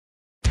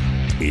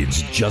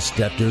It's just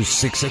after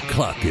 6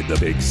 o'clock in the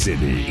big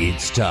city.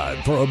 It's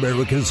time for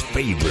America's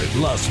favorite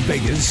Las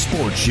Vegas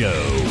sports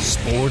show,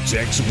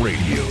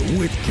 Sportsxradio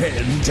with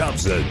Ken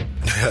Thompson.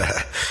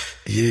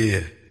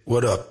 Yeah,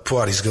 what up?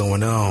 Party's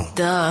going on.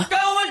 Duh.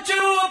 Going to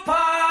a party!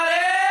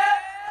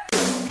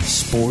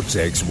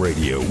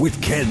 Sportsxradio with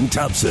Ken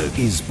Thompson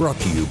is brought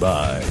to you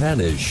by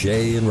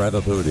Shea and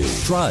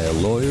Ravapudi. Trial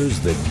lawyers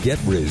that get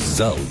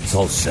results.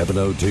 Call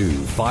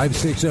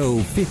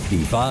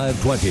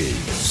 702-560-5520.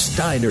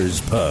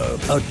 Steiner's Pub,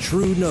 a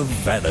true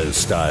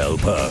Nevada-style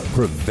pub.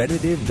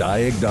 Preventative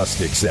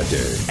Diagnostic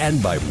Center.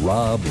 And by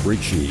Rob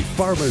Ritchie,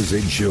 Farmers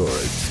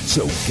Insurance.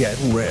 So get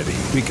ready,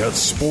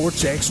 because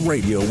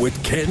Sportsxradio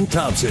with Ken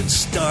Thompson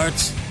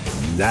starts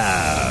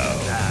now.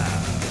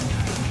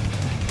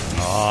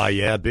 Oh,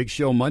 yeah, big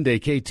show Monday,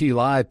 KT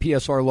Live,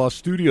 PSR Law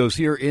Studios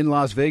here in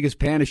Las Vegas.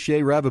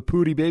 Shea,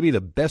 Ravapudi, baby,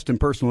 the best in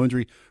personal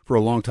injury for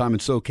a long time in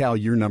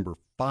SoCal. Year number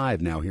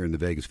 5 now here in the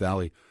Vegas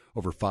Valley.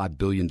 Over $5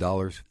 billion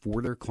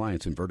for their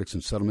clients in verdicts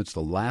and settlements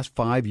the last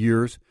 5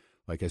 years.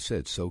 Like I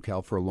said,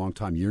 SoCal for a long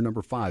time. Year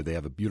number 5, they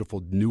have a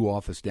beautiful new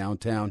office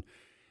downtown.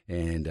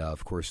 And,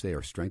 of course, they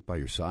are strength by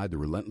your side, the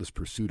relentless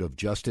pursuit of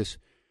justice.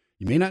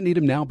 You may not need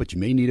them now, but you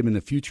may need them in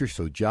the future,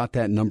 so jot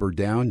that number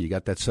down. You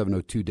got that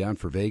 702 down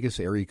for Vegas,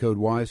 area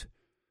code-wise,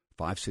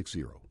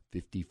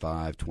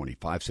 560-5520,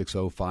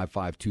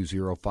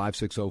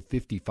 560-5520,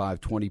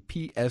 560-5520,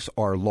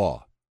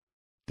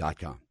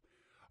 PSRlaw.com.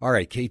 All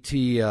right, KT,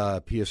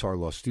 PSR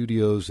Law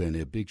Studios, and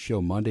a big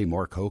show Monday.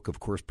 Mark Hoke, of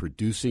course,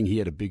 producing. He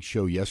had a big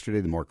show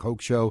yesterday, the Mark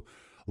Hoke Show.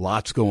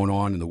 Lots going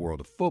on in the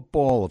world of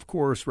football, of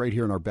course, right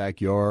here in our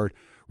backyard.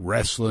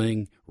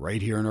 Wrestling,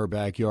 right here in our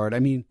backyard. I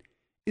mean,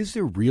 is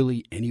there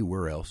really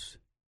anywhere else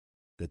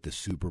that the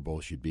Super Bowl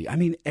should be? I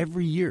mean,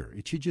 every year,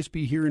 it should just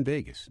be here in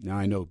Vegas. Now,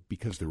 I know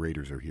because the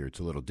Raiders are here, it's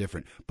a little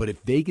different. But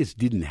if Vegas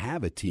didn't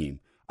have a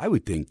team, I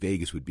would think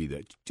Vegas would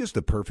be just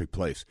the perfect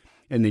place.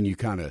 And then you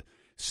kind of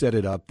set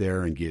it up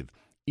there and give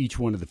each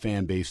one of the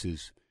fan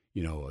bases,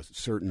 you know, a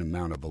certain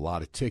amount of a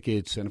lot of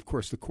tickets. And, of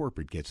course, the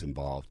corporate gets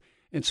involved.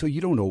 And so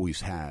you don't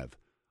always have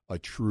a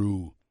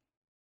true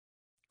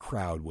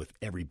crowd with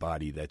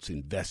everybody that's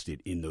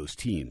invested in those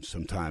teams.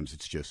 Sometimes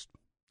it's just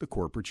the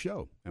corporate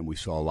show, and we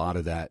saw a lot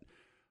of that.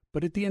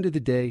 But at the end of the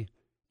day,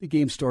 the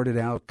game started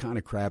out kind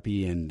of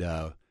crappy, and,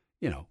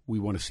 we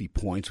want to see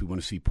points.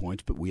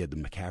 But we had the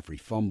McCaffrey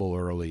fumble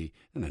early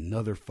and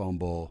another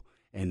fumble,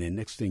 and then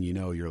next thing you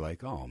know, you're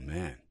like, oh,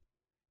 man,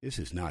 this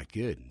is not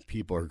good. And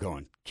people are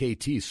going,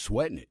 KT's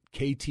sweating it.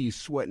 KT's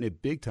sweating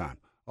it big time.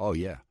 Oh,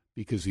 yeah,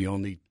 because the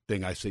only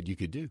thing I said you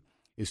could do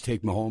is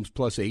take Mahomes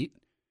plus 8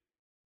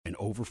 and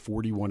over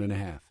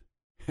 41.5.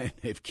 And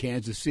if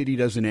Kansas City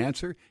doesn't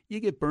answer,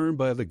 you get burned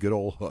by the good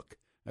old hook.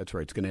 That's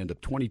right. It's going to end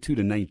up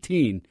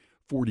 22-19,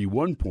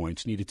 41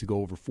 points, needed to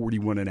go over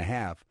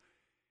 41.5.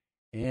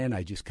 And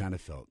I just kind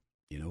of felt,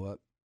 you know what,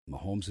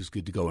 Mahomes is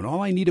good to go. And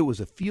all I needed was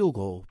a field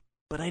goal,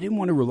 but I didn't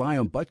want to rely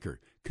on Butker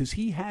because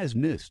he has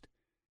missed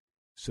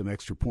some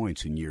extra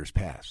points in years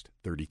past,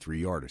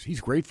 33-yarders. He's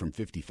great from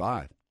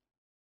 55,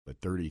 but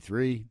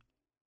 33,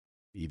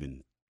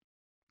 even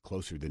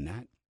closer than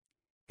that,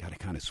 got to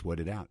kind of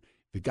sweat it out.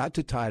 It got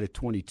to tie it at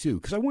 22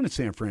 because I wanted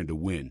San Fran to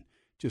win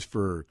just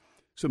for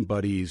some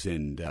buddies.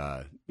 And,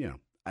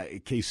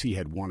 KC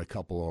had won a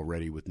couple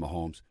already with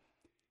Mahomes.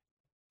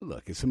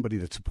 Look, as somebody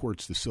that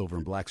supports the silver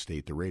and black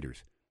state, the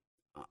Raiders,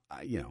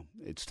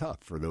 it's tough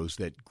for those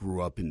that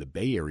grew up in the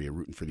Bay Area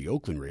rooting for the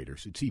Oakland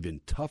Raiders. It's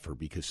even tougher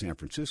because San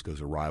Francisco's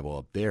a rival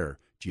up there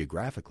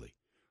geographically.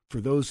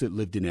 For those that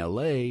lived in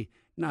L.A.,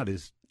 not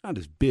as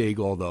big,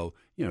 although,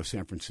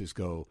 San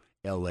Francisco,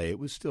 L.A., it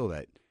was still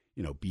that,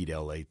 beat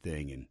L.A.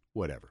 thing and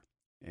whatever.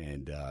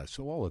 And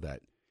so all of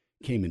that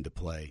came into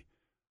play.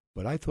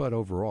 But I thought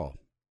overall,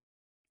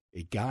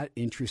 it got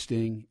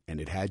interesting and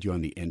it had you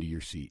on the end of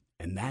your seat.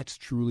 And that's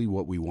truly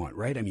what we want,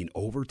 right? I mean,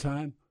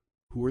 overtime,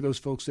 who are those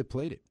folks that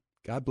played it?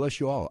 God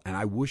bless you all. And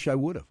I wish I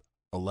would have.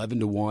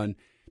 11-1,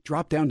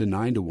 dropped down to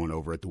 9-1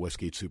 over at the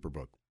Westgate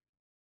Superbook.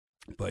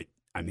 But,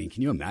 I mean,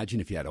 can you imagine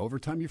if you had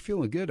overtime? You're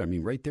feeling good. I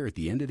mean, right there at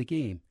the end of the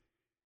game,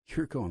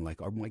 you're going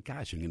like, oh my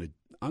gosh,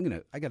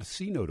 I got a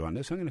C note on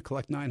this. I'm going to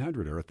collect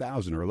 900 or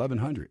 1,000 or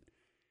 1,100.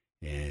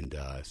 And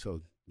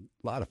so a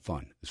lot of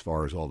fun as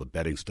far as all the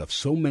betting stuff.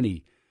 So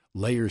many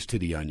layers to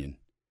the onion.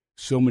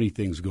 So many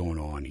things going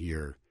on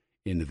here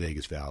in the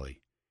Vegas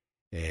Valley.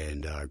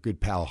 And our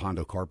good pal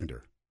Hondo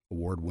Carpenter,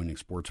 award-winning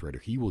sports writer,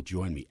 he will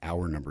join me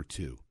hour number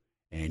 2.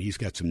 And he's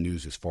got some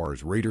news as far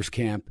as Raiders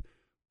camp.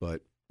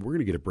 But we're going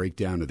to get a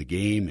breakdown of the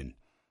game. And,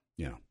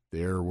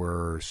 there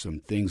were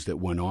some things that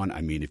went on. I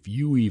mean, if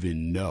you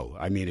even know,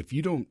 if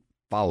you don't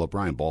follow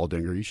Brian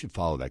Baldinger, you should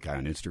follow that guy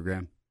on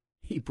Instagram.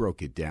 He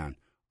broke it down.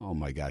 Oh,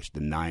 my gosh, the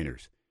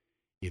Niners.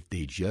 If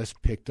they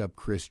just picked up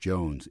Chris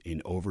Jones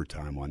in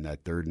overtime on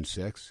that 3rd and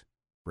 6,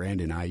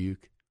 Brandon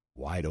Ayuk,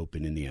 wide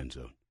open in the end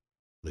zone.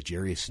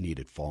 L'Jarius Sneed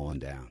had fallen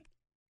down.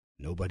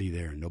 Nobody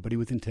there, nobody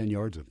within 10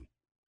 yards of him.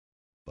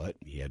 But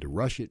he had to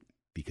rush it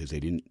because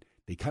they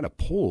kind of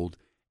pulled,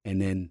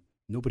 and then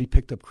Nobody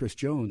picked up Chris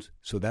Jones,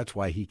 so that's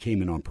why he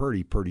came in on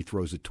Purdy. Purdy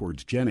throws it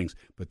towards Jennings,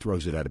 but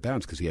throws it out of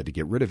bounds because he had to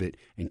get rid of it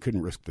and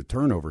couldn't risk the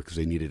turnover because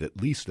they needed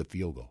at least a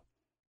field goal.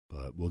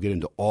 But we'll get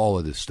into all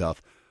of this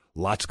stuff.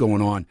 Lots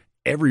going on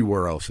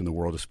everywhere else in the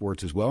world of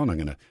sports as well, and I'm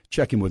going to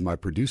check in with my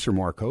producer,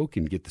 Mark Hoke,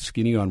 and get the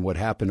skinny on what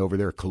happened over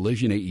there.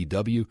 Collision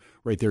AEW,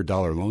 right there,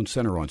 Dollar Loan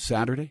Center on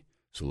Saturday.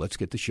 So let's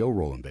get the show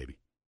rolling, baby.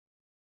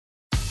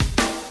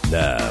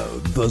 Now,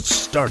 the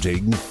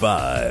starting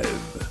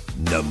five.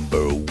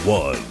 Number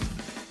one.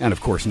 And, of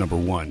course, number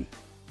one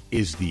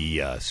is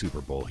the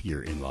Super Bowl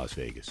here in Las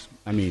Vegas.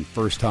 I mean,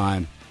 first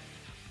time,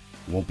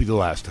 won't be the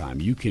last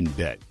time. You can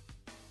bet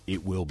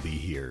it will be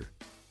here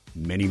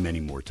many,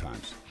 many more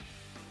times.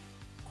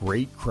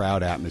 Great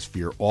crowd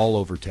atmosphere all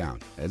over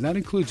town. And that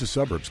includes the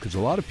suburbs because a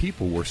lot of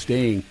people were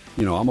staying,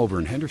 I'm over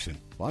in Henderson.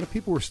 A lot of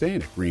people were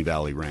staying at Green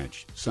Valley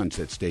Ranch,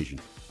 Sunset Station.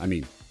 I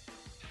mean,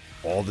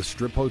 all the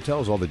strip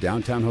hotels, all the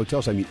downtown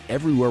hotels,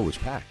 everywhere was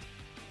packed.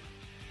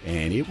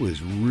 And it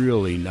was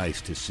really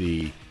nice to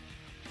see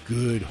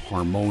good,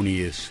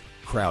 harmonious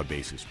crowd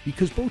bases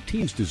because both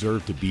teams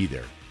deserve to be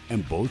there.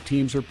 And both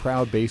teams are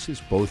proud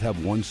bases. Both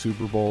have won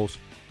Super Bowls.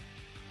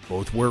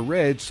 Both wear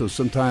red, so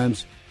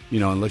sometimes,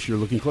 unless you're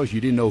looking close,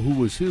 you didn't know who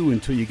was who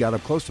until you got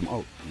up close to them.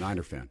 Oh,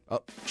 Niner fan.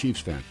 Oh,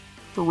 Chiefs fan.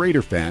 For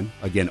Raider fan,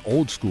 again,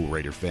 old school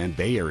Raider fan,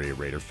 Bay Area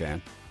Raider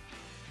fan,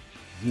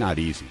 not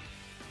easy.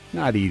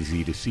 Not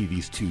easy to see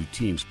these two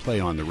teams play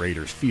on the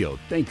Raiders field.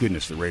 Thank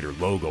goodness the Raider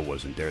logo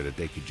wasn't there that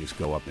they could just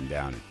go up and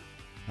down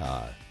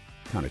and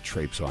kind of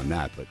traipse on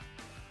that. But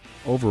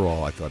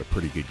overall, I thought a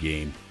pretty good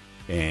game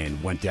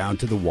and went down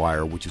to the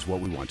wire, which is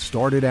what we want.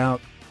 Started out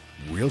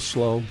real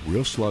slow,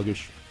 real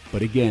sluggish.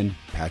 But again,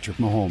 Patrick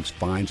Mahomes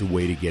finds a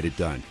way to get it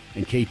done.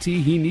 And KT,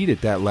 he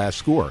needed that last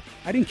score.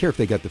 I didn't care if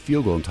they got the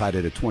field goal and tied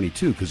it at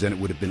 22 because then it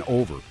would have been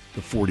over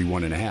the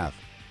 41.5.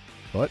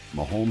 But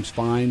Mahomes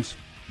finds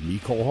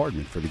Mecole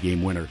Hardman for the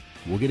game winner.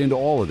 We'll get into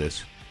all of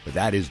this, but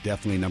that is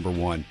definitely number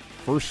one.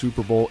 First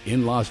Super Bowl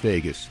in Las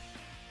Vegas,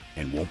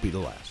 and won't be the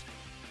last.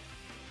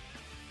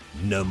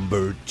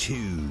 Number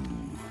two.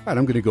 All right,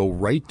 I'm going to go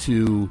right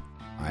to,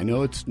 I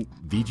know it's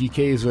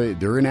VGK,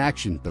 they're in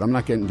action, but I'm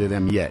not getting to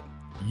them yet.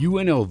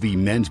 UNLV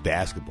men's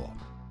basketball.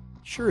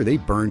 Sure, they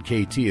burned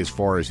KT as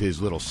far as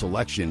his little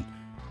selection,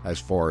 as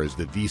far as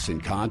the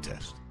VSiN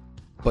contest.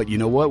 But you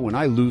know what? When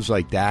I lose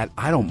like that,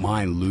 I don't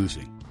mind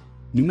losing.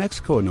 New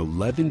Mexico, an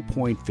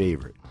 11-point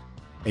favorite.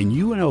 And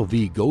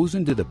UNLV goes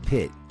into the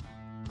pit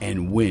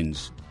and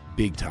wins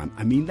big time.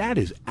 That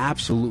is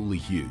absolutely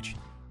huge.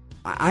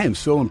 I am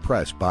so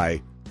impressed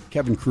by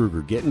Kevin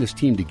Kruger getting this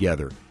team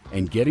together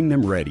and getting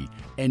them ready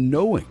and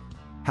knowing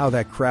how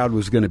that crowd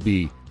was going to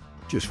be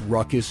just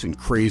ruckus and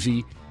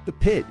crazy. The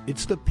pit,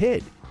 it's the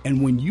pit.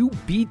 And when you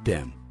beat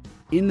them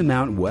in the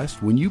Mountain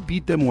West, when you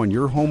beat them on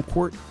your home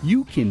court,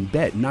 you can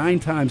bet 9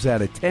 times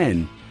out of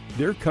 10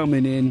 they're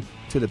coming in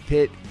to the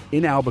pit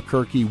in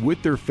Albuquerque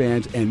with their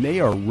fans, and they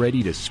are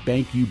ready to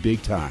spank you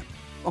big time.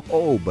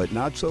 Oh, but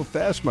not so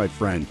fast, my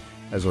friend,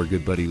 as our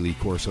good buddy Lee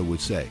Corso would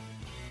say.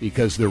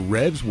 Because the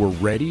Revs were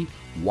ready,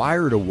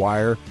 wire to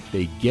wire,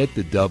 they get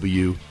the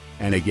W.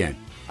 And again,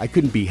 I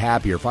couldn't be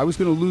happier. If I was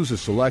going to lose a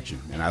selection,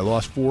 and I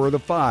lost 4 of the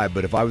 5,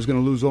 but if I was going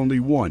to lose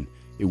only one,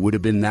 it would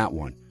have been that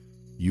one.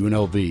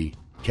 UNLV,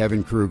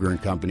 Kevin Kruger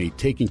and company,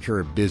 taking care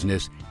of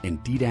business,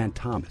 and D-Dan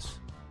Thomas.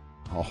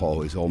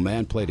 Oh, his old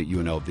man played at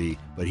UNLV,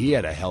 but he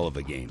had a hell of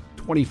a game.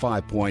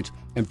 25 points,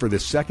 and for the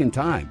second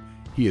time,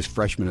 he is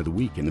Freshman of the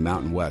Week in the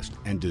Mountain West,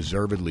 and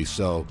deservedly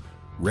so.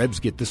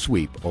 Rebs get the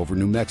sweep over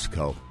New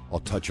Mexico.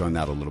 I'll touch on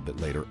that a little bit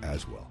later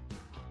as well.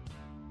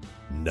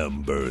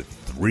 Number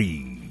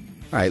three.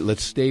 All right,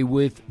 let's stay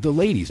with the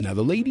ladies. Now,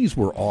 the ladies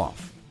were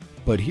off,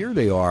 but here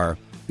they are.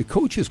 The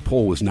coaches'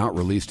 poll was not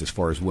released as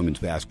far as women's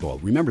basketball.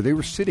 Remember, they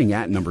were sitting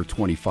at number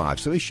 25,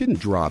 so they shouldn't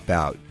drop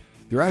out.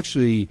 They're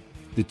actually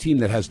the team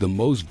that has the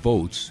most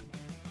votes,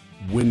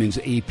 women's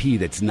AP,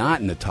 that's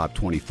not in the top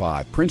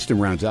 25. Princeton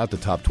rounds out the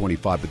top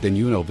 25, but then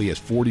UNLV has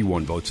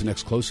 41 votes. The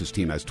next closest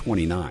team has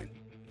 29.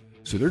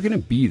 So they're going to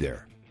be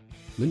there.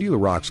 Lindy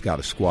LaRocque's got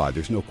a squad.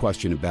 There's no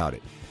question about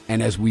it.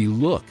 And as we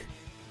look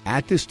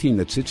at this team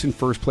that sits in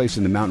first place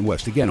in the Mountain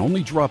West, again,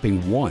 only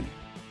dropping one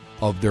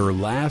of their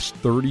last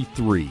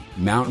 33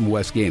 Mountain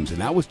West games, and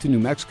that was to New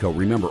Mexico,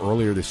 remember,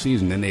 earlier this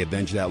season. Then they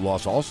avenged that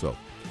loss also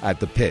at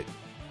the pit.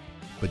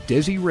 But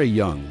Desiree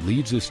Young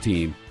leads this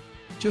team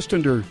just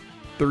under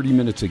 30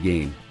 minutes a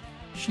game.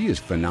 She is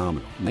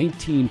phenomenal.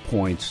 19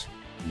 points,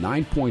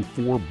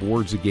 9.4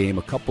 boards a game,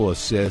 a couple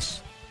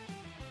assists,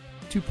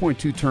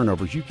 2.2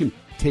 turnovers. You can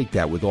take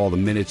that with all the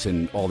minutes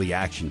and all the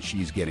action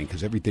she's getting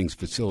because everything's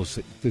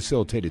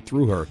facilitated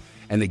through her.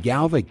 And the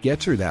gal that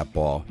gets her that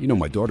ball,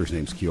 my daughter's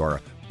name's Kiara,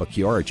 but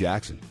Kiara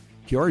Jackson.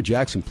 Kiara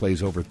Jackson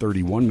plays over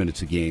 31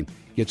 minutes a game,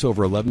 gets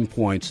over 11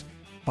 points,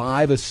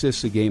 5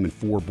 assists a game, and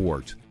 4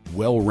 boards.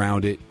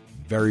 Well-rounded,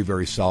 very,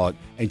 very solid,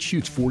 and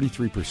shoots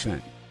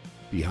 43%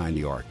 behind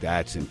the arc.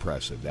 That's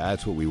impressive.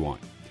 That's what we want.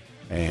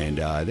 And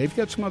they've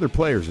got some other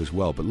players as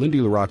well, but Lindy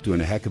LaRocque doing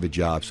a heck of a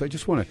job. So I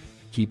just want to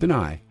keep an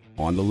eye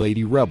on the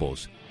Lady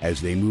Rebels as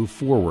they move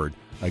forward.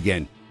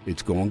 Again,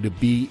 It's going to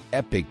be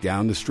epic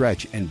down the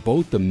stretch. And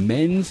both the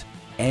men's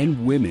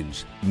and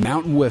women's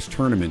Mountain West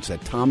tournaments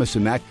at Thomas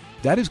and Mack,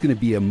 that is going to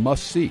be a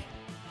must-see.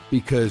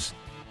 Because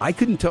I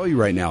couldn't tell you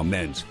right now,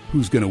 men's,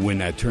 who's going to win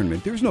that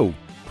tournament. There's no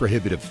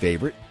prohibitive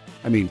favorite.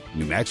 I mean,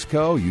 New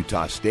Mexico,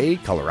 Utah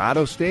State,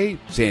 Colorado State,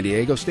 San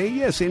Diego State.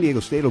 Yeah, San Diego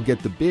State will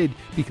get the bid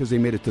because they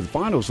made it to the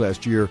finals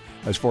last year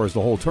as far as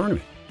the whole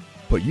tournament.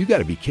 But you got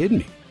to be kidding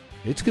me.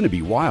 It's going to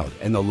be wild.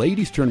 And the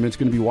ladies' tournament's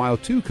going to be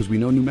wild, too, because we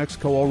know New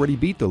Mexico already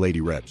beat the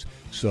Lady Rebs.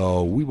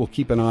 So we will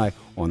keep an eye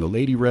on the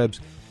Lady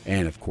Rebs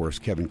and, of course,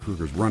 Kevin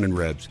Kruger's running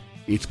Rebs.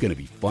 It's going to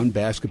be fun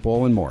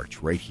basketball in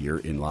March right here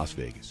in Las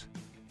Vegas.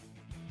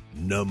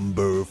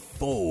 Number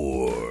 4.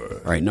 All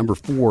right, number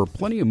 4,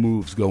 plenty of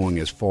moves going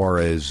as far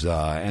as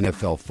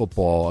NFL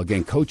football.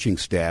 Again, coaching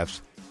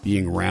staffs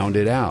being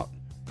rounded out.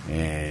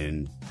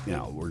 And, you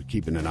know, we're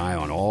keeping an eye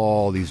on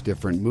all these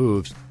different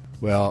moves.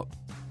 Well,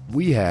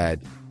 we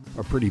had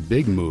a pretty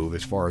big move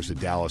as far as the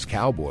Dallas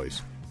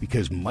Cowboys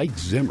because Mike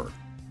Zimmer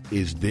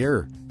is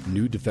their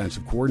new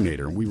defensive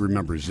coordinator. And we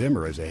remember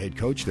Zimmer as a head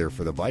coach there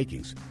for the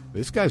Vikings.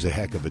 This guy's a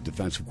heck of a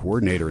defensive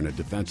coordinator and a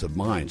defensive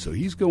mind. So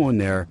he's going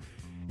there.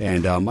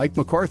 And Mike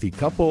McCarthy,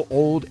 couple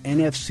old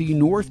NFC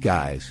North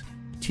guys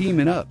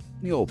teaming up.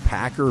 The old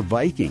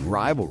Packer-Viking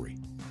rivalry.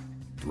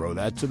 Throw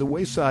that to the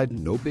wayside.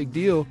 No big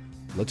deal.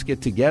 Let's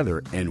get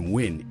together and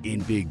win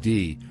in Big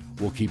D.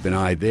 We'll keep an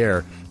eye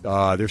there.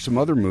 There's some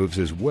other moves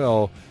as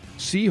well.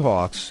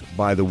 Seahawks,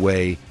 by the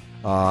way,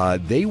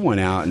 they went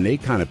out and they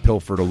kind of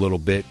pilfered a little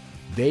bit.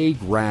 They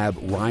grabbed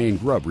Ryan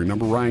Grubb.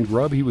 Remember Ryan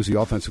Grubb? He was the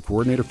offensive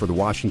coordinator for the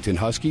Washington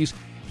Huskies.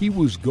 He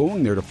was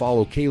going there to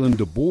follow Kalen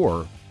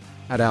DeBoer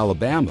at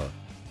Alabama.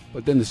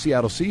 But then the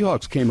Seattle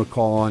Seahawks came a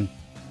call on,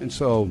 and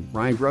so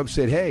Ryan Grubb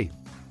said, hey,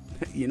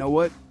 you know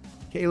what?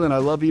 Kalen, I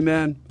love you,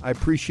 man. I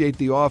appreciate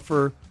the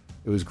offer.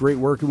 It was great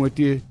working with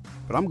you,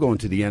 but I'm going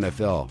to the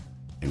NFL.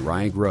 And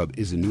Ryan Grubb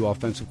is the new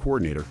offensive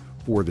coordinator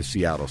for the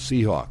Seattle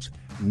Seahawks.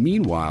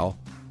 Meanwhile,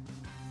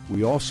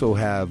 we also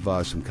have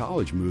some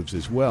college moves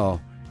as well,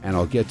 and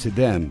I'll get to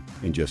them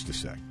in just a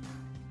sec.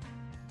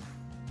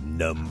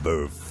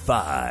 Number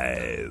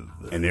 5.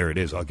 And there it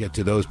is. I'll get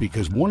to those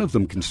because one of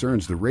them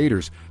concerns the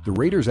Raiders. The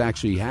Raiders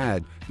actually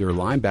had their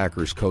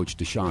linebackers coach,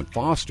 Deshaun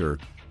Foster,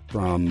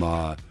 from,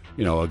 a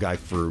guy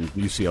from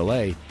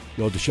UCLA.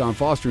 Deshaun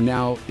Foster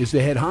now is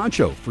the head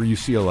honcho for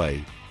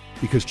UCLA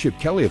because Chip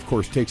Kelly, of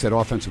course, takes that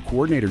offensive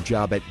coordinator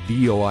job at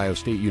The Ohio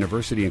State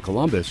University in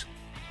Columbus.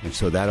 And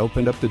so that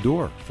opened up the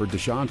door for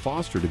Deshaun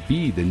Foster to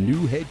be the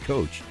new head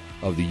coach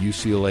of the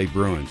UCLA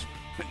Bruins.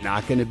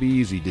 Not going to be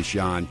easy,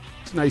 Deshaun.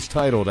 It's a nice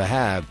title to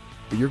have,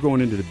 but you're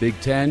going into the Big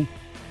Ten.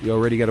 You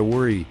already got to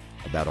worry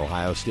about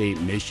Ohio State,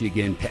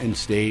 Michigan, Penn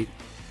State,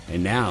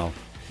 and now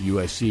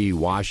USC,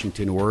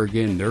 Washington,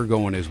 Oregon. They're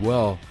going as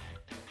well.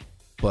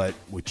 But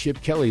with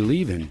Chip Kelly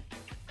leaving,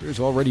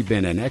 there's already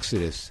been an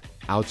exodus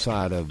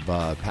outside of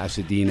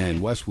Pasadena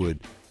and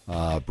Westwood.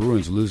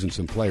 Bruins losing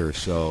some players,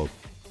 so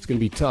it's going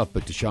to be tough.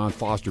 But Deshaun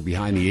Foster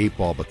behind the 8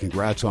 ball, but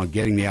congrats on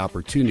getting the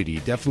opportunity. He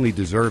definitely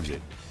deserves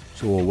it.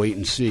 So we'll wait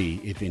and see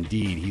if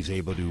indeed he's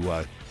able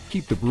to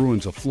keep the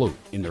Bruins afloat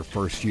in their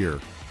first year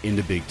in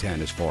the Big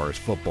Ten as far as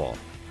football.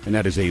 And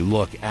that is a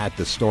look at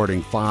the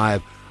starting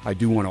 5. I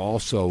do want to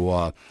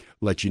also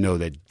let you know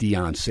that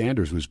Deion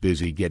Sanders was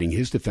busy getting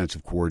his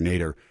defensive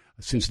coordinator.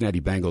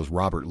 Cincinnati Bengals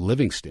Robert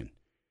Livingston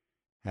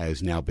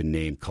has now been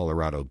named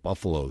Colorado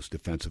Buffalo's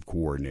defensive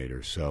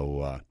coordinator.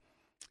 So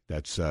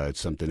that's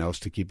something else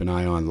to keep an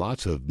eye on.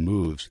 Lots of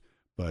moves,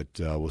 but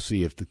we'll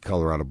see if the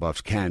Colorado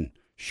Buffs can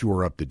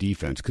shore up the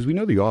defense, because we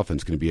know the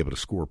offense is going to be able to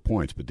score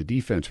points, but the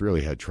defense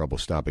really had trouble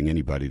stopping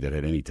anybody that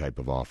had any type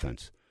of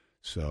offense.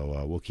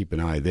 So we'll keep an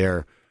eye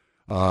there.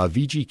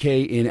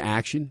 VGK in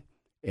action,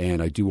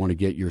 and I do want to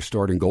get your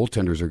starting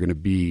goaltenders are going to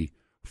be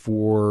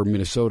for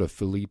Minnesota.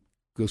 Philippe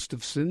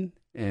Gustafsson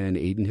and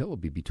Aiden Hill will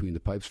be between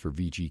the pipes for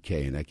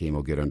VGK, and that game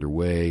will get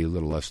underway a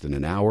little less than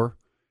an hour.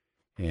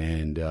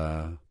 And,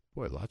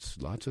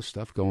 lots of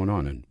stuff going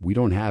on. And we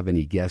don't have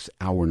any guests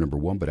hour number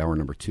 1, but hour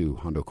number 2,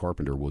 Hondo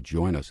Carpenter will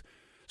join us.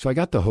 So I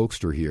got the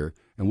Hoekster here,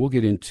 and we'll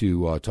get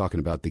into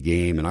talking about the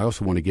game. And I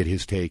also want to get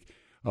his take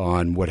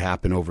on what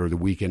happened over the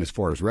weekend as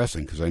far as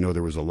wrestling, because I know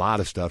there was a lot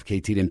of stuff.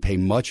 KT didn't pay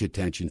much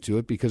attention to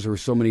it because there were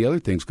so many other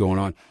things going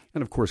on.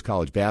 And, of course,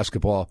 college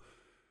basketball.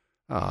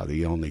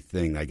 The only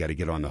thing I got to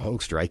get on the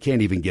Hoekster, I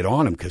can't even get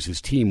on him because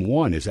his team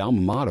won. His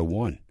alma mater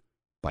won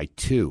by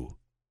 2,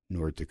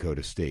 North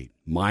Dakota State,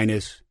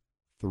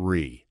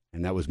 -3.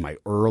 And that was my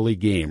early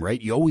game, right?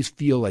 You always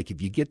feel like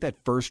if you get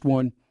that first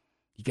one,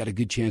 you got a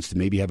good chance to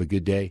maybe have a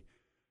good day.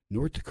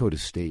 North Dakota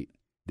State,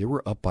 they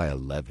were up by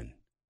 11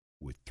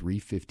 with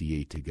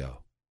 3:58 to go.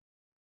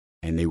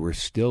 And they were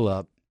still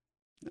up,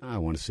 I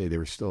want to say they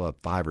were still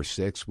up 5 or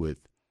 6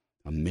 with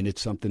a minute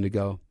something to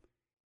go.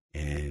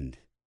 And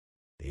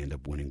they end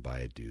up winning by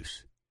a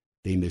deuce.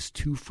 They missed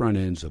 2 front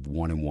ends of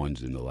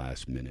 1-and-1s in the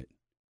last minute.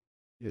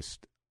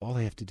 Just all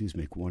they have to do is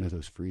make one of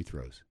those free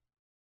throws.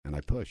 And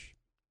I push.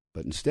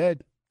 But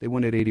instead, they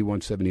won at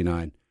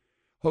 81-79.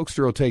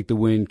 Hoekster will take the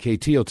win.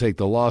 KT will take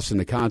the loss in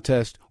the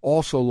contest.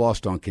 Also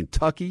lost on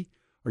Kentucky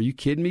Are you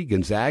kidding me?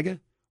 Gonzaga?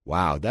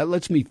 Wow, that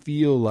lets me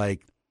feel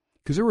like,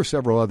 because there were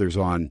several others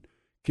on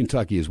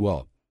Kentucky as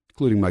well,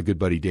 including my good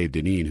buddy Dave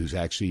Deneen, who's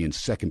actually in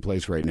second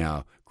place right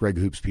now. Greg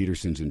Hoops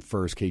Peterson's in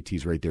first.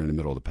 KT's right there in the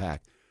middle of the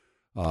pack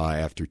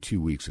after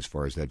 2 weeks as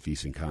far as that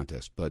VEASAN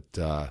contest. But,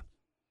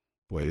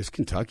 boy, this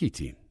Kentucky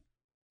team,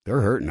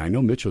 they're hurting. I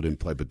know Mitchell didn't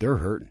play, but they're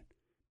hurting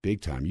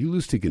big time. You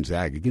lose to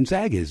Gonzaga.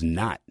 Gonzaga is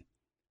not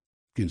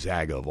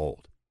Gonzaga of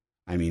old.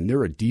 I mean,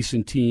 they're a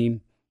decent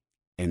team,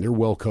 and they're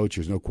well coached.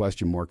 There's no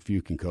question Mark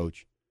Few can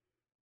coach.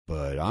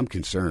 But I'm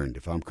concerned.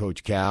 If I'm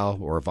Coach Cal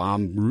or if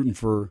I'm rooting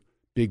for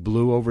Big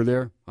Blue over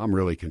there, I'm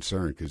really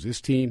concerned because this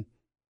team,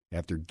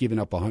 after giving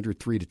up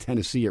 103 to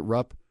Tennessee at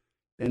Rupp,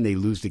 then they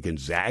lose to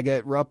Gonzaga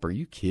at Rupp. Are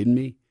you kidding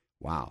me?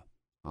 Wow,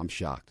 I'm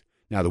shocked.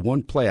 Now, the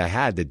one play I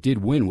had that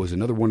did win was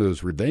another one of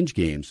those revenge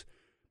games.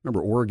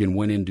 Remember, Oregon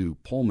went into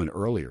Pullman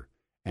earlier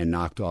and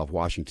knocked off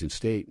Washington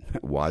State.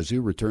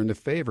 Wazoo returned the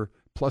favor,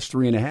 plus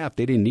 3.5.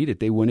 They didn't need it.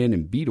 They went in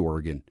and beat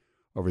Oregon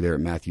over there at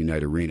Matthew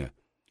Knight Arena.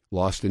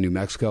 Lost to New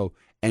Mexico.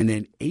 And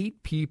then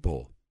 8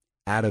 people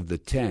out of the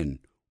 10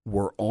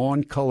 were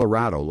on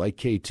Colorado, like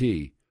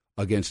KT,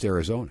 against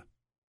Arizona.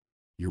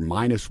 You're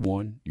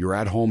 -1. You're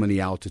at home in the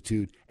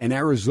altitude. And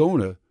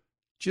Arizona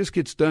just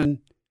gets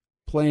done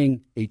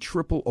playing a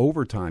triple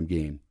overtime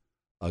game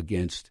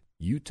against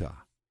Utah.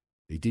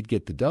 They did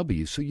get the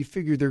W, so you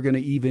figure they're going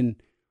to even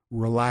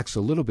relax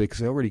a little bit because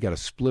they already got a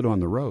split on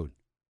the road.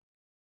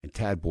 And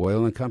Tad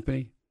Boyle and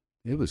company,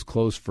 it was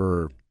close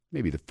for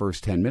maybe the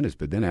first 10 minutes,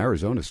 but then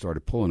Arizona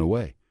started pulling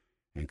away.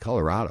 And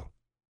Colorado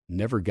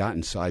never got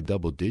inside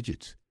double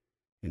digits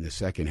in the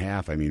second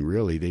half. I mean,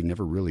 really, they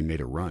never really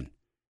made a run.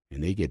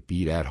 And they get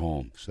beat at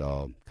home.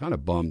 So kind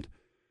of bummed.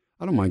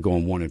 I don't mind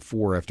going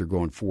 1-4 after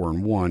going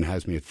 4-1.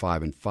 Has me at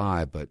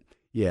 5-5. But,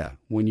 yeah,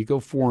 when you go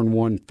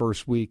 4-1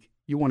 first week,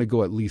 you want to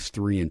go at least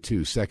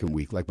 3-2 second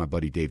week, like my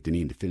buddy Dave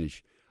Deneen, to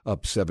finish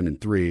up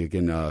 7-3.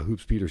 Again,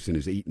 Hoops Peterson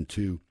is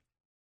 8-2.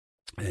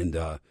 And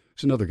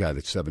it's another guy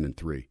that's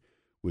 7-3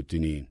 with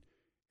Deneen.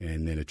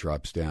 And then it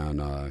drops down.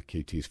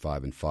 KT's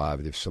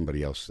 5-5. There's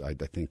somebody else, I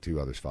think 2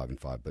 others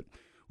 5-5. But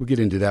we'll get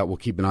into that. We'll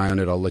keep an eye on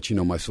it. I'll let you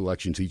know my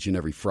selections each and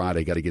every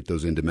Friday. Got to get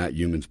those into Matt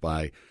Humans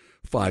by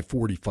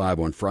 5:45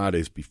 on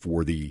Fridays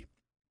before the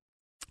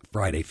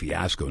Friday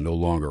fiasco. No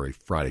longer a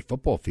Friday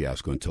football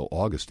fiasco until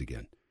August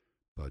again.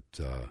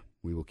 But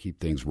we will keep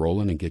things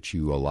rolling and get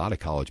you a lot of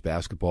college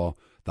basketball,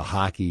 the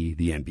hockey,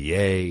 the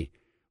NBA.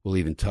 We'll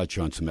even touch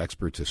on some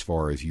experts as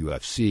far as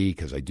UFC,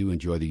 because I do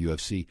enjoy the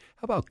UFC.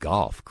 How about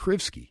golf?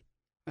 Krivsky.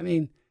 I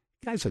mean,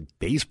 guy's a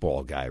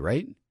baseball guy,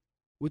 right?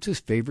 What's his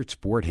favorite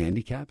sport,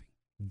 handicapping?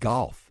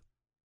 Golf.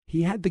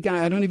 He had the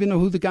guy, I don't even know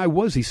who the guy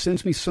was. He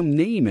sends me some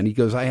name, and he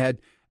goes, and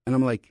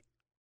I'm like,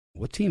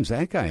 what team's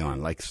that guy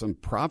on? Like some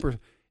proper,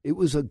 it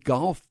was a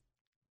golf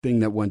thing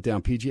that went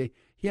down, PGA.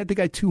 He had the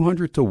guy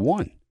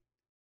 200-1.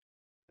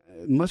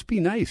 It must be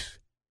nice.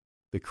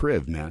 The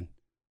Kriv, man.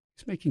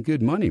 He's making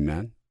good money,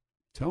 man.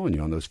 Telling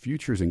you on those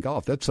futures in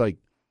golf, that's like,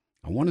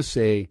 I want to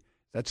say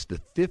that's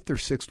the 5th or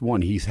 6th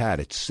one he's had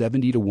at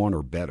 70-1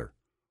 or better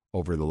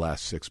over the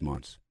last 6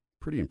 months.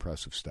 Pretty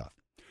impressive stuff.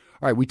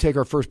 All right, we take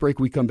our first break.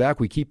 We come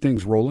back. We keep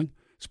things rolling.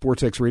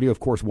 SportsXradio,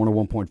 of course,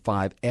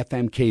 101.5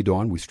 FM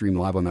KDAWN. We stream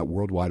live on that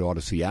worldwide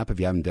Odyssey app. If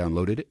you haven't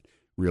downloaded it,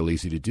 real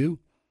easy to do.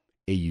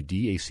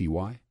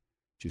 AUDACY.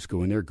 Just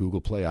go in there, Google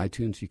Play,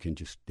 iTunes. You can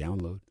just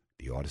download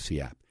the Odyssey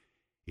app.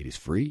 It is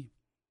free.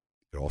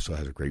 It also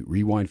has a great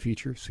rewind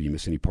feature, so you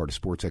miss any part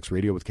of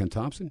SportsXradio with Ken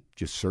Thompson,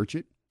 just search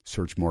it.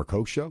 Search Mark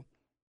Hoke Show.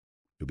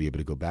 You'll be able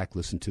to go back,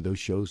 listen to those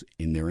shows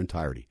in their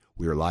entirety.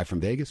 We are live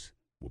from Vegas.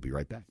 We'll be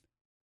right back.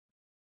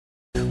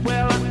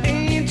 Well, I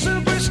ain't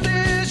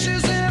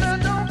superstitious and I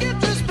don't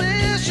get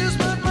suspicious,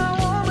 but my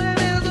woman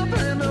is a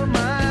friend of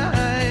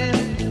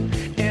mine.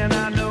 And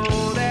I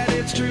know that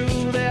it's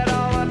true that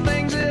all the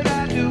things that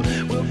I do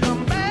will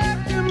come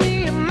back to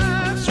me in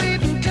life's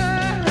sweet and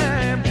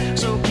time.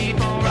 So keep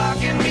on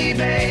rocking me,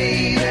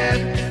 baby.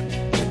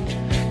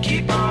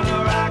 Keep on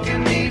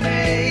rocking me,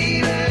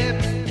 baby.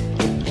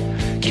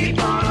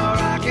 Keep on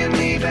rocking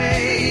me,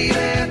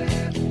 baby.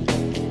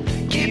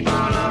 Keep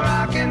on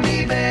rocking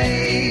me,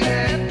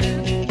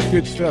 baby.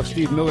 Good stuff.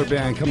 Steve Miller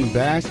Band coming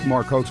back.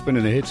 Mark Hoke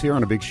spinning the hits here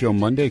on a big show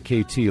Monday.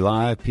 KT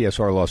Live,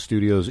 PSR Law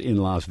Studios in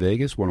Las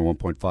Vegas,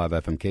 101.5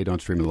 FM KDAWN,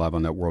 streaming live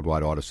on that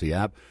worldwide Odyssey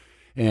app.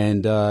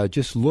 And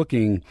just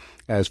looking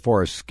as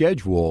far as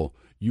schedule,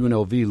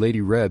 UNLV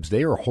Lady Rebs,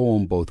 they are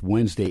home both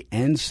Wednesday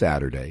and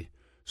Saturday.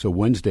 So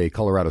Wednesday,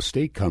 Colorado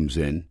State comes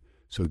in.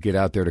 So get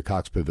out there to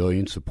Cox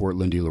Pavilion, support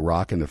Lindy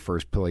LaRocque and the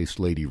first place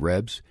Lady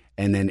Rebs.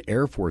 And then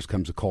Air Force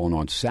comes a-calling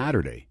on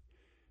Saturday.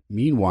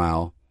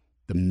 Meanwhile,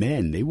 the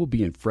men, they will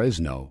be in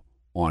Fresno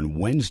on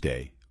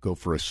Wednesday, go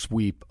for a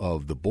sweep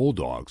of the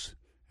Bulldogs.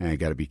 And you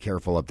got to be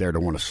careful up there.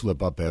 Don't want to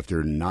slip up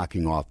after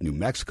knocking off New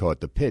Mexico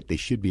at the pit. They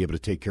should be able to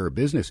take care of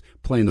business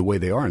playing the way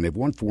they are, and they've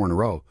won 4 in a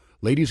row.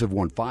 Ladies have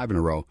won 5 in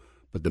a row,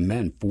 but the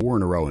men 4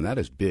 in a row, and that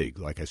is big,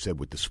 like I said,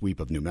 with the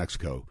sweep of New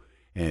Mexico.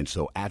 And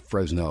so at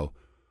Fresno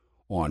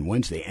on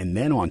Wednesday. And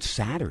then on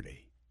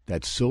Saturday,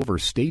 that Silver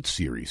State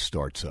Series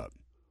starts up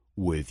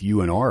with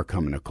UNR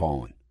coming to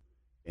calling.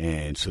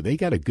 And so they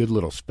got a good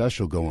little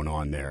special going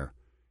on there.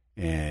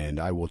 And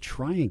I will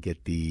try and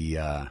get the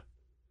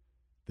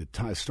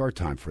start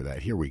time for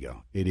that. Here we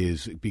go. It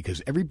is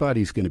because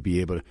everybody's going to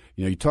be able to,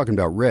 you're talking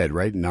about red,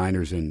 right?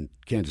 Niners and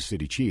Kansas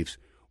City Chiefs.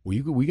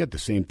 Well, we got the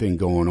same thing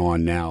going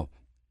on now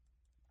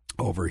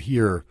over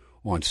here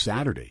on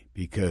Saturday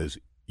because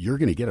you're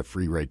going to get a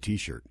free red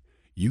T-shirt.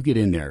 You get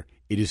in there.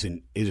 It is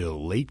a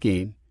late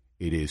game.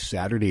 It is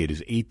Saturday. It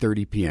is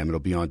 8:30 p.m. It'll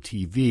be on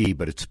TV,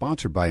 but it's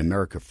sponsored by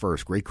America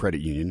First, great credit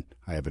union.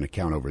 I have an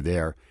account over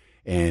there.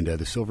 And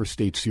the Silver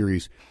State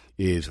Series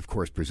is, of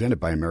course, presented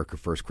by America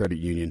First Credit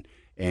Union.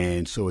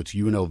 And so it's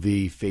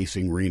UNLV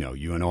facing Reno,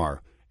 UNR,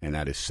 and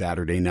that is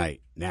Saturday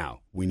night. Now,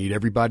 we need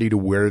everybody to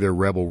wear their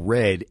Rebel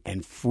Red,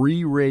 and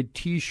free red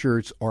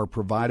T-shirts are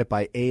provided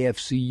by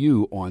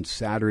AFCU on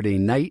Saturday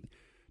night.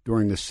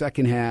 During the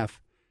second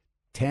half,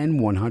 10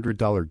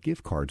 $100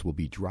 gift cards will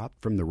be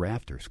dropped from the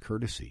rafters,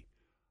 courtesy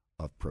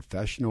of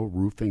Professional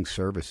Roofing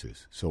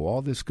Services. So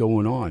all this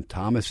going on,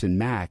 Thomas and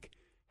Mack,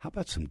 how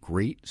about some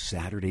great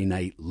Saturday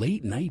night,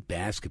 late night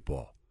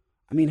basketball?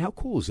 I mean, how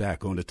cool is that,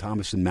 going to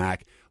Thomas and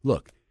Mack?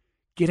 Look,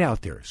 get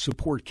out there,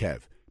 support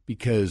Kev,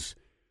 because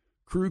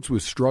Krugs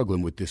was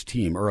struggling with this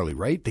team early,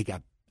 right? They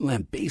got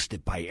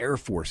lambasted by Air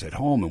Force at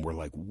home, and we're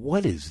like,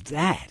 what is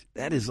that?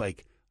 That is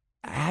like,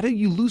 how do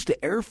you lose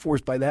to Air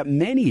Force by that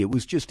many? It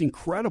was just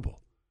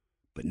incredible.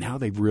 But now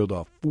they've reeled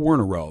off 4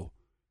 in a row,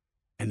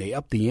 and they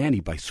upped the ante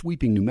by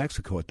sweeping New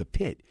Mexico at the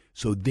pit.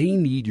 So they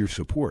need your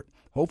support.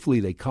 Hopefully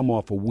they come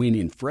off a win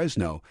in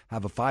Fresno,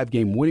 have a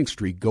 5-game winning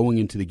streak going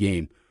into the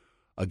game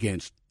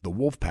against the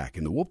Wolfpack.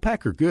 And the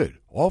Wolfpack are good.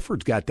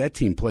 Alford's got that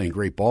team playing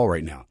great ball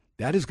right now.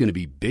 That is going to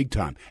be big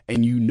time.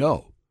 And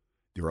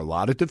there are a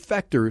lot of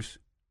defectors,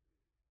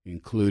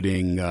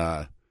 including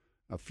a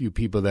few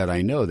people that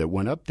I know that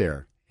went up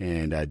there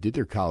and did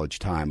their college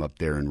time up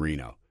there in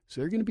Reno.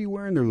 So they're going to be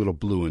wearing their little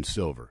blue and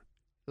silver.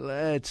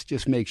 Let's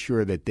just make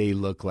sure that they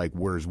look like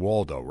Where's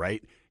Waldo,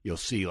 right? You'll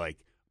see like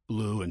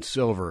blue and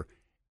silver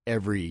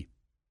every,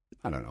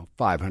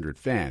 500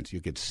 fans.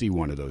 You could see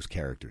one of those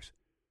characters.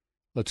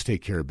 Let's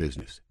take care of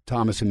business.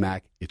 Thomas and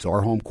Mack, it's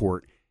our home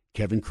court.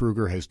 Kevin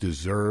Kruger has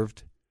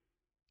deserved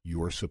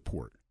your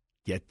support.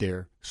 Get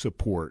there,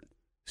 support.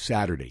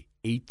 Saturday,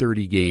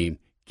 8:30 game.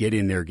 Get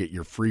in there, get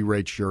your free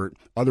red shirt.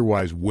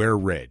 Otherwise, wear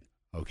red.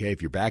 Okay,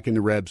 if you're back in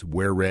the Rebs,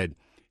 wear red.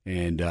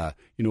 And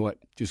you know what?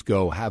 Just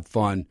go, have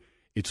fun.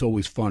 It's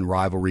always fun,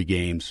 rivalry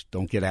games.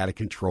 Don't get out of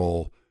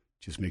control.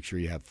 Just make sure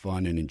you have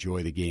fun and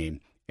enjoy the game.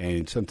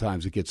 And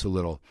sometimes it gets a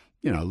little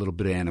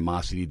bit of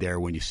animosity there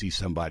when you see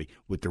somebody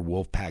with their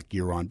Wolfpack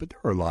gear on. But there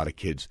are a lot of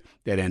kids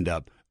that end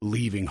up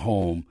leaving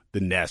home,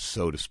 the nest,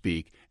 so to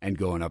speak, and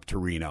going up to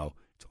Reno.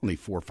 It's only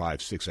 4,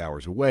 5, 6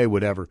 hours away,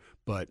 whatever.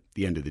 But at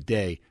the end of the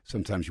day,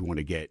 sometimes you want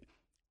to get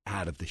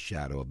out of the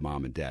shadow of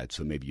mom and dad.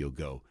 So maybe you'll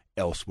go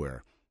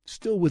elsewhere.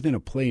 Still within a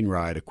plane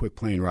ride, a quick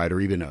plane ride,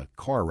 or even a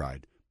car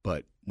ride,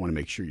 but want to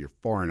make sure you're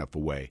far enough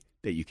away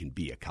that you can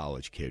be a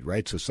college kid,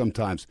 right? So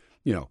sometimes,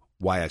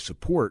 why I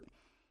support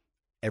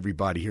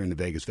everybody here in the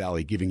Vegas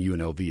Valley giving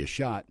UNLV a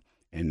shot,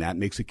 and that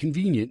makes it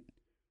convenient.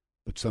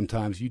 But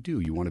sometimes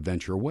you want to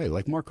venture away,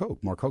 like Mark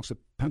Hoke. Mark Hoke's a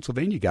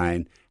Pennsylvania guy,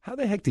 and how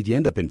the heck did you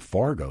end up in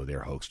Fargo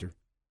there, Hoekster?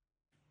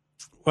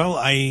 Well,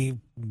 I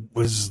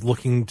was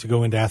looking to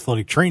go into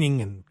athletic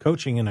training and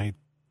coaching, and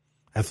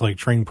athletic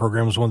training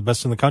program was one of the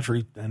best in the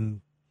country,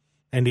 and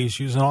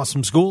NDSU is an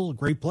awesome school, a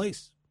great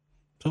place.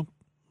 So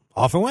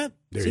off I went.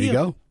 There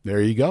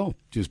you go.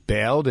 Just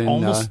bailed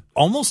and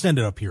almost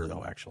ended up here,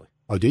 though, actually.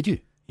 Oh, did you?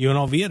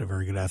 UNLV had a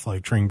very good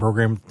athletic training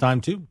program at the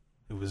time, too.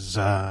 It was,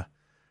 I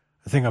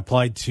think I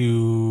applied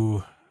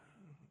to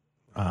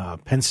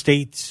Penn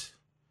State.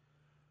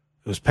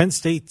 It was Penn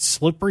State,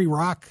 Slippery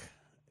Rock,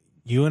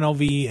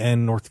 UNLV,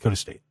 and North Dakota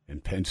State.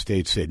 And Penn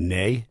State said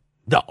nay?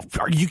 No,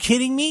 are you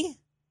kidding me?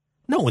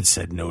 No one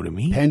said no to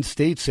me. Penn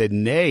State said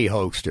nay,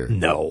 Hoekster.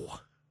 No.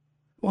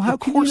 Well, how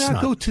can you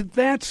not go to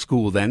that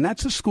school then?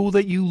 That's a school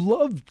that you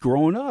loved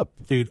growing up.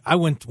 Dude,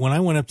 when I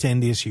went up to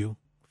NDSU,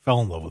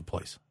 fell in love with the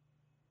place.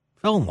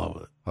 Fell in love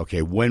with it.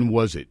 Okay, when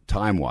was it,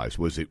 time-wise?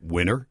 Was it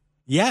winter?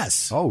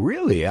 Yes. Oh,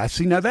 really? I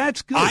see. Now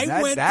that's good.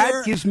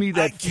 That gives me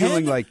that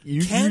feeling like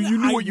you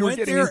knew what you were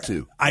getting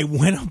into. I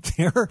went up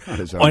there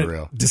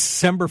on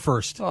December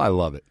 1st. Oh, I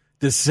love it.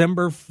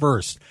 December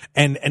 1st.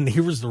 And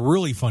here was the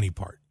really funny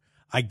part.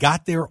 I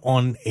got there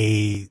on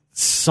a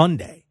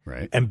Sunday.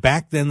 Right. And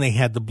back then they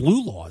had the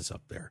blue laws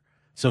up there.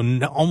 So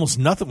almost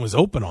nothing was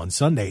open on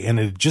Sunday, and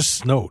it just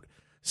snowed.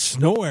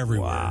 Snow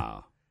everywhere.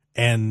 Wow.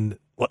 And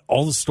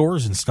all the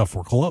stores and stuff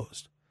were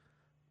closed.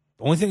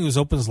 The only thing that was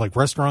open is like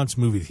restaurants,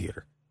 movie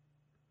theater.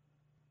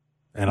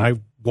 And I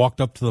walked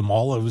up to the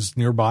mall that was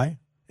nearby,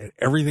 and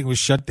everything was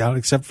shut down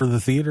except for the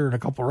theater and a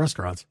couple of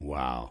restaurants.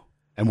 Wow.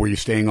 And were you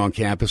staying on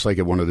campus like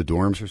at one of the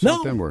dorms or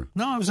something?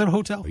 No, I was at a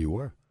hotel. Oh, you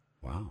were?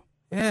 Wow.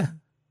 Yeah.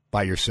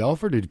 By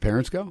yourself, or did your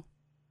parents go?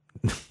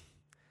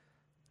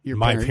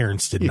 My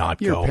parents did not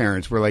go. Your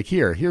parents were like,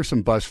 here's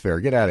some bus fare.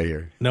 Get out of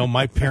here. No,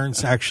 my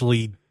parents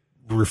actually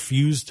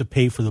refused to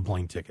pay for the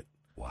plane ticket.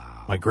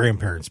 Wow. My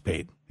grandparents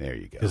paid. There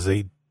you go. Because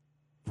they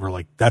were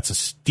like, that's a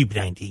stupid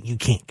idea. You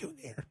can't go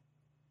there.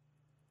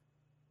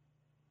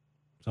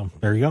 So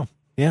there you go.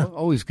 Yeah. Well,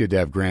 always good to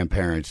have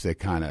grandparents that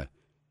kind of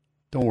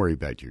don't worry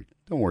about your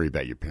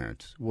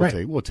parents.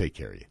 We'll take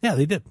care of you. Yeah,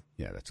 they did.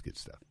 Yeah, that's good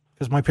stuff.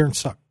 Because my parents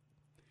suck.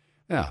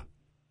 Yeah.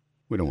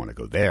 We don't want to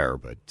go there,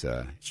 but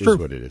it's true.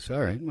 what it is. All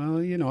right.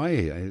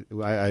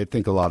 Well, I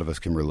think a lot of us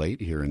can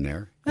relate here and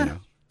there,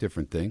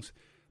 different things.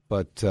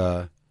 But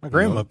my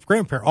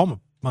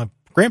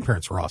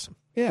grandparents were awesome.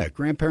 Yeah,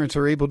 grandparents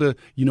are able to,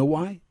 you know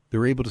why?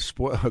 They're able to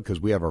spoil, because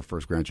we have our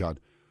first grandchild.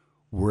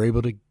 We're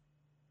able to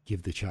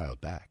give the child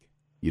back.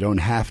 You don't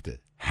have to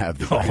have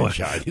the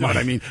grandchild. You know what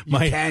I mean? You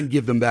can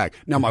give them back.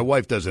 Now, my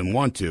wife doesn't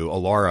want to.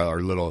 Alara,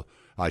 our little,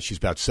 she's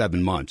about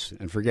 7 months.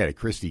 And forget it.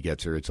 Christy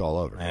gets her. It's all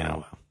over. Yeah,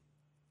 well,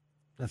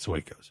 that's the way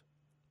it goes.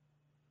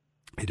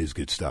 It is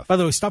good stuff. By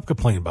the way, stop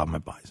complaining about my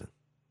bison.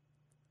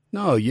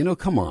 No,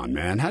 come on,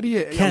 man. How do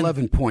you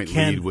 11-point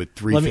lead with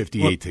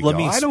 3:58 to go?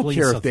 I don't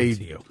care if they.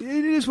 It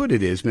is what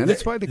it is, man.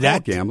 That's why they call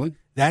it gambling.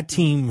 That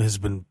team has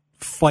been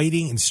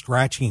fighting and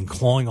scratching and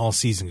clawing all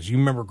season. Because you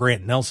remember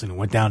Grant Nelson, who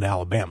went down to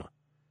Alabama.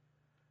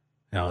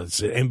 Now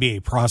it's an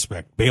NBA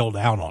prospect, bailed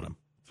out on him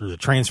through the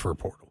transfer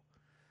portal,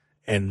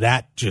 and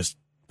that just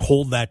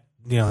pulled that.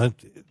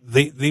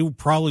 They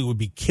probably would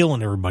be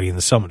killing everybody in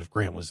the Summit if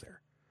Grant was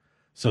there.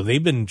 So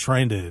they've been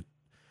trying to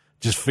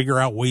just figure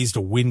out ways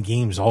to win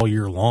games all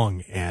year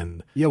long.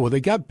 And yeah, well,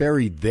 they got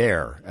buried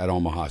there at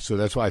Omaha, so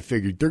that's why I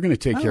figured they're going to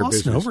take care of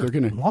business. They're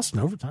going to lost in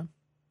overtime.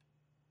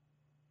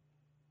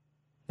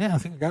 Yeah, I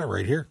think I got it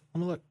right here.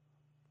 Let me look.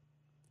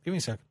 Give me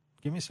a second.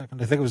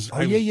 I think it was.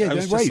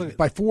 Right.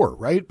 By 4,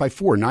 right? By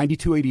 4,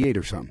 92-88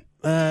 or something.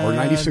 Or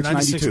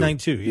 96-92.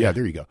 96-92. Yeah,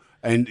 there you go.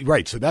 And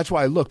right, so that's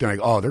why I looked and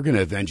they're going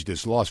to avenge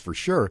this loss for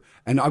sure.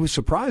 And I was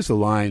surprised the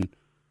line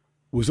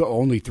was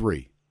only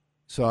 3.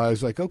 So I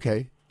was like,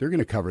 okay, they're going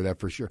to cover that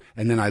for sure.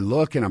 And then I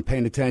look and I'm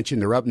paying attention.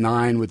 They're up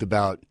 9 with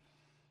about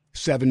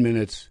 7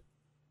 minutes.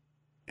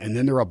 And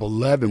then they're up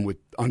 11 with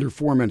under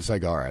 4 minutes. I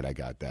go, all right, I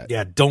got that.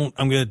 Yeah,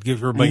 I'm going to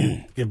give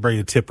everybody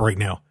a tip right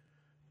now.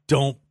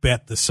 Don't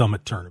bet the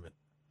Summit tournament.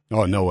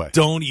 Oh, no way.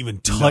 Don't even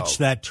touch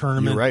that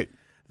tournament. You're right.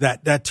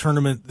 That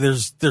tournament,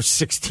 there's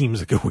 6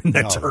 teams that go win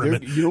that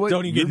tournament. You know what?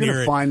 Don't even you're going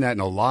to find that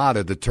in a lot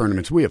of the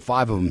tournaments. We have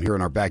 5 of them here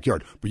in our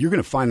backyard, but you're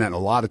going to find that in a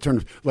lot of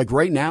tournaments. Like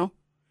right now,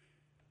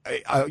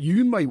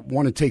 you might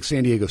want to take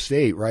San Diego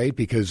State, right,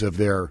 because of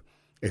their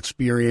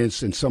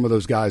experience, and some of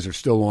those guys are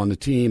still on the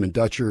team, and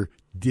Dutcher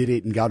did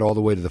it and got all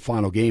the way to the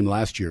final game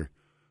last year.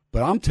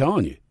 But I'm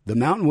telling you, the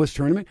Mountain West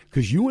tournament,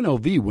 because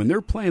UNLV, when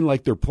they're playing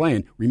like they're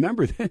playing,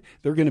 remember,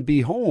 they're going to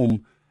be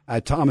home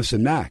at Thomas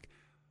and Mack.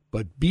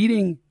 But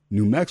beating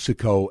New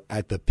Mexico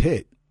at the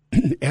Pit,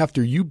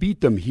 after you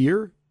beat them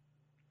here,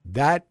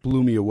 that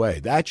blew me away.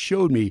 That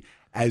showed me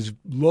as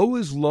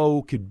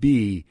low could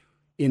be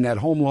in that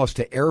home loss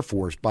to Air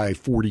Force by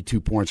 42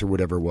 points or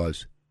whatever it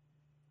was,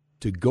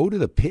 to go to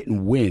the Pit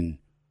and win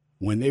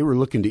when they were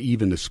looking to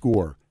even the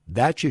score.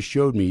 That just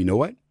showed me, you know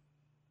what?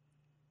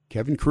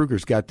 Kevin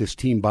Kruger's got this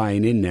team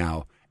buying in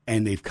now,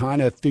 and they've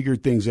kind of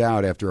figured things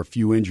out after a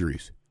few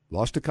injuries.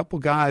 Lost a couple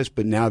guys,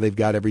 but now they've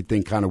got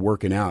everything kind of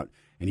working out.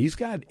 And he's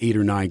got 8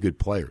 or 9 good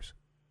players.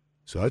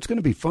 So it's going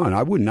to be fun.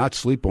 I would not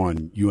sleep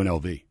on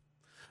UNLV.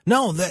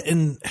 No,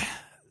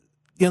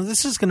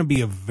 this is going to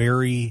be a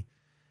very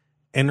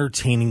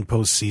entertaining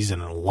postseason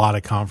in a lot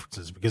of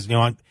conferences because,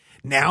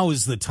 now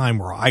is the time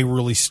where I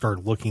really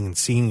start looking and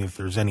seeing if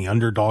there's any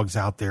underdogs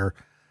out there.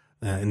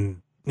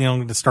 And, I'm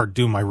going to start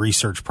doing my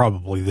research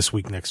probably this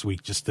week, next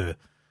week, just to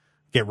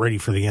get ready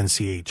for the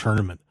NCAA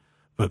tournament.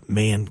 But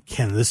man,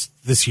 Ken,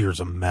 this year's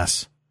a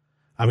mess.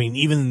 I mean,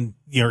 even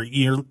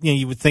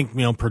you would think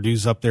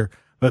Purdue's up there,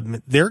 but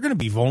they're going to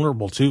be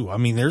vulnerable too. I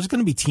mean, there's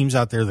going to be teams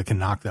out there that can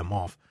knock them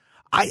off.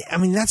 I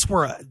mean, that's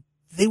where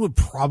they would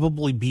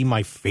probably be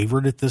my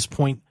favorite at this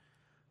point,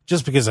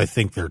 just because I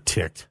think they're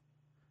ticked.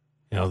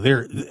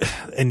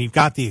 And you've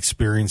got the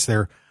experience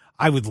there.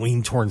 I would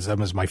lean towards them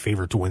as my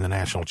favorite to win the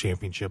national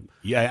championship.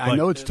 Yeah, I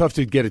know it's tough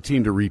to get a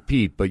team to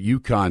repeat, but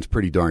UConn's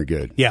pretty darn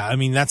good. Yeah, I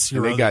mean that's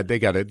your. They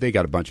got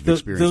a bunch of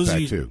experience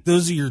back too.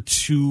 Those are your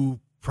 2,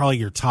 probably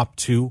your top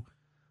 2,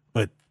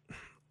 but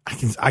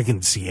I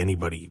can see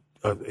anybody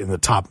in the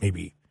top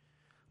maybe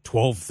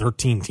 12,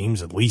 13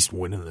 teams at least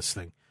winning this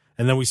thing.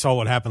 And then we saw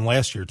what happened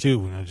last year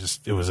too.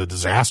 It was a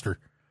disaster.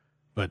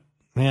 But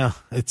yeah,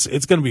 it's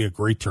going to be a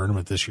great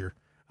tournament this year.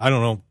 I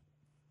don't know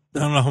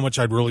how much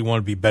I'd really want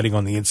to be betting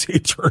on the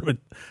NCAA tournament.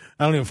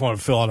 I don't even want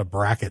to fill out a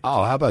bracket.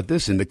 Oh, how about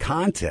this in the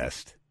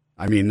contest?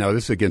 I mean, no,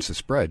 this is against the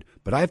spread,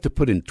 but I have to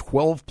put in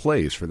 12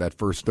 plays for that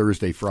first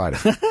Thursday, Friday.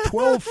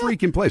 12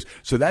 freaking plays.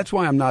 So that's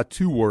why I'm not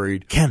too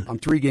worried. Ken, I'm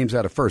 3 games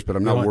out of first, but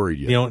I'm not worried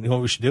yet. You know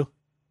what we should do?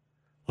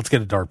 Let's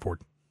get a dartboard.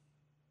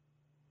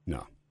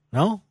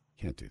 No?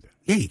 Can't do that.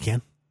 Yeah, you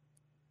can.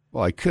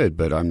 Well, I could,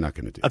 but I'm not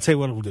going to do it. I'll tell you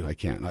what we'll do. I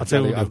can't.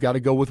 I've got to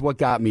go with what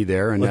got me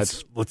there, and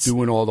that's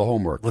doing all the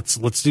homework. Let's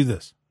do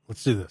this.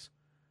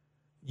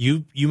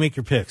 You make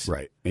your picks.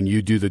 Right. And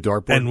you do the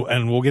dartboard?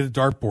 And we'll get a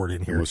dartboard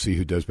in here. And we'll see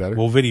who does better?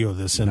 We'll video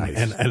this and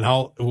Nice. and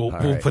we'll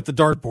right. put the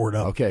dartboard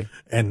up. Okay.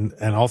 And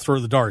I'll throw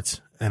the darts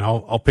and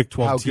I'll pick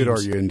 12 How teams. good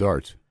are you in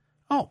darts?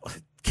 Oh,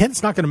 Ken,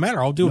 it's not going to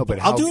matter. I'll do No, it. but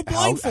I'll do it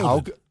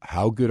blindfolded.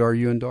 How good are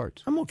you in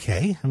darts? I'm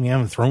okay. I mean, I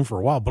haven't thrown for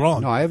a while, but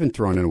No, I haven't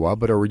thrown in a while,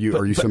 but are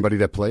you somebody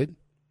that played?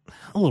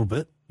 a little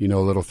bit. You know,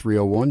 a little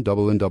 301,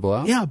 double in, double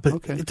out? Yeah, but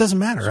okay. it doesn't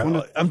matter. I'm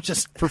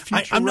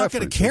not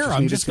going to care.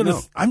 I'm not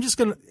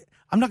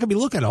going to be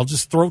looking. I'll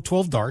just throw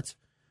 12 darts,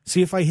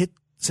 see if I hit,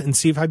 and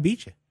see if I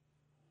beat you.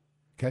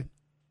 Okay.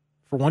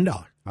 For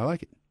 $1. I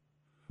like it.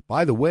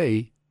 By the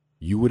way,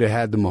 you would have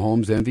had the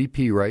Mahomes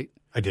MVP, right?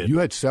 I did. You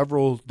had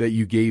several that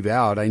you gave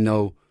out, I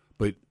know,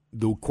 but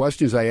the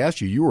questions I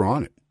asked you were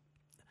on it.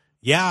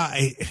 Yeah.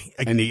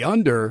 And the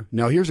under,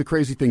 now here's a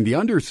crazy thing. The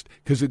under,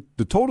 because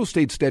the total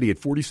stayed steady at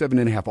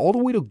 47.5 all the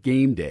way to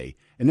game day,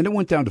 and then it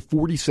went down to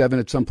 47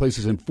 at some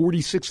places and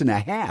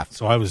 46.5.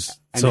 So I was,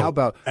 and how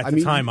about, at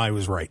the time I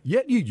was right.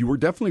 Yeah, you were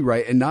definitely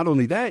right. And not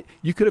only that,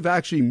 you could have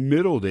actually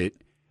middled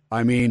it.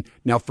 I mean,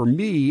 now for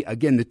me,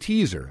 again, the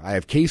teaser, I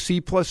have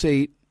KC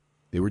 +8.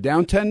 They were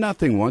down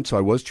 10-0 once, so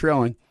I was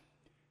trailing.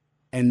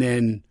 And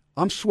then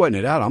I'm sweating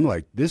it out. I'm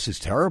like, this is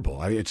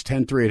terrible. It's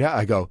 10-3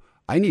 I go,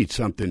 I need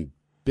something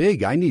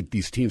big. I need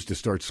these teams to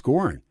start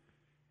scoring.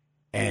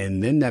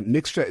 And then that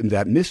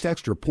missed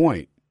extra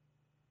point,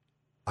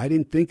 I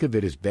didn't think of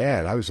it as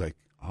bad. I was like,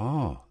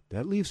 oh,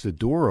 that leaves the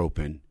door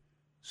open.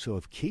 So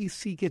if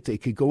KC gets it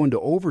could go into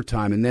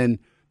overtime, and then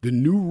the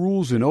new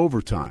rules in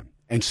overtime.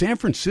 And San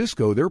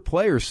Francisco, their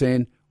players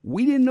saying,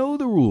 we didn't know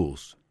the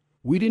rules.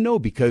 We didn't know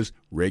because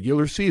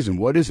regular season,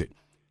 what is it?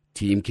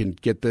 Team can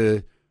get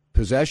the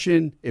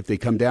possession. If they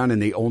come down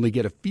and they only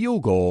get a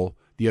field goal,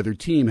 the other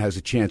team has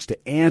a chance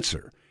to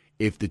answer.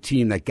 If the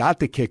team that got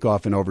the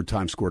kickoff in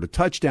overtime scored a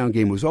touchdown,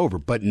 game was over,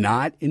 but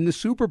not in the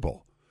Super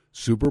Bowl.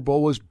 Super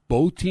Bowl was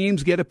both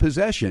teams get a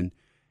possession,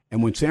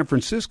 and when San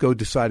Francisco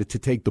decided to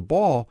take the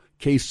ball,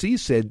 KC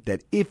said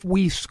that if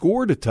we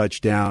scored a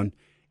touchdown,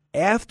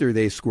 after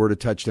they scored a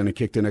touchdown and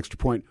kicked an extra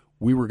point,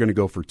 we were going to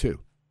go for 2.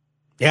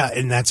 Yeah,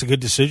 and that's a good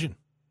decision.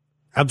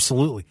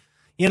 Absolutely.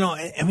 You know,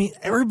 I mean,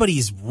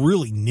 everybody's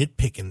really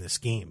nitpicking this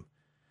game,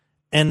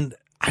 and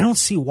I don't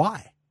see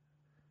why.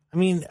 I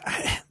mean,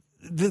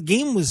 the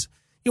game was,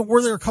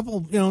 were there a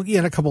couple, you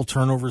had a couple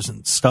turnovers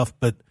and stuff,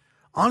 but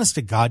honest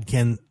to God,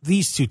 Ken,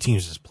 these two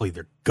teams just played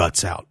their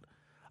guts out.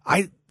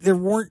 There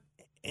were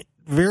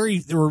very,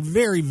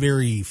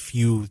 very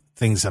few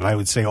things that I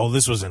would say, oh,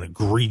 this was an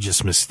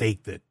egregious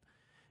mistake that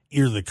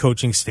either the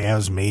coaching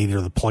staffs made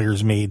or the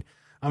players made.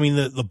 I mean,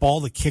 the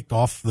ball that kicked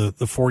off the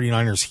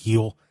 49ers'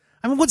 heel,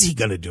 I mean, what's he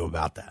going to do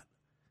about that?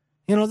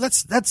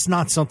 That's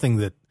not something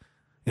that,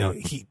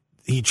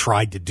 he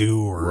tried to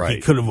do or right.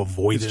 He could have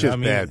avoided. It's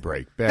just bad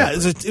break.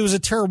 It was a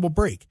terrible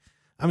break.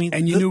 I mean,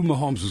 and you knew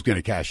Mahomes was going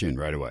to cash in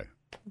right away.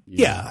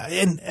 Yeah,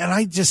 and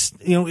I just,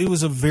 it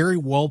was a very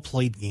well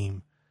played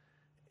game,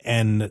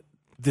 and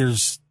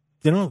there's,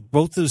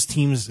 both those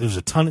teams. There's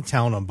a ton of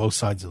talent on both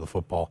sides of the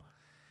football,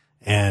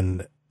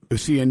 and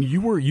and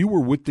you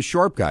were with the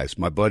sharp guys.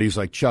 My buddies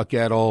like Chuck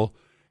Edel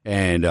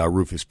and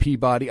Rufus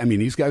Peabody. I mean,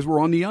 these guys were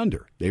on the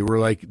under. They were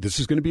like, this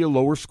is going to be a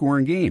lower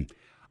scoring game.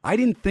 I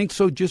didn't think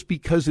so just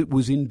because it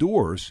was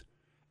indoors.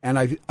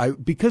 And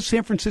because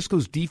San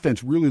Francisco's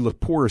defense really looked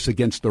porous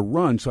against the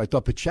run, so I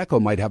thought Pacheco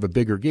might have a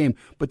bigger game.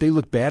 But they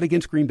looked bad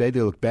against Green Bay.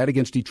 They looked bad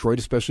against Detroit,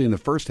 especially in the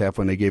first half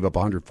when they gave up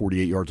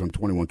 148 yards on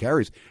 21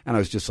 carries. And I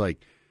was just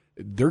like,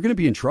 they're going to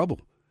be in trouble,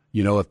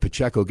 if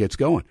Pacheco gets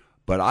going.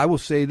 But I will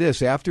say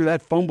this, after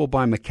that fumble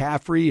by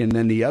McCaffrey and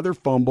then the other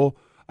fumble,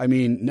 I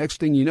mean, next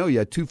thing you know, you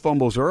had 2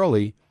 fumbles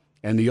early.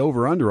 And the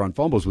over-under on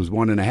fumbles was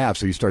 1.5,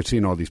 so you start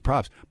seeing all these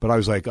props. But I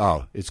was like,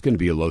 oh, it's going to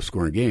be a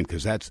low-scoring game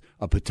because that's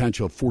a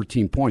potential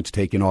 14 points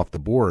taken off the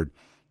board.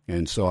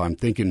 And so I'm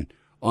thinking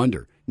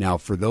under. Now,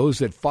 for those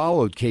that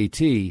followed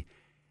KT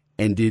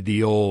and did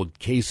the old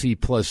KC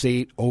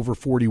 +8 over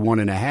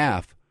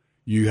 41.5,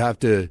 you have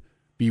to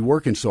be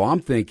working. So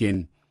I'm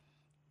thinking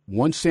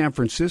once San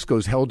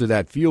Francisco's held to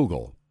that field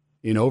goal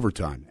in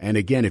overtime, and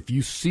again, if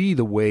you see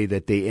the way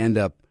that they end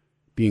up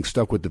being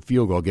stuck with the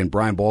field goal. Again,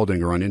 Brian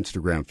Baldinger on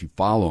Instagram, if you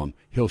follow him,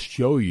 he'll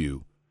show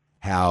you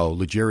how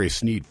L'Jarius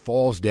Sneed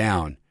falls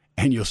down,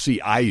 and you'll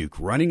see Ayuk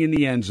running in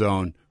the end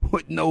zone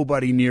with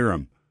nobody near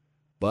him.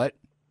 But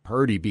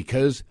Purdy,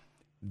 because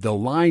the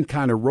line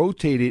kind of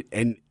rotated,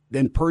 and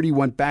then Purdy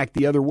went back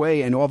the other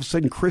way, and all of a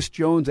sudden Chris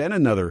Jones and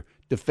another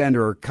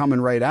defender are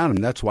coming right at him.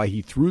 That's why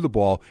he threw the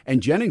ball.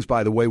 And Jennings,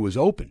 by the way, was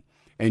open.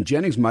 And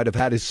Jennings might have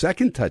had his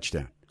second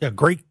touchdown. Yeah,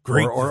 great.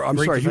 Or I'm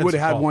sorry, he would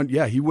have had one.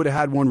 Yeah, he would have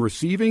had one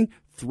receiving,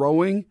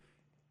 throwing,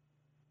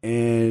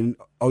 and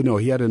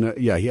he had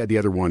the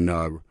other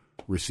one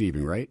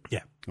receiving, right?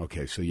 Yeah.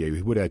 Okay, so he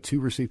would have had 2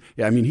 receiving.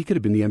 Yeah, I mean, he could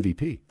have been the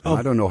MVP.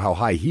 I don't know how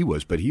high he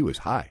was, but he was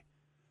high.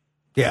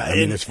 Yeah, I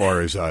mean, as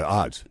far as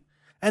odds.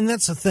 And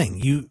that's the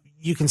thing.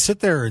 You can sit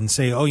there and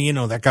say, oh,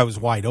 that guy was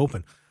wide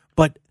open,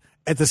 but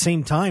at the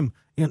same time,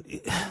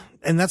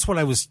 and that's what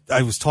I was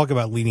talking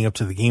about leading up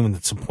to the game and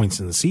at some points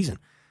in the season.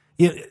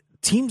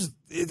 Teams,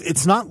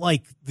 it's not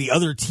like the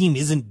other team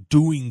isn't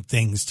doing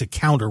things to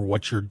counter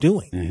what you're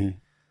doing. Mm-hmm.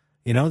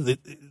 You know, the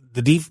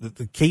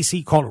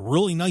KC called a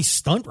really nice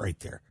stunt right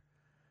there.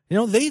 You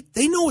know, they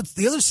know it's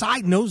the other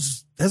side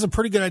has a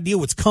pretty good idea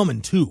what's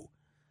coming too.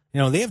 You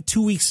know, they have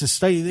 2 weeks to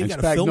study. They got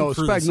to film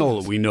through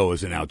Spagnuolo, we know,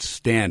 is an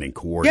outstanding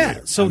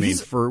coordinator. Yeah, so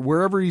for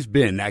wherever he's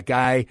been, that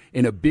guy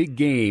in a big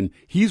game,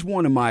 he's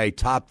one of my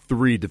top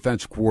 3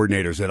 defense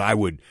coordinators that I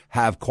would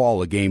have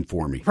call a game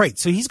for me. Right.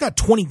 So he's got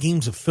 20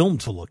 games of film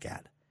to look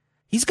at.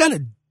 He's got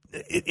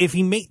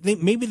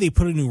maybe they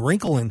put a new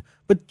wrinkle in,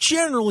 but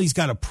generally he's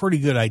got a pretty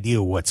good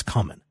idea of what's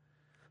coming.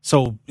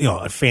 So, you know,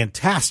 a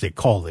fantastic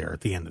call there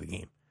at the end of the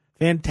game.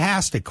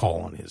 Fantastic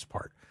call on his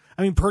part.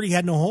 I mean, Purdy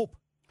had no hope.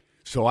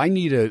 So I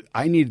need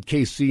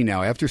KC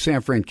now. After San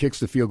Fran kicks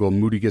the field goal,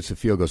 Moody gets the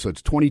field goal. So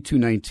it's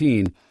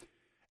 22-19.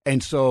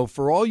 And so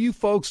for all you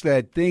folks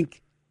that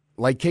think,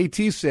 like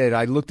KT said,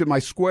 I looked at my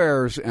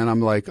squares and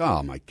I'm like,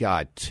 oh my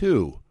God,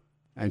 2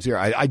 and 0.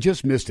 I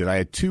just missed it. I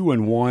had 2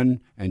 and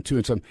 1 and 2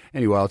 and some.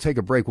 Anyway, I'll take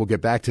a break. We'll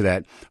get back to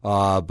that.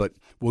 But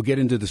we'll get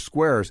into the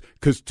squares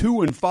because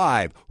 2 and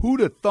 5. Who'd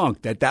have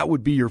thunk that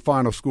would be your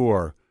final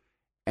score?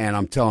 And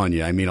I'm telling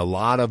you, I mean, a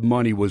lot of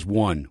money was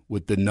won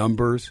with the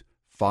numbers.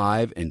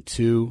 5 and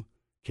 2,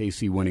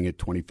 KC winning at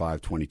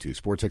 25-22.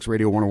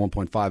 Sportsxradio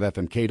 101.5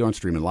 FM, KDON,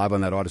 streaming live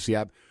on that Odyssey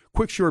app.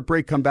 Quick short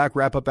break, come back,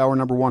 wrap up hour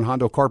number 1.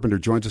 Hondo Carpenter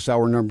joins us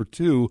hour number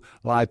 2,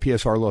 live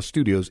PSR Law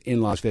Studios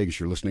in Las Vegas.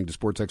 You're listening to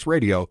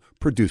SportsXradio,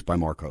 produced by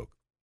Mark Hoke.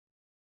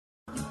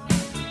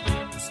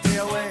 Stay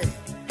away,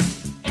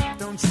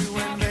 don't you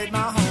invade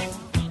my home.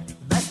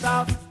 Best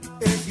off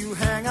if you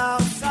hang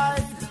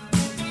outside.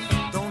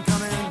 Don't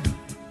come in,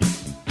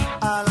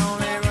 I'll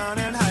only run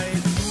and hide.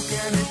 Who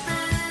can it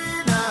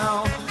be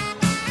now?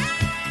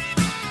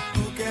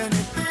 Who can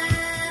it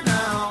be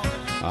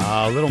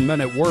now? Little men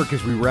at work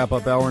as we wrap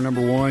up hour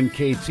number 1.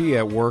 KT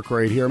at work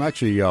right here. I'm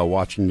actually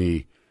watching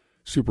the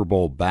Super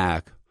Bowl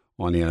back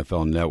on the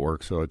NFL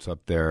Network, so it's up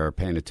there,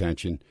 paying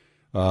attention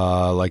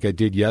like I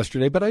did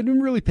yesterday. But I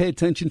didn't really pay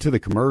attention to the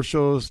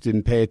commercials,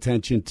 didn't pay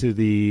attention to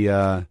the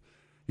the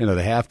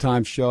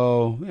halftime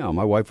show. You know,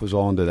 my wife was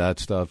all into that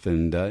stuff,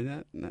 and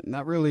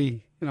not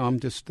really. You know,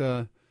 I'm just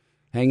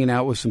hanging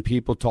out with some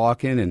people,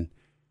 talking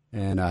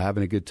and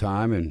having a good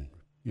time, and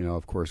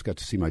of course, got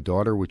to see my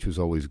daughter, which was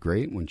always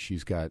great when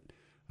she's got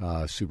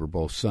Super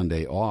Bowl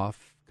Sunday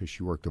off because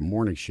she worked a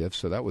morning shift,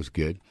 so that was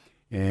good.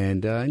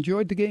 And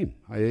enjoyed the game.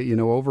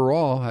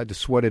 Overall, I had to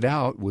sweat it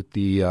out with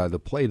the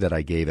play that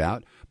I gave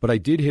out, but I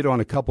did hit on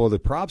a couple of the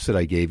props that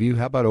I gave you.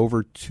 How about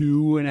over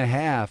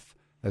 2.5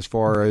 as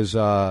far as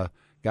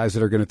guys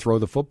that are going to throw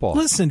the football?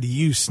 Listen to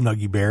you,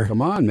 Snuggy Bear.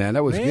 Come on, man,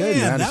 that was good,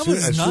 man. That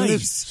was nice.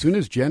 As soon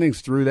as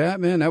Jennings threw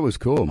that, man, that was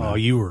cool, man. Oh,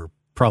 you were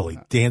probably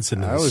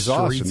dancing in the streets.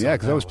 That was awesome, yeah,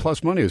 because that was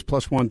plus money. It was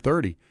plus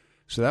 130,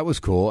 so that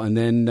was cool. And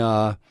then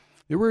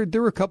there were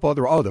a couple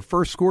other. Oh, the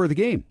first score of the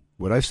game.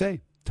 What'd I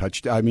say?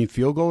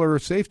 Field goal or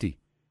safety.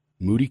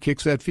 Moody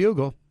kicks that field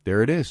goal.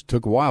 There it is.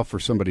 Took a while for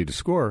somebody to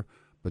score,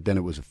 but then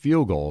it was a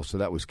field goal, so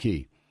that was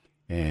key.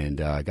 And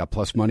I got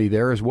plus money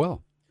there as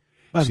well.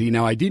 See,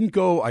 now I didn't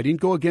go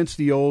against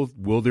the old,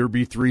 will there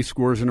be 3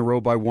 scores in a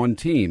row by one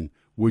team,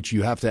 which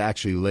you have to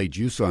actually lay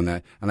juice on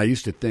that. And I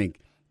used to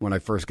think when I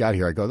first got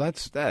here, I go,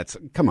 that's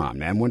come on,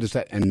 man. When does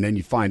that? And then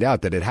you find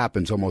out that it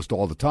happens almost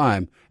all the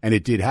time, and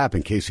it did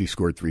happen. KC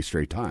scored 3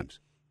 straight times.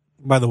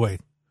 By the way,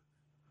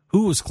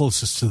 who was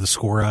closest to the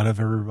score out of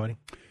everybody?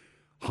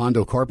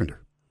 Hondo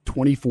Carpenter.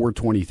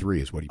 24-23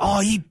 is what he beat. Oh,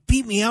 he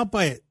beat me out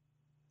by it.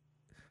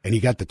 And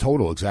he got the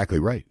total exactly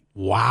right.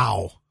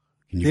 Wow.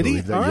 Can you Did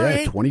believe he? that? All Yeah,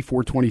 right.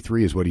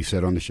 24-23 is what he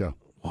said on the show.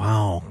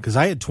 Wow. Because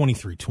I had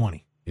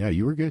 23-20. Yeah,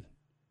 you were good.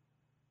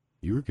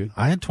 You were good.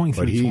 I had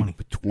 23-20.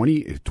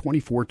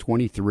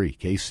 24-23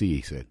 KC,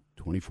 he said.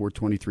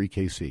 24-23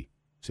 KC.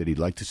 Said he'd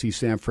like to see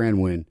San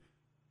Fran win,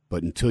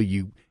 but until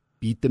you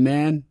beat the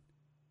man,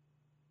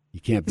 you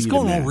can't beat It's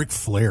him. going all Ric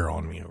Flair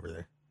on me over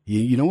there.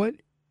 You know what?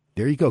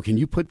 There you go. Can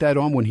you put that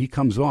on when he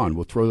comes on?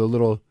 We'll throw the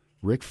little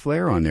Ric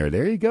Flair on there.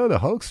 There you go, the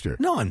Hulkster.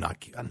 No, I'm not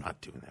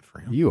doing that for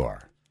him. You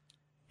are.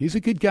 He's a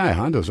good guy.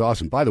 Hondo's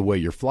awesome. By the way,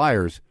 your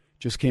Flyers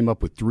just came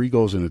up with 3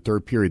 goals in the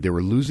third period. They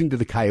were losing to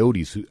the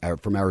Coyotes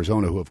from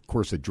Arizona, who, of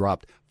course, had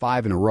dropped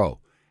 5 in a row.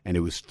 And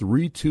it was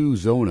 3-2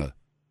 Zona,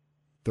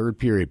 third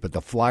period. But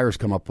the Flyers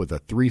come up with a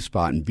 3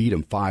 spot and beat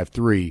them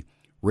 5-3.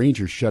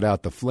 Rangers shut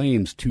out the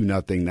Flames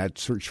 2-0. That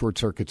short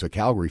circuits a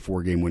Calgary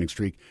 4-game winning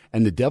streak.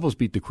 And the Devils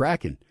beat the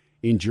Kraken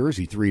in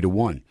Jersey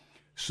 3-1.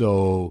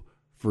 So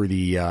for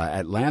the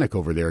Atlantic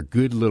over there,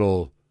 good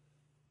little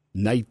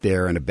night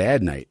there and a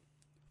bad night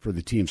for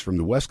the teams from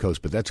the West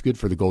Coast, but that's good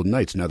for the Golden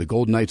Knights. Now, the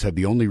Golden Knights have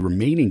the only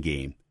remaining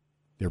game.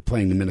 They're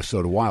playing the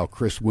Minnesota Wild.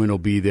 Chris Wynn will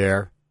be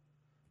there.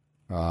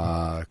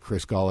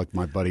 Chris Golick,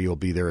 my buddy, will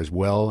be there as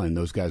well, and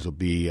those guys will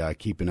be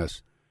keeping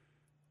us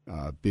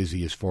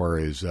busy as far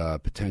as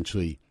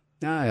potentially.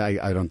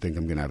 I don't think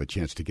I'm going to have a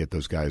chance to get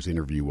those guys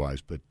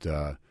interview-wise, but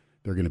they're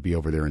going to be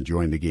over there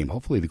enjoying the game.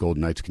 Hopefully the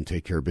Golden Knights can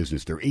take care of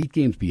business. They're 8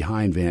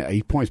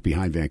 points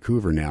behind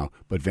Vancouver now,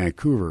 but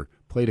Vancouver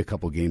played a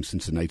couple games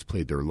since the Knights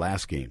played their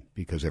last game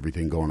because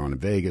everything going on in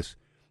Vegas.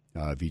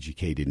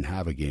 VGK didn't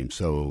have a game.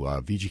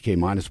 So VGK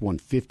minus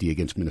 150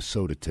 against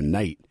Minnesota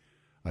tonight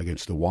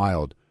against the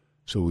Wild.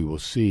 So we will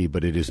see.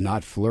 But it is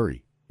not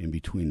Fleury in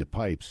between the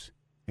pipes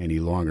any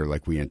longer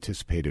like we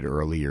anticipated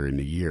earlier in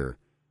the year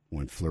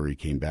when Fleury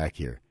came back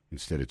here.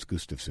 Instead, it's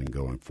Gustafsson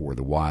going for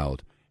the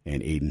Wild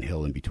and Aiden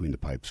Hill in between the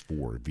pipes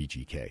for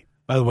VGK.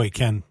 By the way,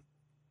 Ken,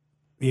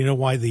 you know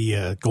why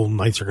the Golden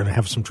Knights are going to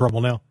have some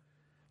trouble now?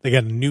 They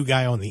got a new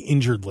guy on the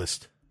injured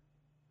list.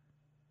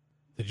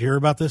 Did you hear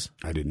about this?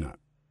 I did not.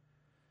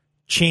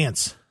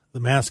 Chance, the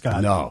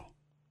mascot. No.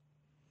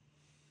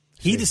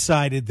 He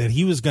decided that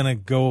he was going to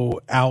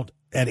go out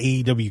at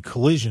AEW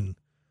Collision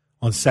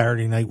on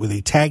Saturday night with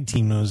a tag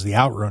team known as the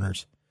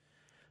Outrunners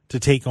to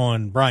take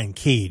on Brian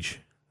Cage.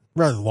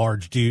 Rather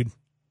large dude.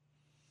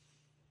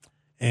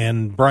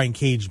 And Brian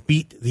Cage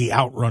beat the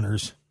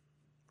Outrunners.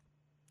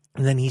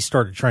 And then he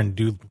started trying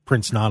to do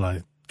Prince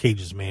Nana,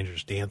 Cage's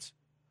manager's dance.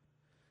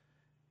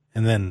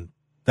 And then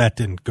that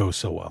didn't go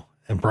so well.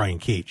 And Brian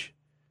Cage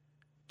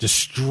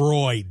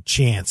destroyed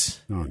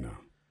Chance. Oh, no.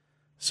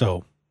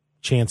 So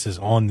Chance is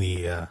on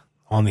the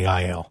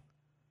IL.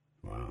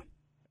 Wow.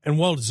 And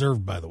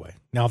well-deserved, by the way.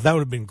 Now, if that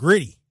would have been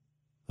Gritty,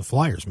 the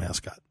Flyers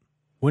mascot,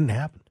 wouldn't have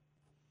happened.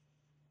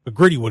 But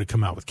Gritty would have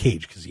come out with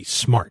Cage because he's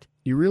smart.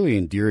 You're really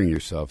endearing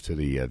yourself to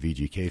the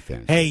VGK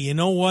fans. Hey, you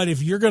know what?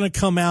 If you're going to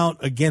come out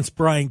against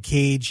Brian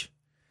Cage,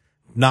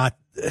 not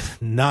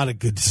a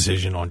good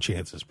decision on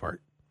Chance's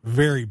part.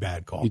 Very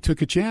bad call. You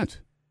took a chance.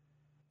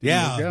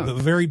 Yeah, a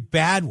very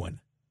bad one.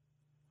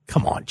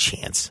 Come on,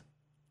 Chance.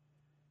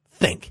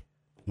 Think.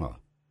 Well,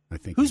 I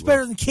think who's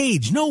better than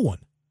Cage? No one.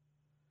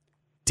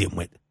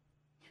 Dimwit.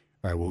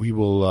 All right. Well, we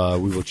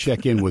will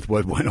check in with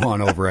what went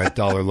on over at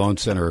Dollar Loan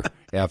Center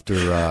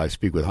after I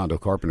speak with Hondo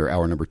Carpenter.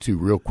 Hour number 2,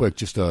 real quick.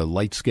 Just a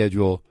light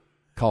schedule,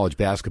 college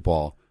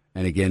basketball,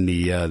 and again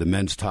the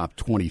men's top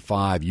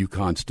 25.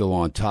 UConn still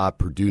on top.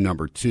 Purdue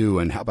number 2,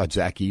 and how about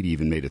Zach Edey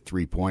even made a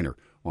 3-pointer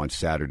on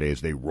Saturday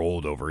as they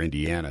rolled over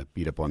Indiana,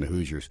 beat up on the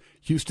Hoosiers.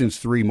 Houston's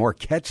 3.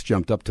 Marquette's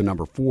jumped up to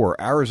number 4.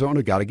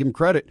 Arizona, got to give them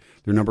credit.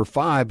 They're number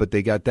 5, but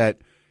they got that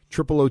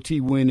triple OT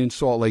win in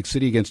Salt Lake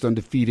City against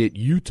undefeated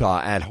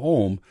Utah at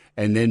home,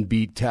 and then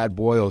beat Tad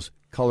Boyle's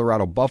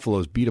Colorado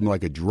Buffaloes, beat them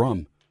like a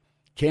drum.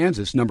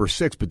 Kansas, number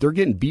 6, but they're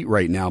getting beat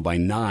right now by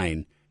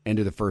 9, end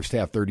of the first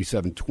half,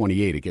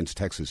 37-28 against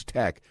Texas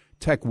Tech.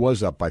 Tech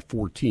was up by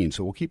 14,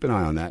 so we'll keep an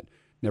eye on that.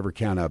 Never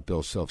count out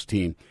Bill Self's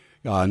team.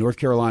 North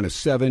Carolina,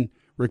 7.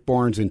 Rick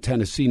Barnes in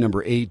Tennessee,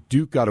 number 8.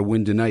 Duke got a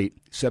win tonight,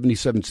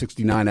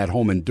 77-69 at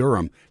home in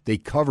Durham. They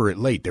cover it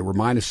late. They were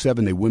minus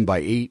 7. They win by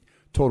 8.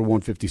 Total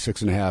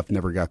 156.5.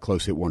 Never got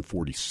close, hit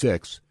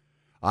 146.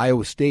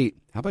 Iowa State,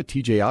 how about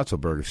TJ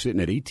Otzelberger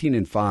sitting at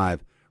 18-5,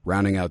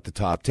 rounding out the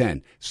top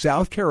 10.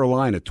 South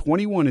Carolina,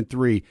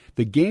 21-3.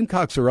 The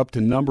Gamecocks are up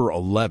to number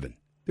 11.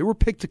 They were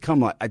picked to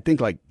come, I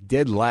think, like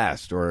dead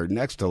last or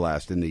next to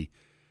last in the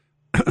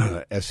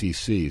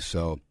SEC.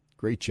 So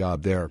great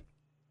job there.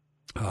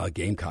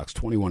 Gamecocks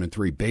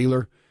 21-3.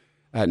 Baylor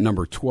at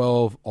number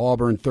 12.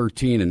 Auburn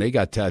 13, and they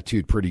got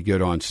tattooed pretty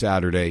good on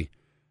Saturday.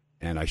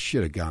 And I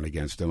should have gone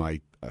against them. I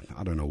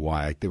don't know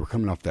why. They were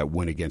coming off that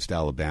win against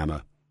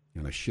Alabama,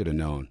 and I should have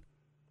known.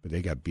 But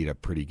they got beat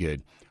up pretty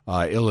good.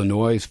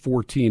 Illinois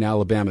 14,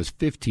 Alabama's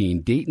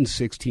 15, Dayton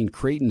 16,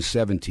 Creighton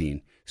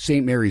 17,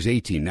 St. Mary's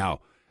 18.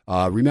 Now,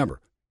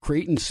 remember,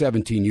 Creighton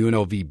 17,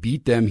 UNLV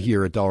beat them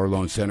here at Dollar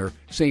Loan Center.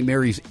 St.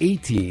 Mary's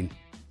 18,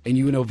 and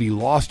UNLV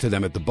lost to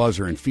them at the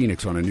buzzer in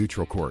Phoenix on a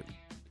neutral court.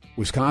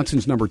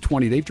 Wisconsin's number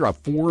 20. They've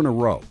dropped 4 in a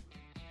row.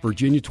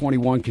 Virginia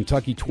 21,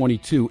 Kentucky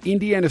 22.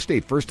 Indiana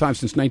State, first time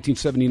since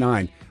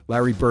 1979,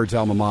 Larry Bird's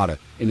alma mater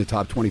in the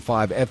top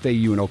 25. FAU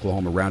and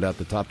Oklahoma round out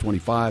the top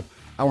 25.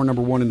 Hour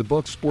number 1 in the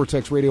books,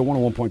 Sportsx Radio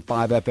 101.5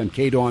 FM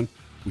KDAWN.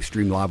 We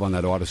stream live on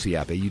that Odyssey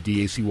app.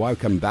 AUDACY.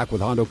 Coming back with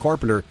Hondo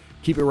Carpenter.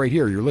 Keep it right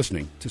here. You're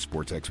listening to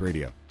Sportsx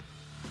Radio.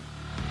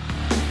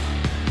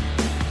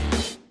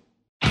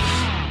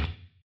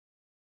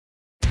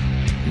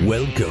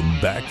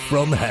 Welcome back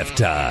from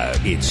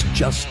halftime. It's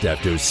just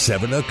after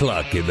 7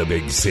 o'clock in the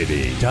big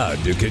city.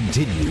 Time to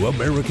continue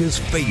America's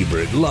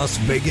favorite Las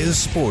Vegas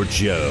sports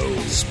show,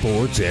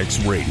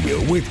 Sportsx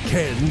Radio with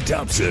Ken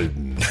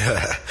Thompson.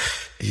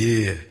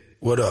 Yeah,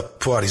 what up?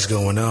 Party's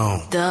going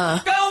on.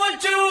 Going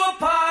to a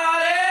party.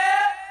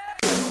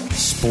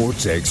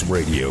 Sportsx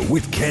Radio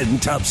with Ken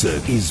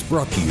Thompson is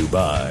brought to you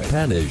by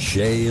Panish,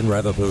 Shea, and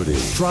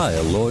Ravapudi.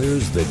 Trial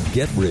lawyers that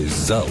get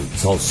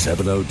results. Call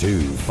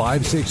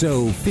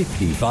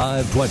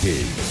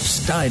 702-560-5520.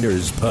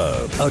 Steiner's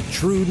Pub, a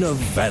true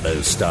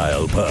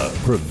Nevada-style pub.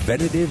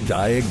 Preventative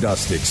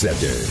Diagnostic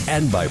Center.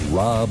 And by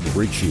Rob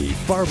Ritchie,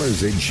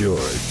 Farmers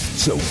Insurance.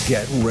 So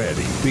get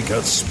ready,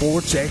 because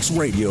Sportsx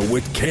Radio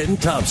with Ken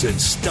Thompson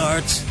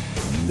starts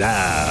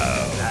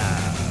now.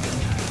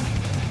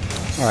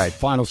 All right,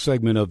 final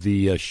segment of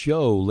the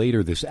show.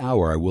 Later this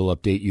hour, I will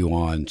update you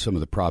on some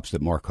of the props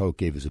that Mark Hoke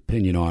gave his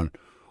opinion on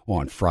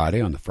on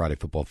Friday on the Friday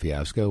Football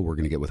Fiasco. We're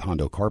going to get with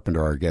Hondo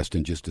Carpenter, our guest,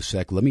 in just a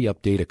sec. Let me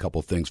update a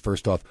couple things.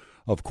 First off,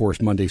 of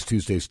course, Mondays,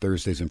 Tuesdays,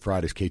 Thursdays, and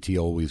Fridays, KT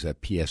always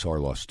at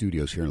PSR Law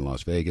Studios here in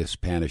Las Vegas.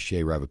 Panis,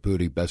 Shea,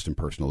 Ravipudi, Best in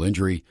Personal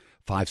Injury,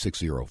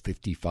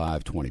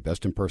 560-5520.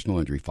 Best in Personal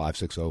Injury,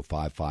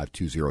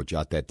 560-5520.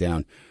 Jot that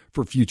down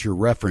for future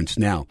reference.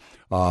 Now,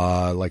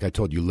 like I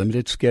told you,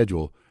 limited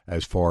schedule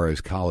as far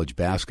as college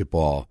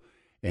basketball.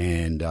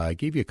 And I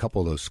gave you a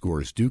couple of those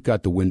scores. Duke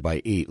got the win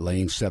by 8,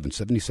 laying 7,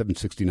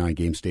 77-69.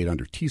 Game stayed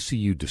under.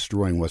 TCU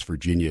destroying West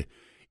Virginia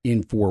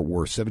in Fort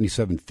Worth,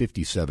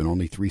 77-57.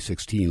 Only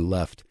 3:16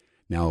 left.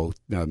 Now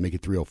make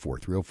it 3:04.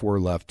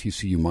 3:04 left.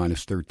 TCU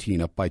minus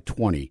 13, up by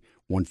 20.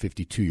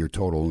 152 your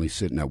total, only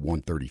sitting at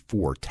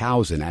 134.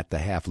 Towson at the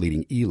half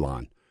leading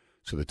Elon.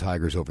 So the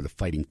Tigers over the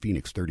Fighting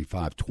Phoenix,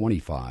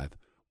 35-25.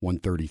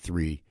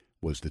 133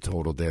 was the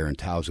total there, and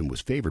Towson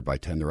was favored by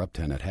 10. They're up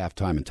 10 at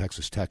halftime, and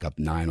Texas Tech up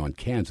 9 on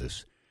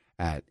Kansas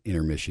at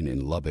intermission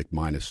in Lubbock,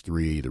 minus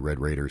 3. The Red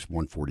Raiders,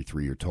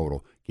 143 your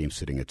total. Game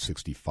sitting at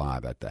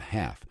 65 at the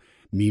half.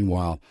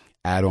 Meanwhile,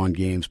 add-on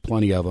games,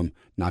 plenty of them.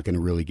 Not going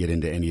to really get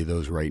into any of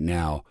those right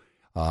now.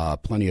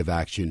 Plenty of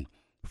action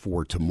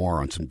for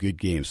tomorrow and some good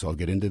games, so I'll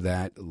get into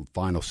that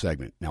final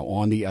segment. Now,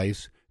 on the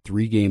ice,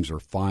 3 games are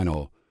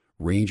final.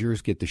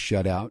 Rangers get the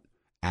shutout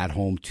at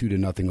home,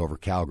 2-0 over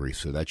Calgary.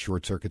 So that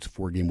short circuit's a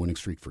 4-game winning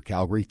streak for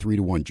Calgary.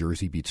 3-1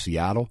 Jersey beats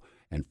Seattle,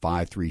 and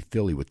 5-3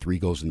 Philly with 3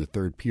 goals in the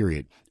third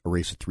period.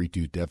 Erase a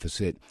 3-2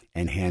 deficit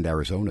and hand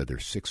Arizona their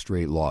 6th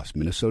straight loss.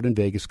 Minnesota and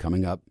Vegas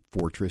coming up.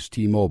 Fortress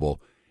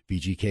T-Mobile.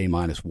 VGK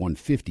minus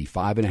 150,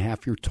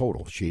 5.5 your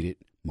total. Shade it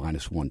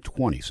minus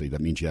 120. So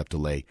that means you have to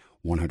lay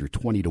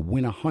 120 to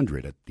win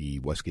 100 at the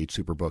Westgate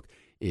Superbook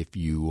if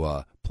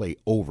you play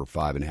over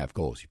 5.5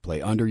 goals. You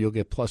play under, you'll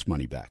get plus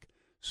money back.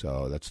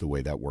 So that's the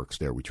way that works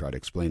there. We try to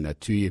explain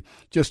that to you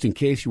just in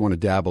case you want to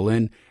dabble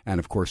in. And,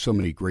 of course, so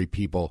many great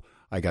people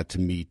I got to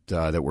meet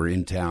that were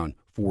in town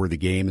for the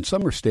game. And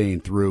some are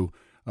staying through.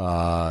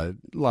 A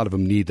lot of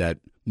them need that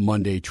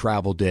Monday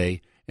travel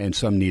day, and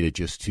some need it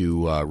just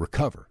to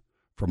recover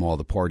from all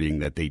the partying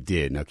that they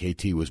did. Now,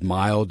 KT was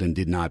mild and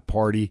did not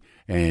party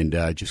and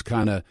just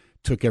kind of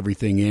took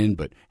everything in,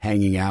 but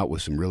hanging out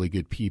with some really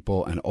good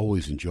people, and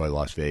always enjoy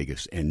Las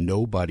Vegas. And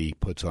nobody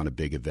puts on a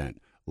big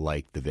event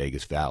like the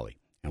Vegas Valley.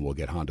 And we'll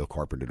get Hondo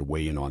Carpenter to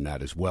weigh in on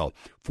that as well.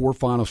 4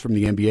 finals from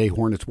the NBA.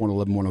 Hornets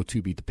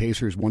 111-102 beat the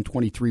Pacers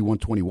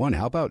 123-121.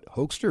 How about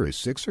Hoekster? His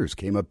Sixers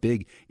came up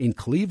big in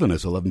Cleveland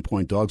as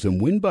 11-point dogs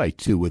and win by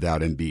 2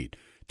 without Embiid.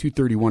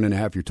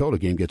 231.5 your total.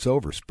 Game gets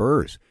over.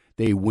 Spurs,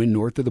 they win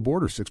north of the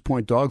border.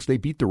 6-point dogs. They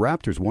beat the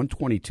Raptors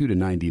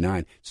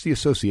 122-99. It's the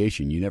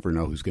association. You never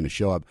know who's going to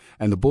show up.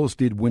 And the Bulls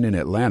did win in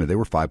Atlanta. They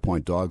were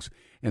 5-point dogs.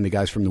 And the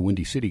guys from the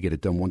Windy City get it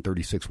done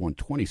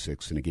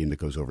 136-126 in a game that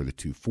goes over the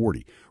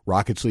 240.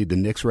 Rockets lead the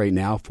Knicks right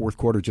now. Fourth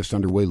quarter just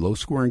underway.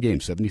 Low-scoring game,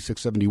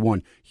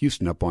 76-71.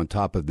 Houston up on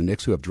top of the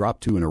Knicks, who have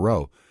dropped 2 in a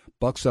row.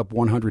 Bucks up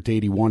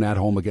 100-81 at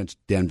home against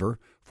Denver.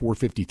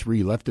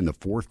 4:53 left in the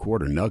fourth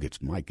quarter.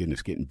 Nuggets, my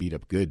goodness, getting beat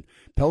up good.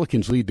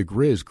 Pelicans lead the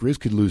Grizz. Grizz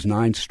could lose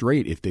 9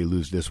 straight if they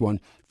lose this one.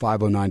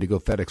 5:09 to go.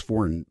 FedEx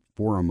Forum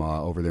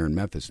over there in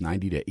Memphis,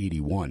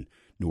 90-81.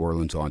 New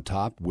Orleans on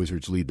top.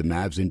 Wizards lead the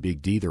Mavs in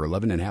Big D. They're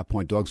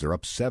 11.5-point dogs. They're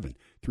up 7.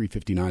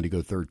 3:59 to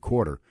go third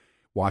quarter.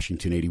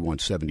 Washington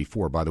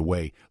 81-74. By the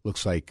way,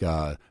 looks like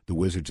the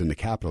Wizards and the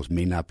Capitals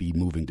may not be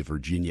moving to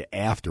Virginia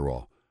after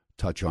all.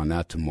 Touch on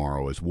that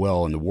tomorrow as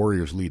well. And the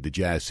Warriors lead the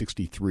Jazz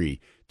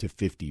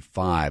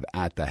 63-55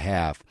 at the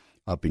half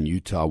up in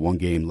Utah. 1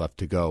 game left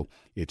to go.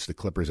 It's the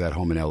Clippers at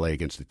home in L.A.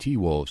 against the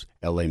T-Wolves.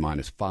 L.A.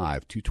 minus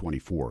 5,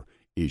 224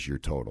 is your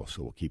total.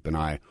 So we'll keep an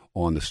eye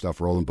on the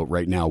stuff rolling. But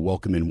right now,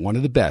 welcome in one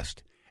of the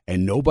best.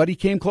 And nobody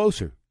came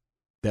closer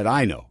that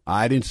I know.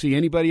 I didn't see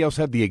anybody else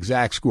have the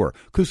exact score.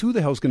 Because who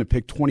the hell's going to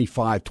pick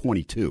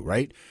 25-22,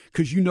 right?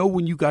 Because you know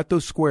when you got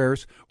those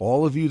squares,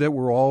 all of you that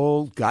were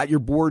all got your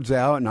boards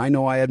out, and I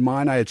know I had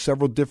mine. I had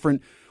several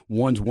different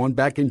ones, one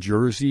back in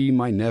Jersey,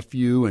 my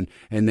nephew, and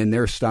then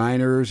there's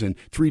Steiner's, and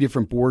 3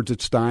 different boards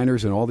at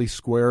Steiner's and all these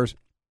squares.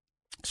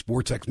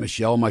 SportsX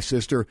Michelle, my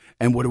sister,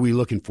 and what are we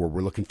looking for?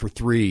 We're looking for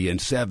 3 and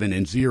 7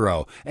 and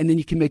 0. And then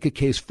you can make a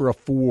case for a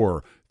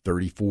 4,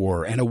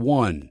 34, and a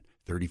 1,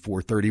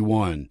 34,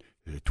 31.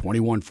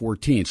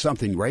 21-14,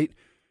 something, right?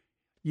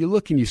 You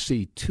look and you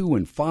see 2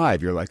 and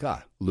 5. You're like,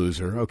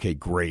 loser. Okay,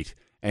 great.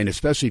 And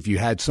especially if you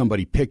had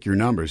somebody pick your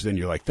numbers, then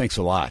you're like, thanks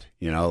a lot.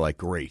 Like,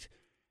 great.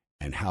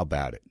 And how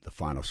about it? The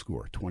final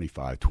score,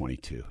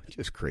 25-22.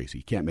 Just crazy.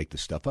 You can't make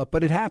this stuff up,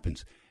 but it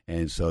happens.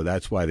 And so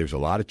that's why there's a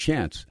lot of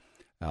chance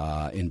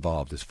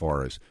involved as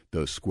far as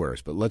those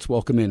squares. But let's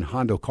welcome in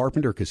Hondo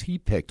Carpenter, because he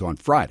picked on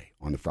Friday,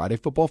 on the Friday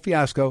Football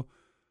Fiasco.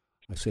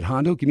 I said,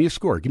 Hondo, give me a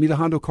score. Give me the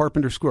Hondo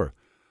Carpenter score.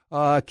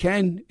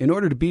 Ken, in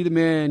order to beat a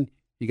man,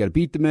 you got to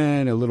beat the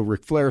man, a little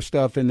Ric Flair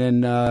stuff, and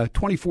then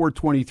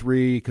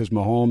 24-23 because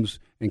Mahomes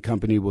and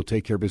company will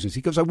take care of business.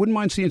 He goes, I wouldn't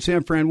mind seeing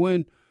San Fran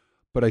win,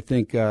 but I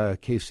think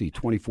KC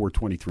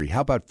 24-23.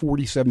 How about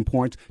 47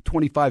 points,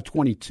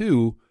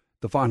 25-22,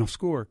 The final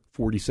score,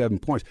 47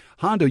 points.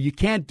 Hondo, you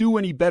can't do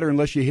any better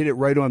unless you hit it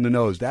right on the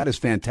nose. That is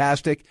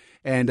fantastic.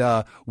 And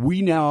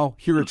we now,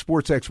 here at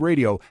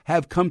SportsXradio,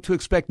 have come to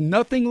expect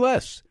nothing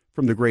less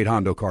from the great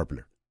Hondo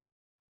Carpenter.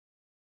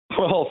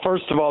 Well,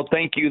 first of all,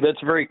 thank you.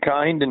 That's very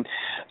kind. And,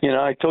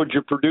 I told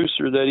your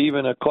producer that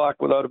even a clock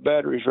without a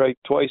battery is right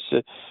twice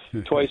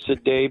a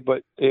day.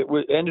 But it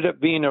ended up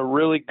being a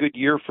really good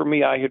year for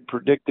me. I had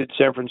predicted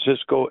San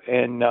Francisco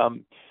and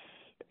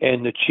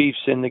the Chiefs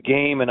in the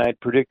game, and I had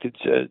predicted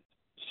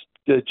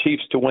the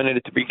Chiefs to win it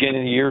at the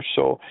beginning of the year.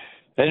 So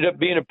it ended up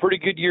being a pretty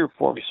good year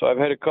for me. So I've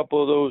had a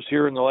couple of those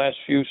here in the last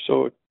few.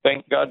 So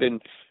thank God,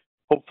 and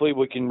hopefully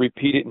we can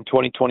repeat it in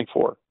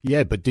 2024.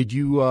 Yeah, but did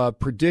you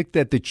predict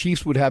that the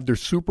Chiefs would have their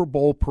Super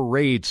Bowl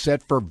parade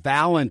set for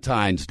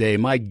Valentine's Day?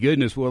 My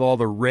goodness, with all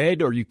the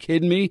red, are you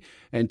kidding me?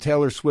 And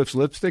Taylor Swift's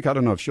lipstick, I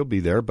don't know if she'll be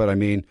there, but I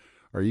mean,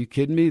 are you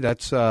kidding me?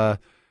 That's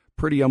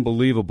pretty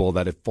unbelievable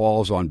that it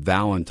falls on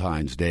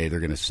Valentine's Day. They're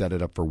going to set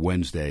it up for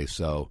Wednesday,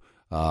 so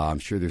I'm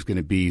sure there's going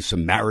to be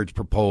some marriage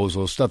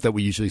proposals, stuff that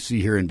we usually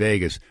see here in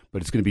Vegas,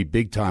 but it's going to be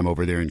big time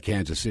over there in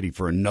Kansas City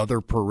for another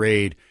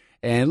parade.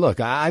 And look,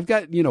 I've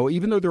got,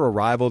 even though they're a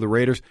rival, the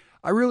Raiders,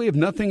 I really have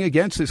nothing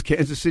against this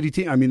Kansas City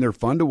team. I mean, they're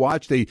fun to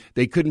watch. They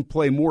couldn't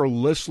play more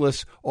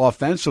listless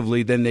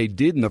offensively than they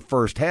did in the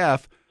first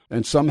half,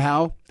 and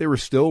somehow they were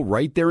still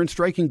right there in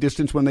striking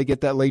distance when they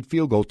get that late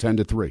field goal,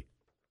 10-3.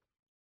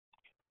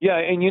 Yeah,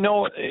 and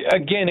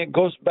again, it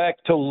goes back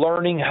to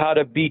learning how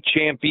to be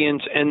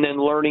champions and then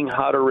learning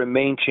how to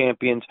remain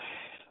champions.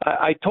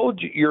 I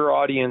told your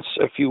audience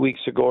a few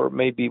weeks ago, or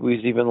maybe it was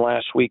even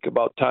last week,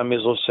 about Tom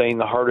Izzo saying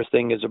the hardest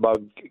thing is about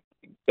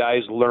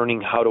guys learning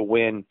how to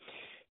win.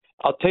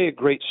 I'll tell you a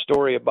great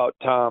story about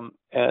Tom,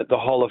 the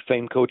Hall of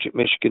Fame coach at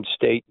Michigan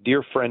State,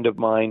 dear friend of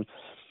mine.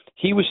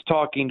 He was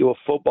talking to a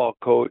football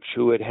coach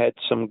who had had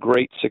some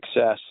great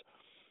success,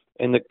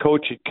 and the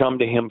coach had come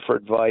to him for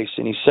advice,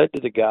 and he said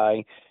to the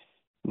guy,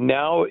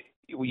 now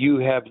you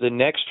have the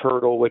next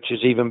hurdle, which is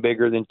even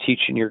bigger than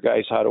teaching your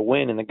guys how to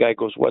win. And the guy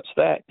goes, what's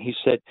that? He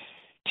said,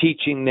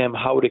 teaching them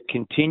how to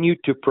continue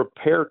to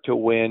prepare to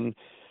win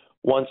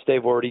once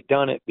they've already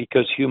done it,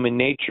 because human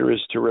nature is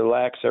to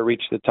relax. I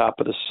reach the top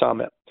of the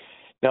summit.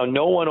 Now,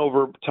 no one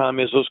over Tom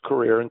Izzo's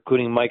career,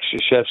 including Mike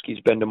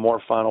Krzyzewski's, been to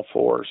more Final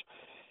Fours.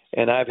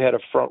 And I've had a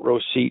front row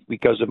seat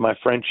because of my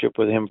friendship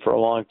with him for a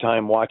long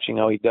time, watching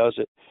how he does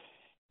it.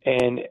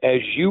 And as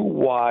you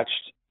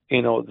watched,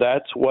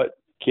 that's what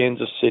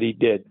Kansas City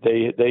did.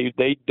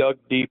 They dug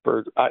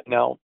deeper.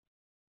 Now,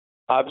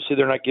 obviously,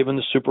 they're not giving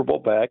the Super Bowl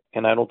back,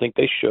 and I don't think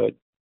they should.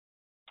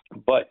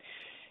 But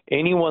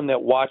anyone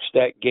that watched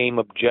that game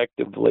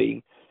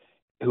objectively,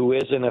 who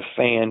isn't a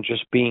fan,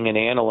 just being an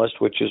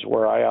analyst, which is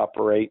where I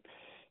operate,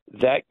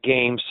 that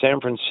game, San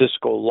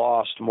Francisco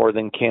lost more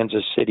than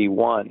Kansas City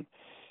won,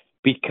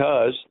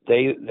 because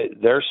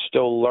they're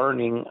still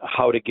learning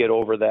how to get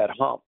over that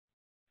hump.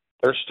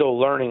 They're still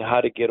learning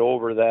how to get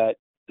over that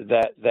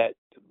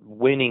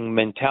winning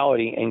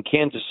mentality, and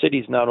Kansas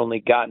City's not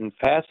only gotten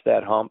past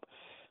that hump,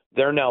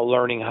 they're now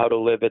learning how to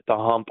live at the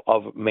hump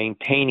of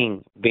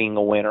maintaining being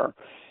a winner.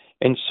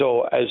 And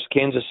so as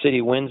Kansas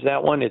City wins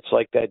that one, it's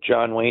like that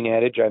John Wayne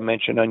adage I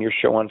mentioned on your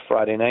show on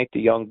Friday night,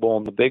 the young bull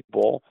and the big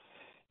bull.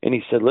 And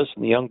he said,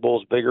 listen, the young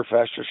bull's bigger,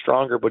 faster,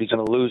 stronger, but he's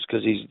going to lose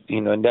because he's,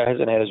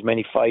 hasn't had as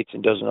many fights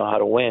and doesn't know how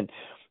to win.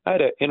 I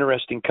had an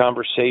interesting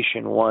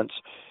conversation once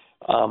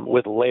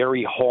with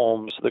Larry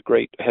Holmes, the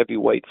great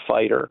heavyweight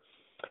fighter.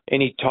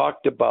 And he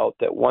talked about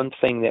that one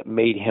thing that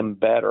made him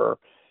better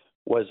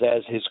was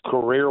as his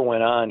career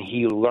went on,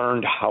 he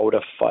learned how to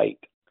fight.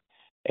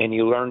 And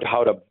he learned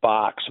how to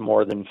box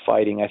more than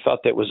fighting. I thought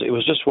it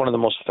was just one of the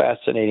most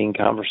fascinating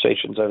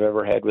conversations I've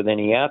ever had with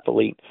any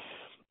athlete.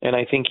 And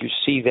I think you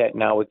see that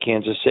now with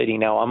Kansas City.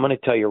 Now, I'm going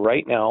to tell you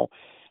right now,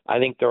 I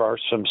think there are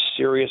some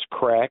serious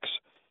cracks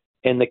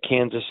in the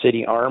Kansas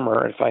City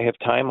armor. If I have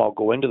time, I'll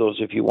go into those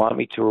if you want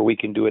me to, or we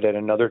can do it at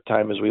another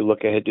time as we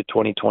look ahead to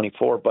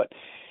 2024. But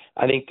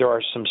I think there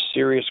are some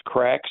serious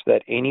cracks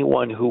that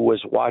anyone who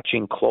was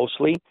watching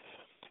closely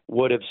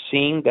would have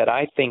seen that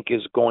I think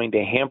is going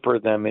to hamper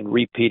them in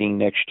repeating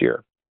next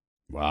year.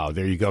 Wow,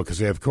 there you go,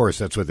 because, of course,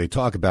 that's what they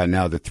talk about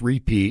now, the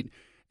three-peat,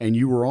 and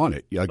you were on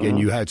it. Again,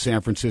 you had San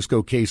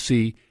Francisco,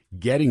 KC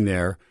getting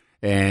there,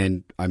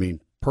 and, I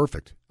mean,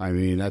 perfect. I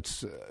mean,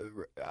 that's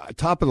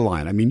top of the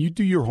line. I mean, you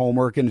do your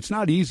homework, and it's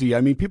not easy.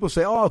 I mean, people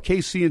say, oh,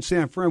 KC and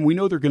San Fran, we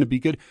know they're going to be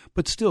good,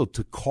 but still,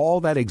 to call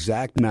that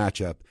exact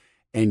matchup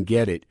and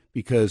get it,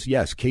 because,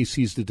 yes,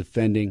 KC's the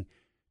defending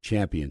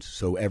champions,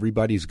 so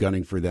everybody's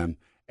gunning for them.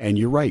 And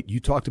you're right.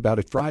 You talked about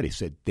it Friday,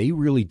 said they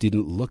really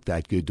didn't look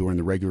that good during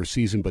the regular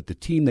season, but the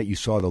team that you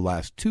saw the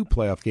last two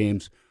playoff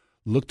games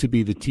looked to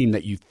be the team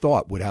that you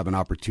thought would have an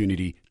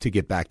opportunity to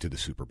get back to the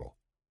Super Bowl.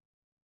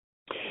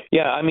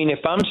 Yeah, I mean, if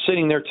I'm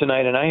sitting there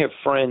tonight and I have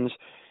friends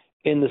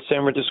in the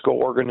San Francisco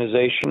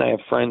organization, I have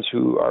friends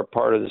who are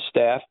part of the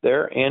staff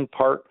there and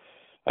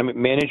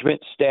management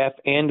staff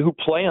and who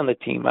play on the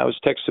team. I was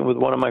texting with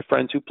one of my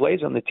friends who plays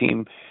on the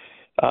team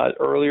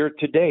earlier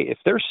today. If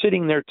they're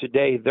sitting there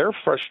today, their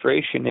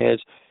frustration is,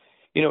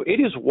 It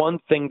is one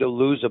thing to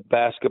lose a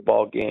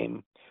basketball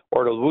game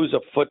or to lose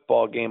a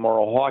football game or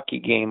a hockey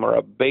game or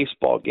a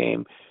baseball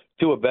game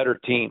to a better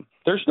team.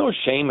 There's no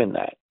shame in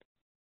that.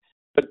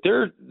 But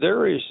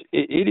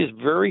it is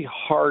very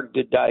hard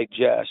to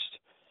digest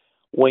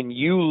when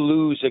you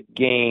lose a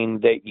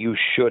game that you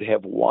should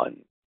have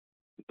won.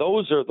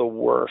 Those are the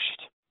worst.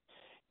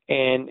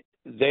 And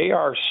they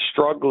are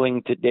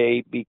struggling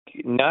today,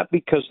 not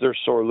because they're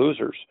sore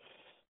losers.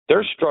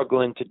 They're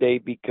struggling today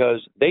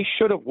because they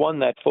should have won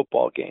that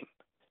football game.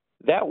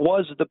 That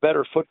was the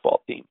better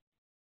football team.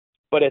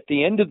 But at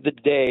the end of the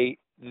day,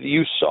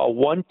 you saw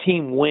one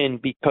team win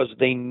because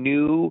they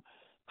knew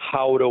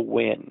how to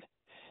win.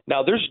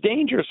 Now, there's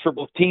dangers for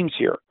both teams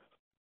here.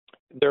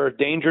 There are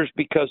dangers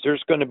because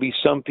there's going to be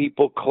some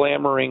people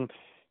clamoring,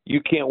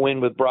 you can't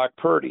win with Brock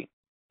Purdy.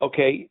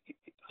 Okay,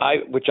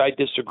 which I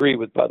disagree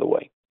with, by the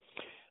way.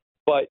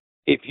 But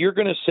if you're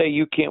going to say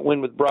you can't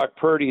win with Brock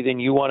Purdy, then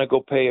you want to go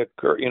pay a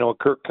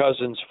Kirk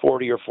Cousins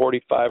 40 or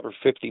 45 or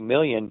 50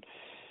 million,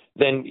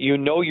 then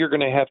you're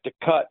going to have to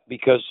cut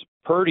because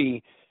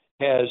Purdy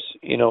has,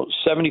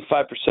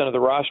 75% of the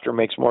roster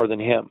makes more than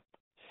him.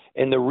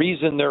 And the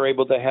reason they're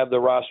able to have the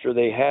roster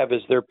they have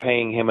is they're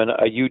paying him a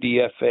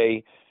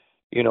UDFA,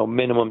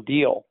 minimum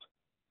deal.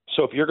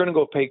 So if you're going to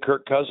go pay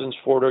Kirk Cousins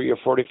 $40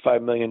 or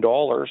 $45 million,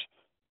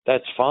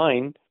 that's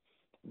fine.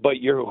 But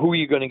who are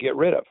you going to get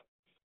rid of?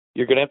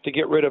 You're going to have to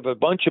get rid of a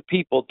bunch of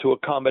people to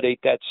accommodate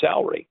that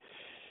salary.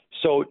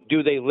 So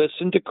do they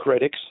listen to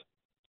critics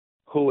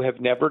who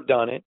have never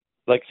done it,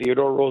 like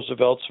Theodore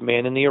Roosevelt's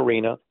Man in the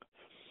Arena?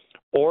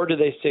 Or do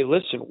they say,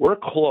 listen, we're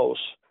close.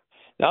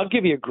 Now, I'll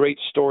give you a great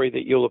story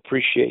that you'll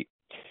appreciate.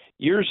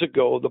 Years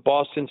ago, the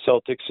Boston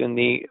Celtics and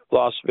the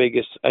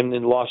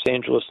Los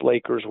Angeles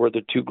Lakers were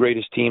the two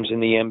greatest teams in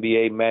the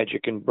NBA,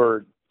 Magic and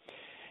Bird.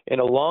 And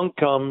along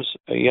comes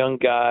a young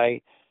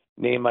guy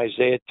named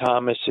Isaiah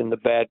Thomas and the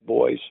Bad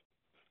Boys,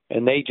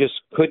 and they just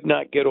could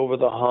not get over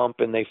the hump.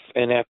 And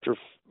after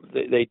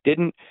they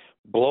didn't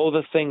blow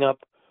the thing up,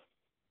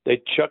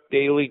 Chuck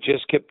Daly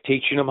just kept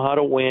teaching them how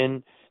to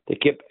win. They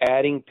kept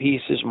adding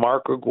pieces.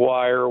 Mark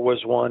Aguirre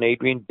was one,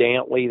 Adrian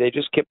Dantley. They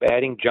just kept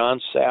adding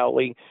John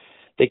Sally.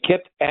 They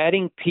kept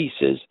adding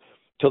pieces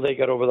till they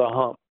got over the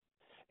hump.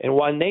 And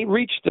when they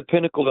reached the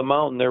pinnacle of the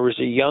mountain, there was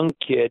a young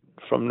kid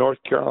from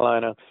North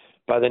Carolina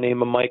by the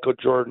name of Michael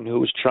Jordan who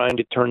was trying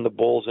to turn the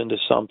Bulls into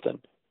something.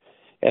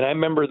 And I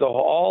remember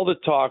all the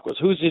talk was,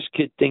 who's this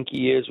kid think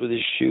he is with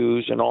his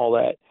shoes and all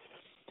that?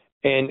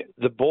 And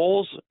the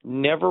Bulls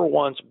never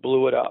once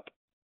blew it up.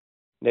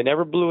 They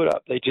never blew it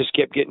up. They just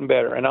kept getting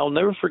better. And I'll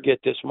never forget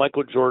this.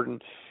 Michael Jordan,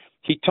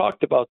 he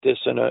talked about this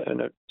in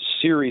a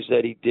series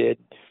that he did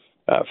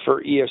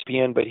for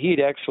ESPN, but he had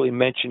actually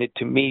mentioned it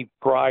to me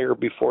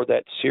before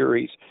that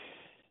series,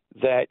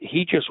 that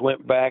he just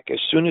went back as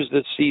soon as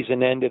the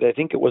season ended. I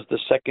think it was the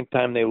second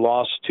time they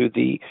lost to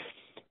the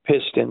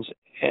Pistons.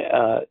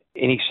 And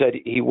he said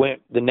he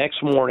went the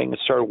next morning and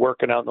started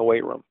working out in the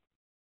weight room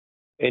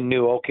and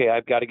knew, okay,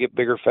 I've got to get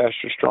bigger,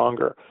 faster,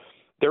 stronger.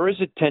 There is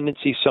a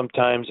tendency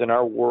sometimes in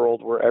our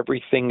world where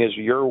everything is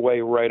your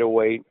way, right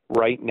away,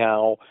 right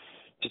now,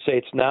 to say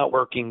it's not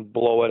working,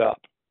 blow it up.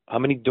 How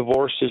many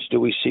divorces do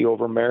we see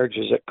over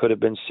marriages that could have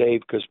been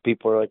saved because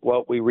people are like,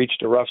 well, we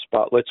reached a rough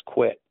spot, let's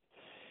quit.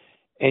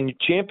 And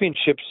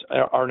championships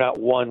are not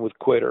won with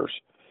quitters.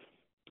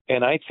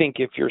 And I think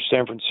if you're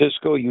San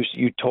Francisco, you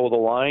toe the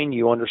line,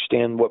 you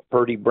understand what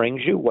Purdy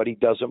brings you, what he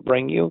doesn't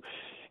bring you.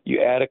 You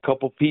add a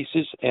couple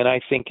pieces, and I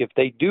think if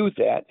they do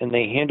that and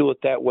they handle it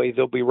that way,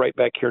 they'll be right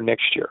back here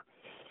next year.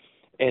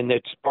 And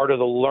it's part of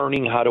the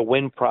learning how to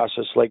win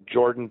process, like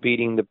Jordan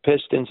beating the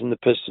Pistons and the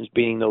Pistons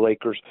beating the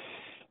Lakers.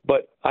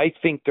 But I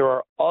think there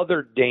are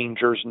other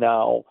dangers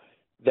now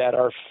that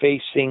are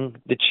facing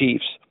the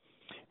Chiefs.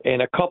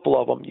 And a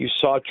couple of them, you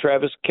saw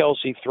Travis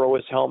Kelce throw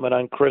his helmet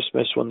on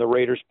Christmas when the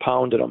Raiders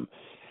pounded him.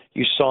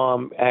 You saw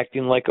him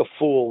acting like a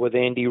fool with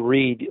Andy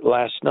Reid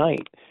last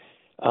night.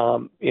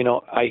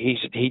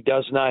 He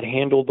does not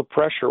handle the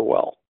pressure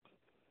well.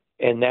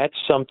 And that's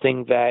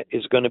something that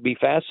is going to be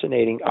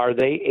fascinating. Are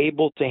they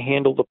able to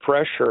handle the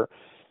pressure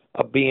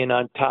of being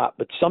on top?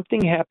 But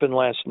something happened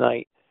last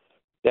night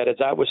that as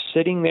I was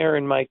sitting there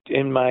in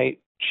my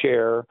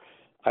chair,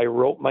 I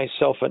wrote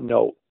myself a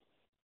note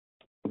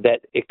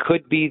that it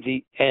could be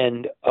the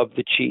end of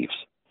the Chiefs.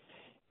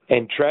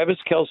 And Travis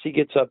Kelce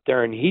gets up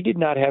there, and he did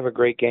not have a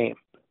great game.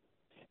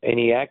 And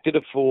he acted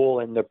a fool,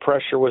 and the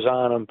pressure was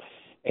on him.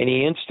 And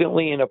he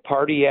instantly, in a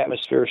party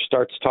atmosphere,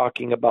 starts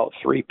talking about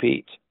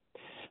three-peats.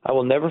 I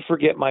will never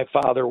forget my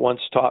father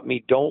once taught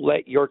me, don't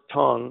let your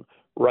tongue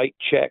write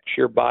checks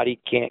your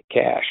body can't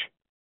cash.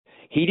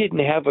 He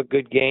didn't have a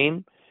good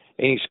game,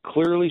 and he's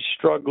clearly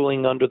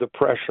struggling under the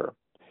pressure.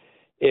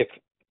 If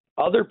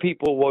other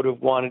people would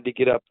have wanted to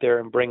get up there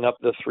and bring up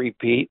the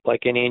three-peat,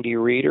 like an Andy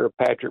Reid or a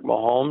Patrick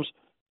Mahomes,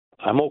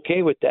 I'm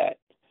okay with that.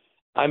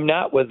 I'm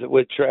not with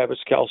Travis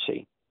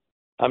Kelce.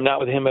 I'm not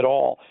with him at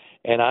all.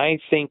 And I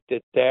think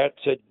that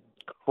that's a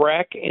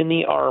crack in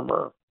the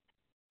armor.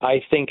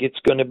 I think it's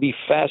going to be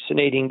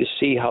fascinating to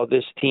see how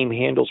this team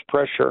handles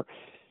pressure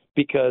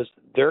because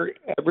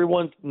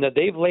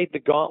they've laid the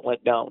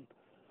gauntlet down.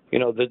 You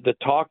know, the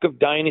talk of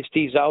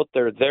dynasties out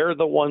there, they're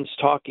the ones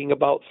talking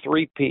about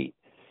three-peat.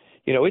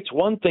 You know, it's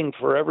one thing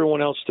for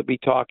everyone else to be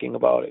talking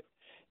about it.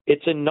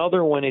 It's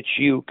another when it's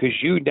you, because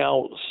you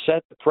now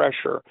set the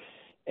pressure.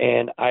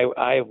 And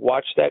I've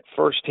watched that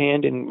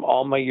firsthand in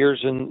all my years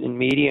in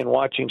media and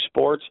watching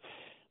sports.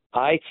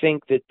 I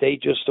think that they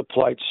just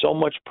applied so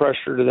much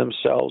pressure to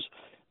themselves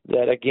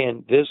that,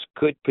 again, this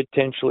could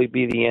potentially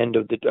be the end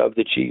of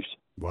the Chiefs.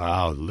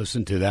 Wow,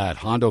 listen to that.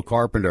 Hondo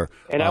Carpenter.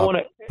 And I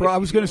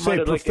was going to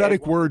say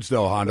prophetic words,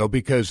 though, Hondo,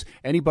 because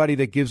anybody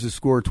that gives a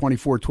score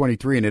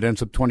 24-23 and it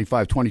ends up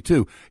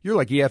 25-22, you're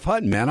like E.F.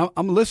 Hutton, man.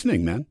 I'm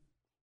listening, man.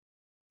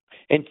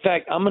 In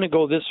fact, I'm going to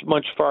go this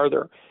much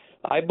farther.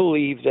 I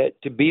believe that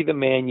to be the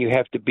man, you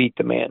have to beat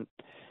the man.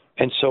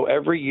 And so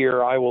every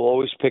year I will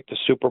always pick the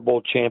Super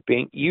Bowl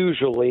champion,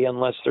 usually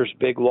unless there's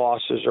big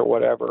losses or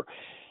whatever.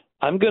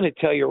 I'm going to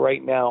tell you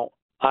right now,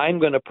 I'm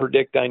going to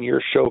predict on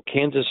your show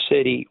Kansas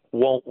City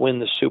won't win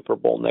the Super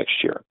Bowl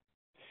next year.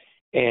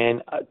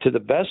 And to the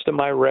best of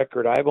my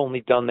record, I've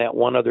only done that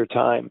one other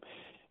time.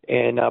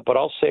 And but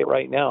I'll say it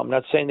right now. I'm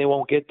not saying they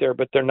won't get there,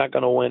 but they're not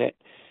going to win it.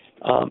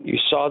 You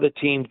saw the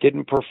team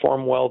didn't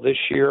perform well this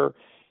year.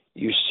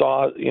 You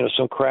saw,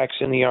 some cracks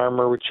in the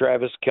armor with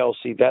Travis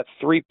Kelce. That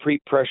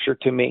three-peat pressure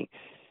to me.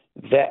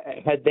 That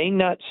had they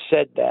not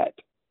said that,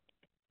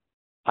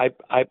 I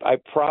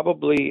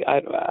probably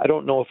I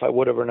don't know if I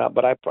would have or not,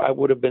 but I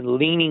would have been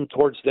leaning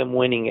towards them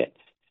winning it.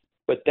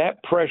 But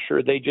that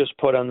pressure they just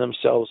put on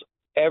themselves,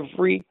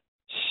 every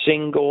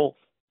single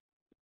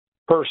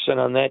person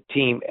on that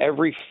team,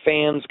 every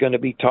fan's going to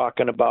be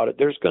talking about it.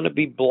 There's going to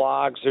be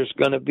blogs. There's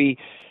going to be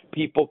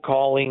people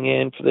calling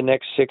in for the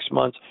next 6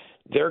 months.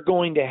 They're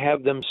going to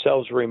have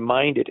themselves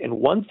reminded. And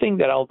one thing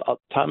that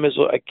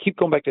I keep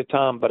going back to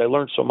Tom, but I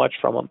learned so much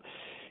from him,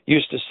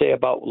 used to say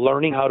about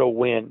learning how to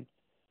win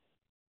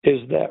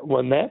is that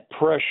when that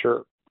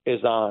pressure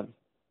is on,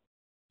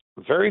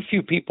 very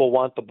few people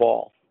want the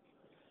ball.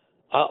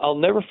 I'll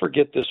never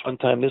forget this one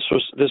time. This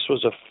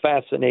was a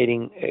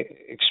fascinating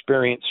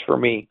experience for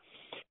me.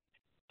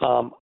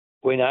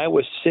 When I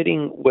was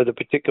sitting with a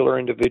particular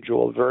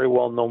individual, a very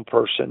well-known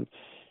person,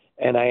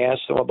 and I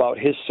asked him about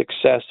his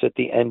success at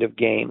the end of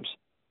games.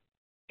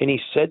 And he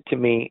said to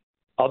me,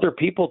 other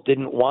people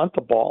didn't want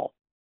the ball.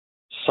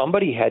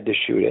 Somebody had to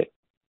shoot it.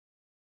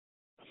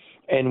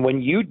 And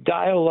when you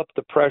dial up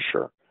the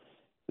pressure,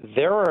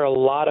 there are a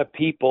lot of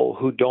people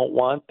who don't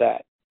want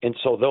that. And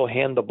so they'll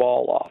hand the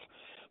ball off.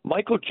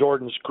 Michael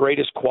Jordan's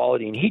greatest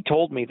quality, and he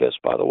told me this,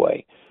 by the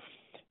way,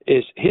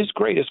 is his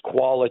greatest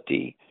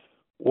quality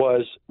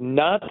was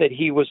not that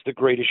he was the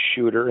greatest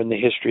shooter in the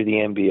history of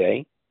the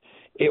NBA.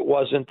 It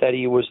wasn't that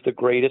he was the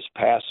greatest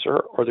passer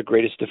or the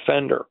greatest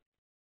defender,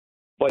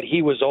 but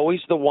he was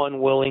always the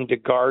one willing to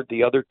guard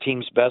the other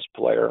team's best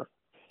player.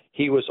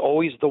 He was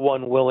always the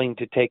one willing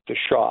to take the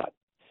shot,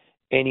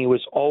 and he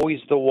was always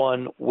the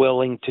one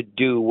willing to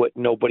do what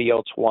nobody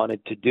else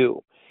wanted to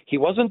do. He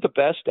wasn't the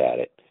best at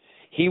it.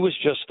 He was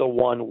just the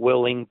one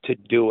willing to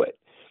do it.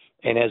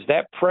 And as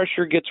that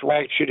pressure gets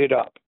ratcheted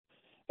up,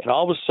 and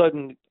all of a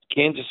sudden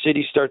Kansas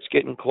City starts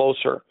getting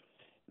closer,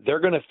 they're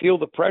going to feel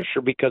the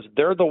pressure because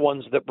they're the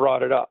ones that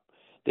brought it up.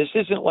 This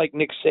isn't like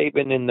Nick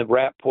Saban and the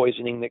rat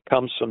poisoning that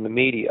comes from the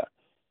media.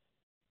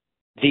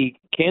 The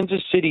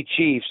Kansas City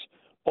Chiefs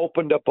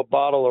opened up a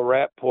bottle of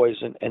rat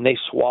poison and they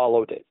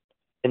swallowed it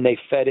and they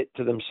fed it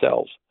to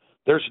themselves.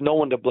 There's no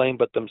one to blame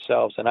but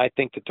themselves, and I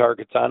think the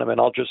target's on them. And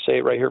I'll just say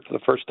it right here for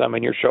the first time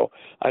on your show,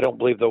 I don't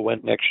believe they'll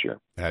win next year.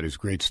 That is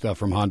great stuff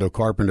from Hondo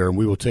Carpenter, and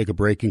we will take a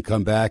break and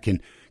come back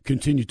and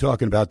continue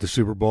talking about the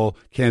Super Bowl,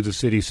 Kansas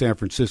City, San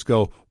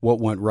Francisco, what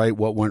went right,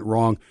 what went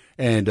wrong,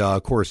 and,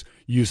 of course,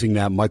 using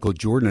that Michael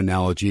Jordan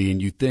analogy.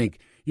 And you think,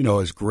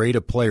 as great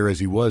a player as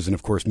he was, and,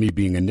 of course, me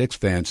being a Knicks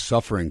fan,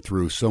 suffering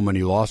through so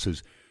many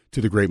losses to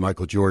the great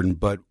Michael Jordan,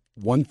 but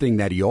one thing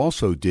that he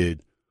also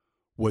did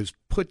was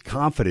put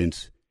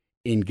confidence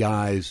in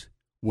guys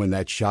when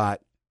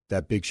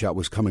that big shot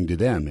was coming to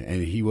them,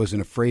 and he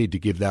wasn't afraid to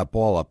give that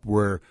ball up.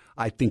 Where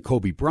I think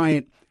Kobe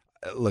Bryant,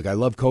 look, I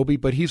love Kobe,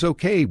 but he's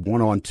okay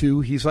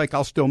 1-on-2. He's like,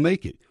 I'll still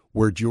make it.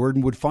 Where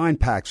Jordan would find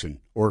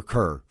Paxson or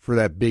Kerr for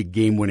that big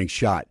game-winning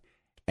shot,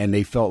 and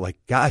they felt like,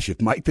 gosh,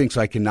 if Mike thinks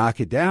I can knock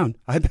it down,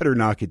 I better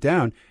knock it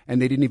down.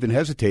 And they didn't even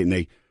hesitate, and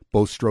they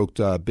both stroked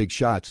big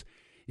shots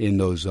in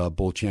those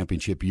bowl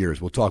championship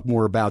years. We'll talk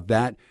more about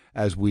that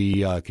as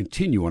we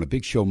continue on a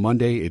big show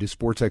Monday. It is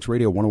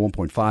SportsXradio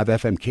 101.5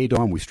 FM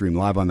KDAWN. We stream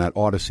live on that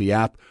Odyssey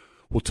app.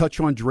 We'll touch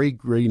on Dre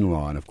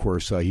Greenlaw, and of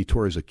course, he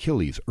tore his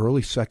Achilles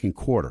early second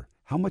quarter.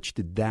 How much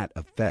did that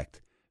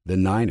affect the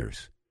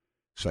Niners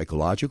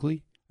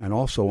psychologically and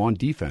also on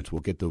defense?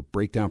 We'll get the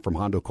breakdown from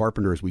Hondo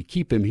Carpenter as we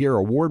keep him here.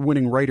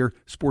 Award-winning writer,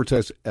 Sports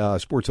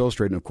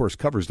Illustrated, and of course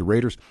covers the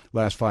Raiders.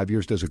 Last 5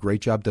 years, does a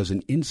great job, does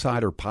an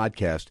insider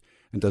podcast,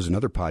 and does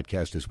another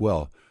podcast as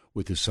well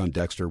with his son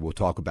Dexter. We'll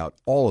talk about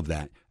all of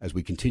that as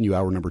we continue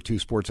hour number 2,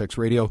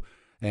 SportsXradio.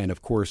 And,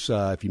 of course,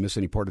 if you miss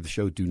any part of the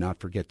show, do not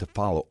forget to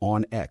follow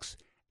on X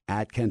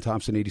at Ken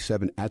Thompson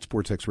 87 at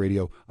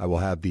SportsXradio. I will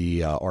have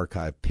the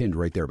archive pinned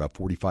right there about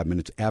 45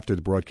 minutes after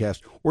the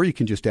broadcast, or you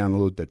can just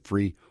download that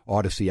free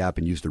Odyssey app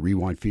and use the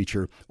rewind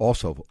feature.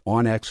 Also,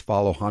 on X,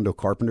 follow Hondo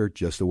Carpenter,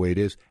 just the way it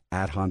is,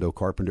 at Hondo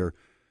Carpenter.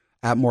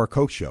 At Mark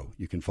Hoke Show,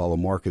 you can follow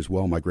Mark as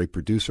well, my great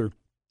producer.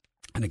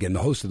 And again,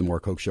 the host of the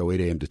Mark Hoke Show,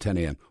 8 a.m. to 10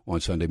 a.m.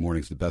 on Sunday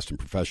mornings, the best in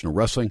professional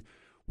wrestling.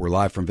 We're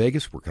live from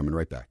Vegas. We're coming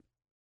right back.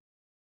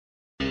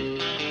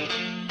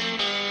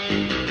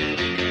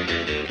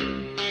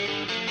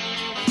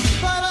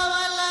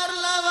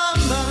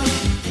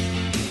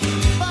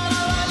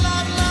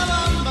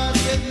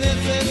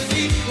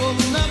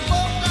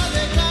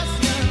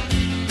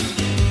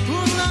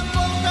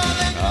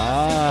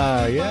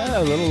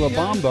 Yeah, a little La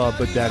Bamba,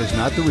 but that is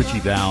not the Richie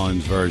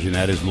Valens version.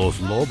 That is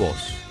Los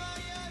Lobos.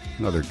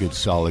 Another good,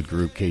 solid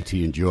group KT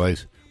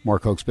enjoys.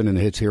 Mark Hoke spinning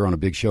the hits here on a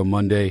big show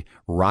Monday.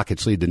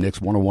 Rockets lead the Knicks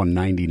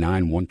 101-99,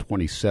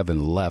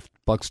 127 left.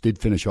 Bucks did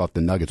finish off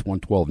the Nuggets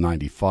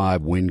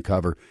 112-95, win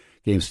cover.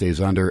 Game stays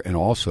under, and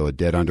also a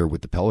dead under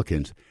with the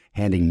Pelicans,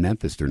 handing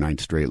Memphis their ninth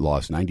straight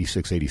loss,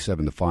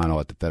 96-87 the final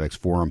at the FedEx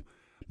Forum.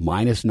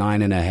 Minus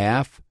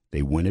 9.5,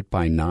 they win it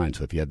by 9.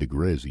 So if you had the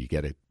Grizz, you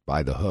get it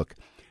by the hook.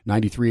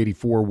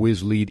 93-84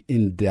 Wiz lead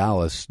in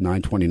Dallas,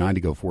 9:29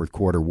 to go fourth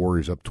quarter.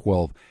 Warriors up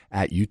 12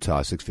 at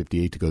Utah,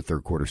 6:58 to go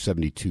third quarter,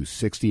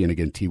 72-60. And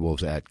again,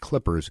 T-Wolves at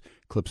Clippers,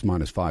 Clips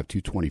minus 5,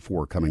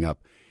 2:24 coming up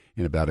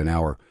in about an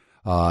hour.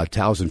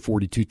 Towson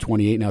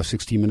 42-28, now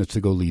 16 minutes to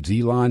go leads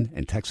Elon.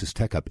 And Texas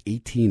Tech up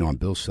 18 on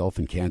Bill Self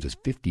in Kansas,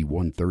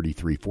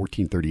 51-33,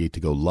 14:38 to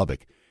go.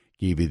 Lubbock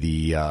gave you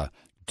the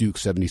Duke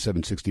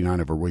 77-69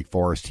 over Wake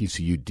Forest.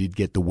 TCU did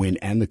get the win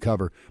and the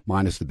cover,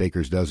 minus the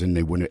Baker's dozen.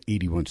 They win at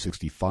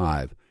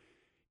 81-65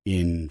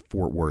 in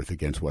Fort Worth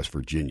against West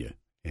Virginia.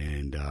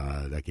 And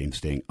that game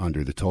staying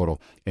under the total.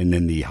 And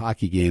then the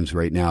hockey games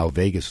right now,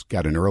 Vegas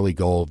got an early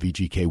goal.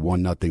 VGK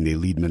 1-0. They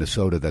lead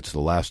Minnesota. That's the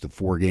last of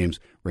 4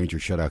 games.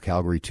 Rangers shut out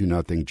Calgary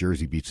 2-0.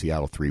 Jersey beat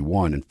Seattle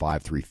 3-1. And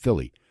 5-3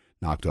 Philly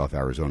knocked off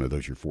Arizona.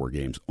 Those are your 4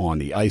 games on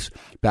the ice.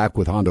 Back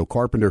with Hondo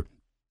Carpenter.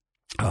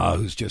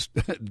 Who's just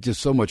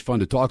so much fun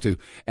to talk to.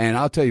 And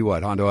I'll tell you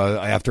what, Hondo,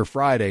 after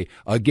Friday,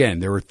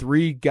 again, there were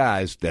 3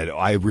 guys that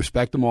I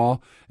respect them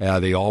all.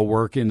 They all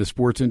work in the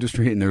sports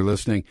industry, and they're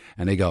listening,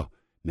 and they go,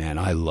 man,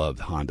 I love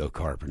Hondo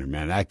Carpenter,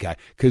 man, that guy.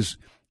 Because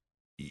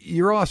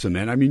you're awesome,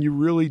 man. I mean, you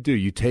really do.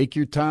 You take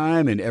your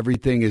time, and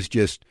everything is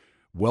just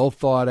well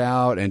thought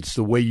out, and it's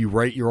the way you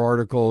write your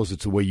articles.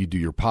 It's the way you do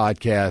your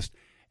podcast,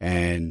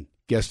 and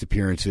guest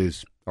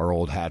appearances are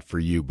old hat for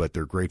you, but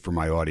they're great for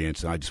my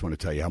audience. And I just want to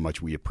tell you how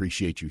much we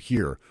appreciate you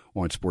here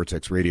on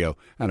SportsXradio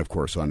and, of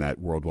course, on that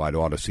worldwide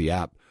Odyssey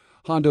app.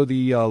 Hondo,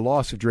 the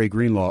loss of Dre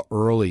Greenlaw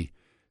early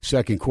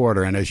second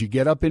quarter. And as you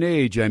get up in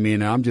age, I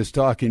mean, I'm just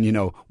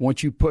talking,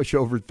 once you push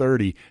over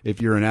 30,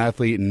 if you're an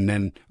athlete, and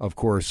then, of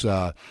course,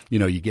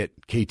 you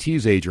get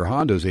KT's age or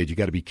Hondo's age, you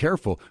got to be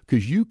careful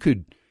because you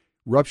could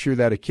rupture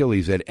that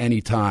Achilles at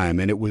any time.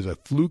 And it was a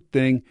fluke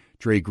thing.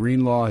 Dre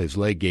Greenlaw, his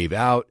leg gave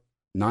out.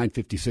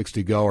 9:56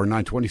 to go or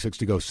 9:26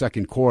 to go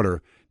second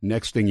quarter.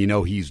 Next thing you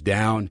know, he's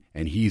down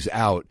and he's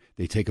out.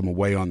 They take him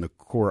away on the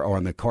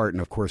cart,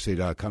 and of course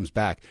it comes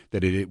back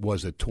that it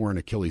was a torn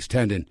Achilles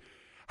tendon.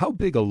 How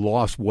big a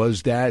loss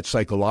was that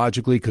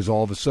psychologically? Because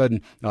all of a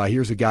sudden,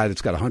 here's a guy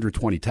that's got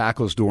 120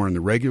 tackles during the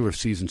regular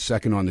season,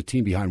 second on the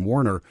team behind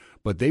Warner,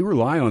 but they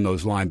rely on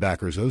those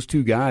linebackers. Those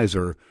 2 guys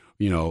are,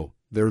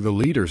 they're the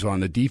leaders on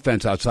the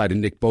defense outside of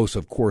Nick Bosa,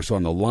 of course,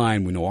 on the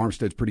line. We know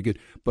Armstead's pretty good.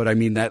 But, I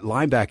mean, that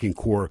linebacking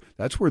core,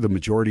 that's where the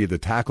majority of the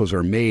tackles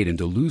are made. And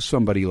to lose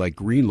somebody like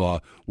Greenlaw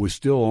was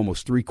still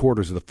almost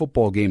 3/4 of the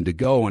football game to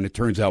go, and it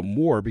turns out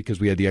more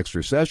because we had the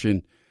extra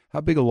session.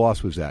 How big a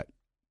loss was that?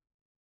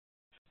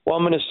 Well,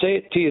 I'm going to say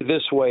it to you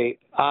this way.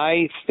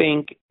 I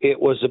think it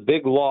was a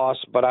big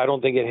loss, but I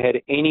don't think it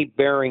had any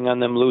bearing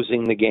on them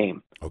losing the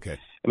game. Okay.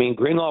 I mean,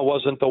 Greenlaw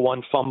wasn't the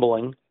one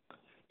fumbling.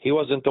 He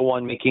wasn't the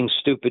one making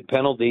stupid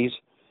penalties,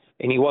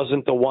 and he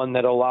wasn't the one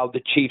that allowed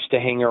the Chiefs to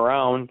hang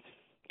around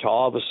till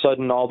all of a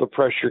sudden all the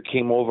pressure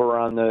came over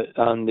on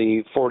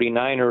the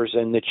 49ers,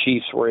 and the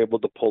Chiefs were able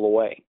to pull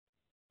away.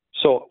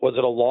 So was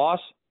it a loss?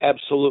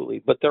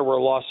 Absolutely. But there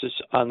were losses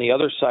on the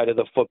other side of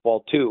the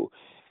football too.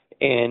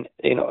 And,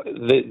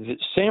 the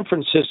San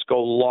Francisco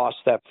lost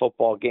that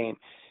football game.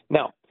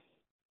 Now,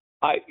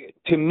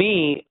 to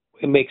me,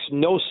 it makes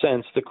no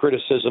sense, the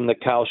criticism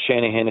that Kyle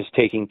Shanahan is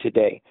taking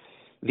today.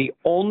 The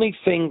only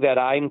thing that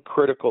I'm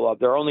critical of,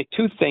 there are only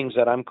 2 things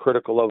that I'm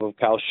critical of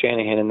Kyle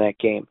Shanahan in that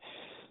game.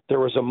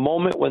 There was a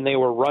moment when they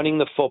were running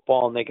the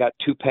football and they got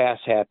too pass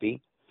happy,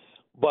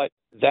 but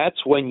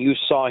that's when you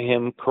saw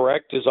him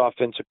correct his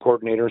offensive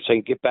coordinator and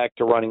say, get back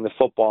to running the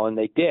football, and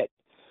they did.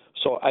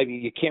 So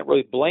you can't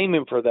really blame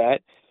him for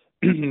that.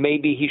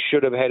 Maybe he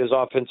should have had his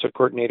offensive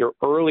coordinator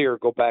earlier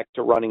go back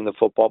to running the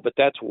football, but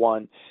that's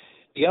one.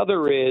 The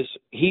other is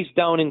he's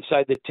down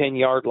inside the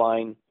 10-yard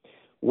line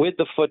with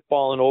the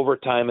football in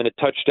overtime, and a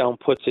touchdown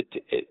puts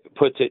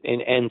it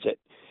and ends it.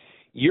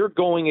 You're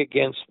going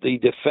against the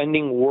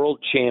defending world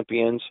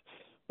champions,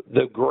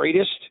 the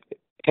greatest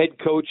head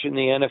coach in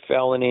the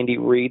NFL in Andy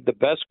Reid, the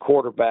best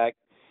quarterback,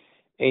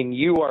 and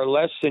you are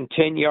less than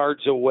 10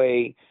 yards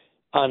away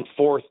on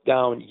fourth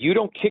down, you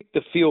don't kick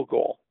the field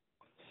goal.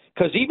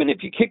 Because even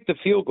if you kick the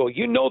field goal,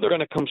 you know they're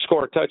going to come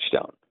score a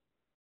touchdown.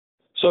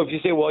 So if you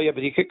say, well, yeah,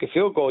 but you kick a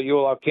field goal, you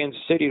allow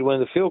Kansas City to win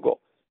the field goal.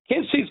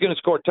 Kansas City's going to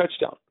score a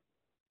touchdown.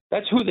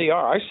 That's who they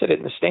are. I said it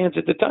in the stands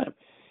at the time.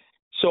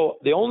 So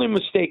the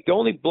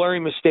only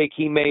blaring mistake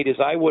he made is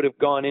I would have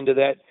gone into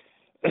that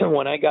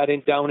when I got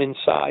down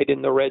inside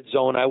in the red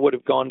zone. I would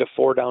have gone to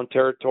 4-down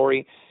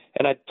territory,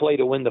 and I'd play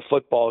to win the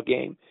football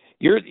game.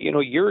 You're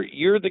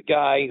the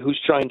guy who's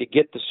trying to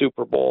get the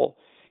Super Bowl.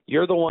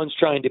 You're the ones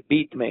trying to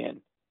beat the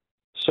man.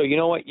 So you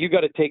know what? You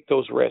got to take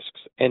those risks,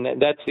 and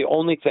that's the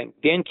only thing.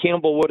 Dan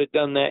Campbell would have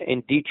done that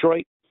in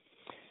Detroit,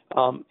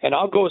 and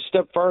I'll go a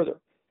step further.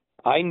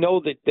 I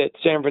know that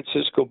San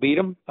Francisco beat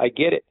them. I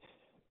get it,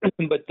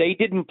 but they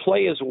didn't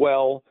play as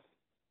well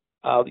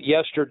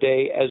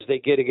yesterday as they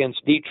get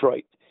against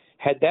Detroit.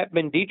 Had that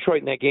been Detroit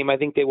in that game, I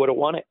think they would have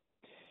won it.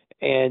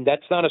 And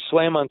that's not a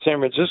slam on San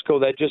Francisco.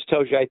 That just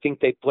tells you I think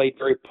they played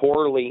very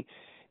poorly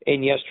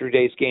in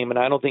yesterday's game, and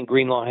I don't think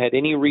Greenlaw had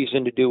any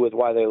reason to do with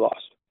why they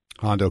lost.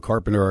 Hondo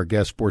Carpenter, our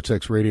guest,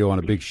 SportsXradio on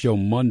a big show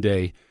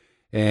Monday.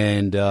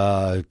 And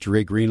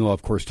Dre Greenlaw,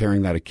 of course,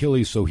 tearing that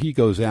Achilles, so he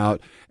goes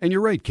out. And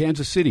you're right,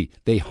 Kansas City,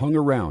 they hung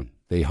around,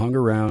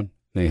 and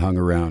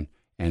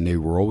they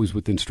were always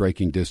within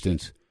striking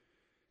distance.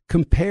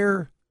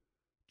 Compare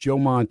Joe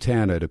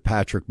Montana to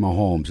Patrick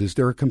Mahomes. Is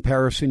there a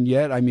comparison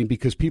yet? I mean,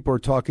 because people are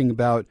talking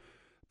about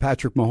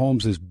Patrick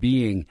Mahomes as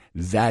being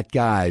that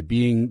guy,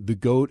 being the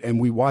GOAT,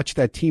 and we watched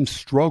that team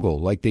struggle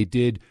like they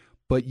did.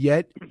 But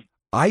yet,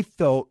 I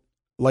felt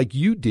like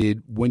you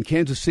did when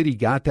Kansas City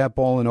got that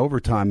ball in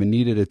overtime and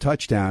needed a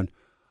touchdown.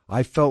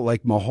 I felt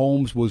like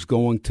Mahomes was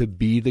going to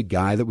be the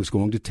guy that was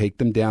going to take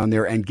them down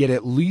there and get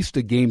at least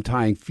a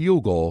game-tying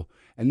field goal.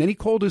 And then he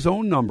called his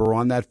own number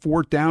on that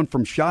fourth down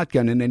from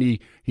shotgun, and then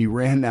he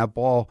ran that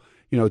ball,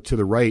 to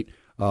the right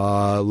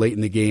late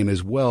in the game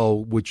as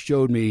well, which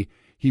showed me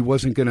he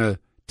wasn't going to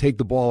take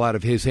the ball out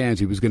of his hands.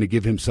 He was going to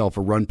give himself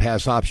a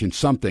run-pass option,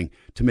 something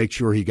to make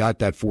sure he got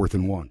that 4th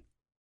and 1.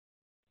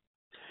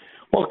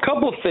 Well, a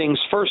couple of things.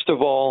 First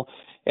of all,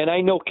 and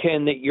I know,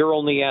 Ken, that you're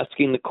only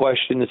asking the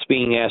question that's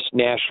being asked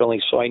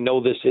nationally, so I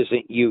know this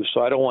isn't you,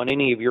 so I don't want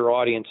any of your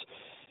audience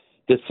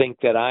to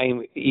think that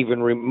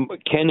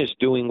Ken is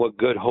doing what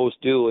good hosts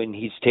do, and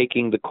he's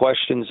taking the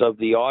questions of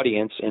the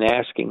audience and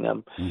asking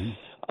them.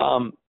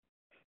 Mm-hmm.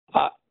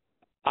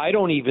 I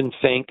don't even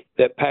think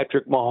that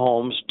Patrick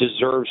Mahomes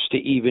deserves to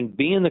even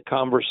be in the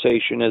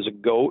conversation as a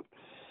GOAT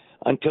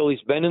until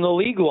he's been in the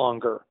league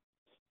longer.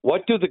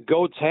 What do the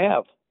GOATs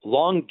have?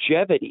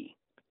 Longevity.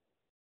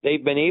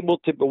 They've been able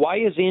to. Why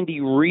is Andy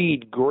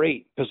Reid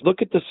great? Because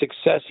look at the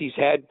success he's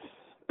had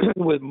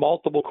with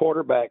multiple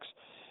quarterbacks.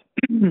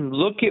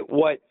 Look at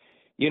what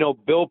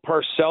Bill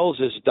Parcells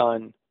has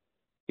done.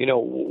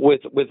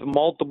 With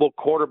multiple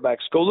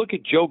quarterbacks. Go look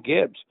at Joe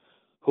Gibbs,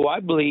 who I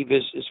believe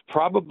is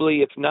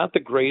probably, if not the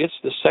greatest,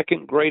 the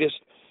second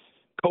greatest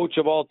coach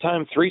of all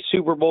time. 3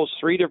 Super Bowls,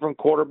 3 different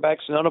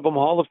quarterbacks, none of them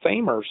Hall of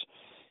Famers.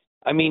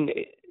 I mean,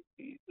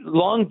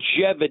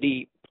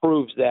 longevity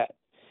proves that.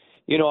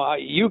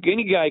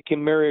 Any guy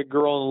can marry a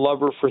girl and love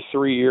her for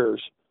 3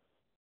 years,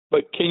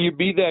 but can you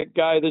be that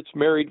guy that's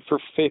married for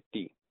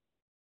 50?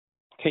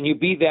 Can you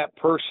be that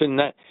person?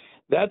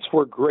 That's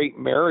where great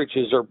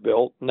marriages are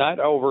built, not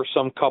over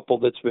some couple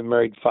that's been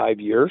married 5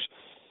 years.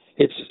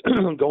 It's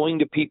going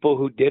to people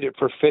who did it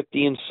for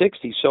 50 and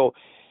 60. So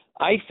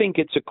I think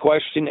it's a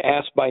question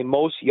asked by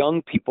most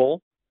young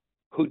people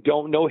who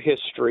don't know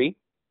history.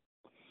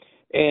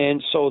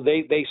 And so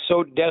they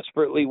so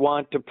desperately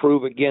want to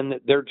prove again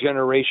that their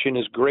generation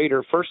is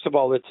greater. First of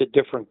all, it's a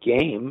different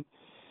game.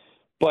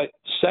 But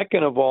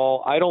second of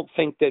all, I don't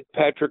think that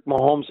Patrick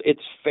Mahomes, it's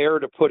fair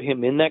to put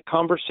him in that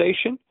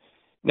conversation.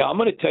 Now, I'm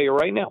going to tell you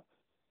right now,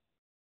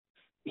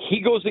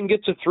 he goes and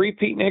gets a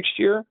three-peat next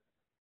year,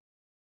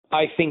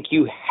 I think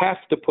you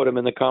have to put him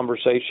in the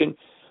conversation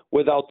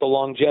without the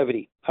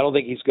longevity. I don't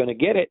think he's going to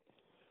get it.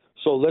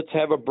 So let's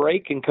have a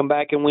break and come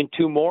back and win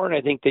 2 more, and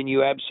I think then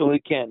you absolutely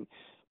can.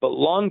 But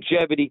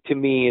longevity to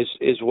me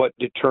is what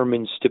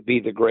determines to be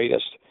the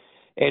greatest.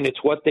 And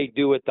it's what they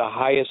do at the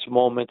highest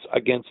moments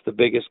against the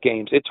biggest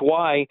games. It's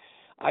why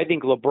I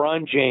think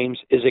LeBron James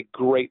is a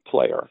great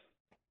player.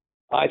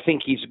 I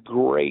think he's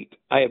great.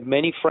 I have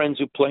many friends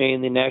who play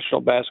in the National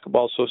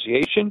Basketball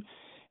Association,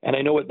 and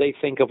I know what they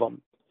think of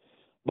him.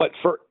 But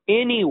for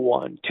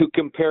anyone to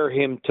compare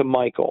him to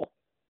Michael,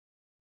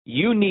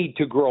 you need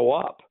to grow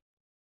up.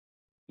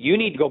 You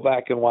need to go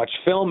back and watch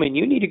film, and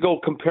you need to go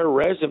compare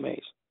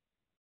resumes.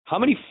 How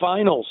many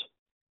finals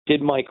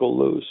did Michael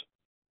lose?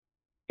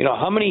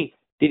 How many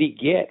did he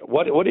get?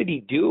 What did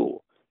he do?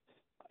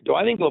 Do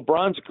I think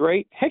LeBron's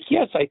great? Heck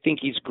yes, I think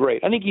he's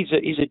great. I think he's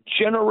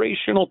a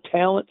generational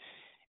talent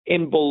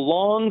and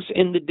belongs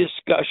in the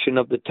discussion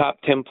of the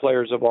top 10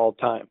 players of all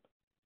time.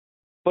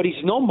 But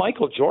he's no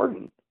Michael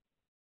Jordan.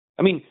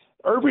 I mean,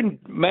 Irvin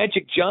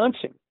Magic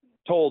Johnson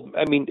told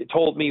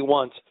me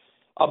once,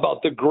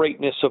 about the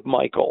greatness of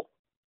Michael.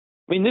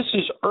 I mean, this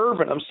is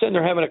Irvin. I'm sitting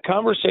there having a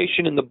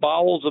conversation in the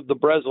bowels of the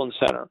Breslin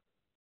Center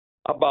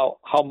about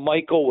how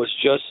Michael was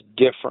just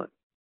different.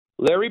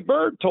 Larry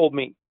Bird told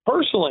me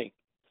personally,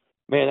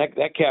 man,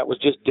 that cat was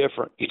just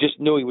different. You just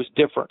knew he was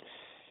different.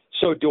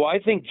 So do I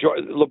think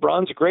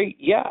LeBron's great?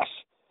 Yes.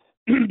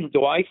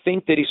 Do I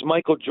think that he's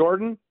Michael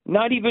Jordan?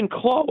 Not even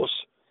close.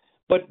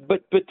 But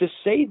to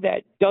say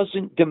that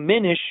doesn't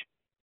diminish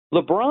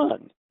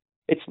LeBron.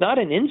 It's not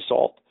an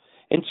insult.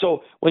 And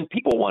so when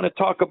people want to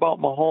talk about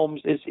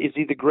Mahomes, is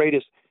he the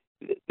greatest?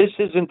 This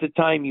isn't the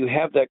time you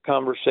have that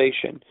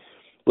conversation.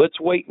 Let's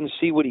wait and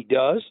see what he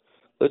does.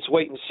 Let's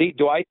wait and see.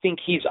 Do I think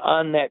he's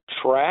on that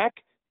track?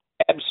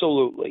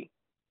 Absolutely.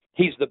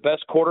 He's the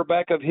best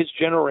quarterback of his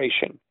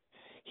generation.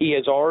 He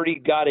has already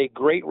got a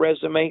great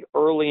resume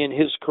early in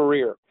his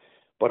career.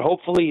 But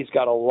hopefully he's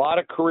got a lot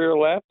of career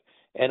left.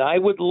 And I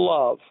would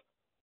love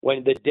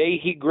when the day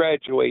he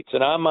graduates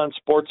and I'm on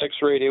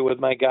Sportsxradio with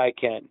my guy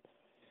Ken,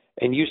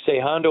 and you say,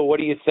 Hondo, what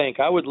do you think?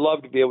 I would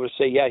love to be able to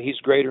say, yeah, he's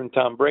greater than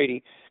Tom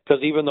Brady,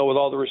 because even though with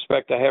all the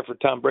respect I have for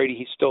Tom Brady,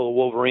 he's still a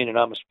Wolverine and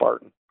I'm a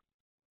Spartan.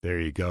 There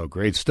you go.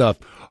 Great stuff.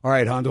 All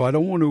right, Hondo, I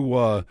don't want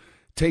to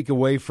take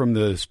away from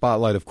the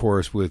spotlight, of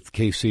course, with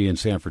KC in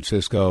San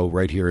Francisco,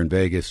 right here in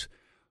Vegas.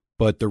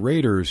 But the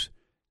Raiders,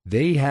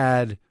 they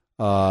had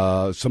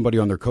somebody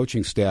on their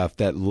coaching staff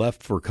that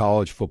left for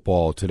college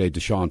football today.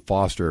 Deshaun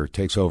Foster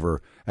takes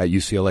over at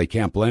UCLA.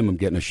 Can't blame him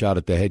getting a shot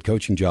at the head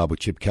coaching job with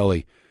Chip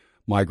Kelly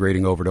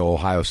migrating over to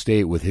Ohio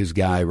State with his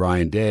guy,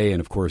 Ryan Day. And,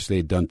 of course,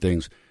 they'd done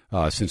things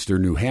since their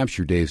New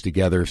Hampshire days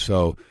together.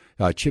 So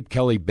Chip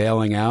Kelly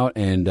bailing out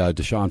and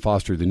Deshaun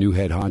Foster, the new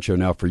head honcho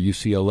now for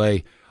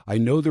UCLA. I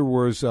know there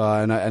was,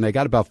 and I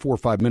got about 4 or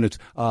 5 minutes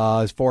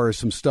as far as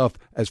some stuff,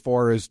 as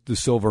far as the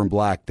silver and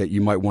black that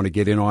you might want to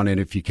get in on, and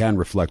if you can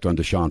reflect on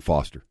Deshaun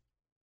Foster.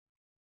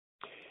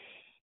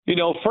 You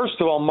know, first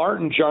of all,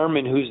 Martin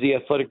Jarman, who's the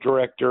athletic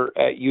director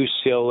at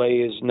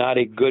UCLA, is not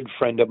a good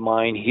friend of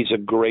mine. He's a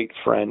great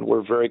friend.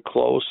 We're very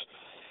close.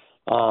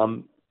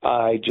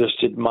 I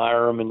just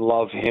admire him and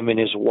love him and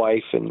his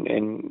wife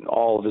and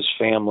all of his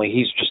family.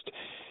 He's just,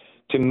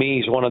 to me,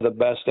 he's one of the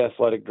best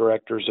athletic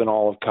directors in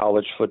all of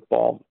college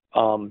football.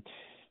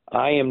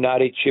 I am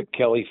not a Chip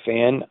Kelly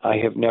fan. I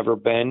have never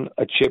been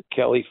a Chip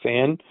Kelly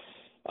fan.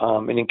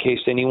 And in case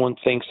anyone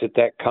thinks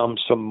that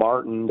comes from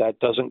Martin, that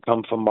doesn't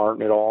come from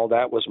Martin at all.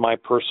 That was my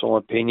personal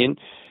opinion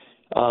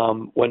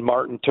when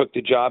Martin took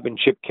the job and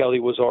Chip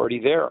Kelly was already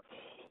there.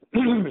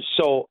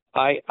 So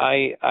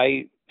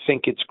I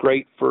think it's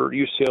great for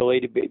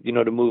UCLA to be,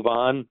 to move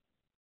on.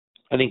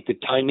 I think the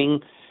timing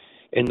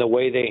and the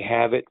way they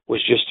have it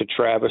was just a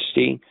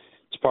travesty.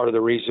 It's part of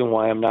the reason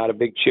why I'm not a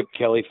big Chip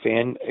Kelly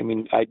fan. I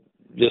mean,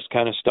 this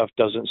kind of stuff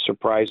doesn't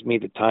surprise me,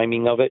 the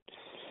timing of it.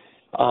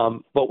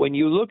 But when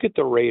you look at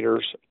the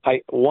Raiders,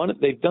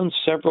 they've done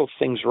several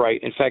things right.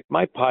 In fact,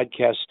 my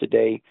podcast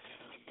today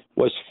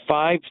was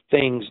 5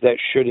 things that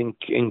should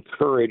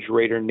encourage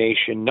Raider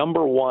Nation.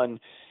 Number 1,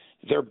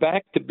 they're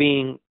back to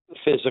being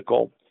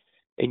physical.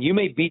 And you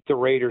may beat the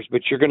Raiders,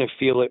 but you're going to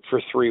feel it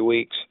for 3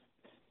 weeks.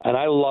 And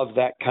I love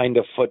that kind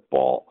of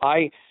football.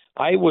 I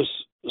was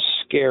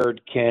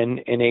scared, Ken,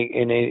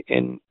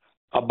 in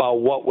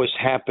about what was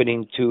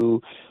happening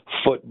to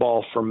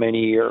football for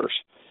many years.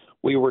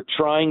 We were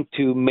trying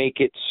to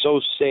make it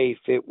so safe.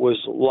 It was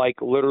like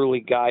literally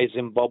guys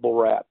in bubble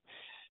wrap.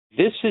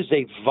 This is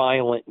a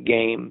violent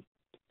game.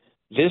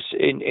 This,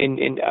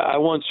 and I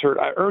once heard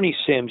Ernie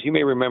Sims, you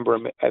may remember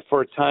him,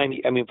 for a time,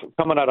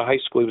 coming out of high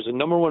school, he was the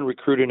number 1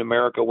 recruit in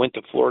America, went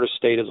to Florida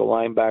State as a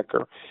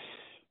linebacker,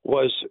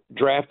 was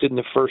drafted in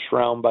the first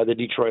round by the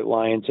Detroit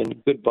Lions, and a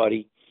good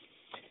buddy.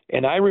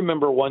 And I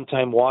remember one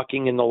time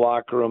walking in the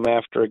locker room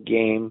after a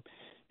game,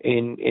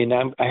 and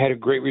I had a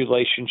great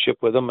relationship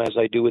with him, as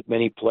I do with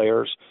many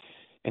players.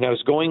 And I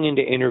was going in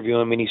to interview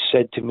him, and he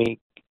said to me,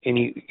 and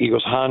he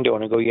goes, Hondo,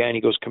 and I go, yeah, and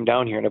he goes, come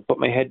down here. And I put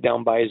my head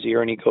down by his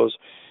ear, and he goes,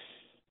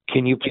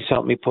 can you please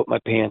help me put my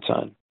pants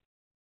on?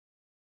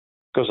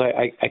 Because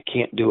I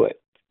can't do it.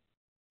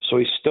 So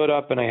he stood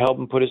up, and I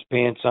helped him put his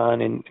pants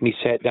on, and he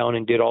sat down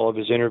and did all of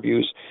his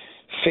interviews.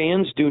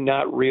 Fans do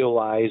not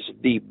realize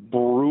the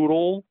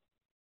brutal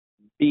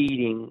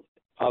beating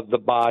of the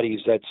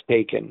bodies that's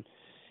taken.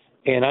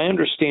 And I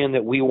understand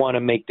that we want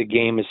to make the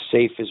game as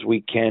safe as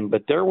we can,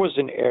 but there was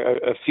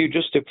a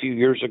few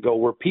years ago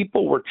where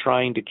people were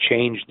trying to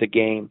change the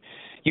game.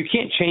 You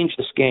can't change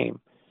this game,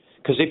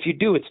 because if you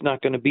do, it's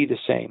not going to be the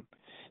same.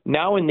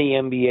 Now in the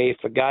NBA,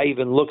 if a guy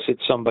even looks at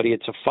somebody,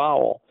 it's a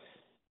foul.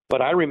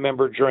 But I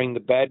remember during the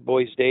Bad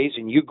Boys days,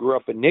 and you grew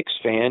up a Knicks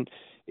fan,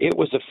 it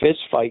was a fist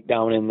fight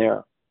down in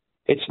there.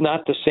 It's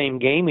not the same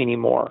game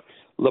anymore.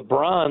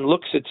 LeBron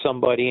looks at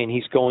somebody, and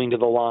he's going to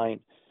the line.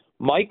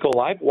 Michael,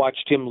 I've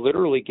watched him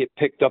literally get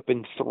picked up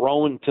and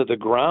thrown to the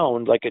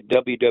ground like a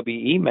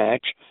WWE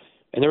match,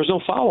 and there was no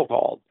foul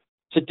called.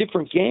 It's a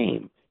different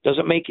game.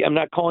 I'm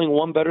not calling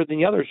one better than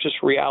the other. It's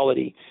just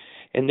reality.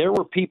 And there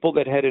were people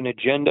that had an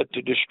agenda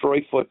to destroy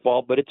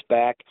football, but it's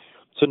back.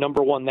 So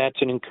number 1,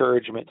 that's an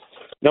encouragement.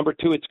 Number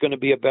 2, it's going to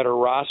be a better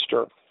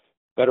roster.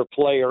 better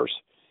players.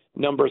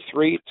 Number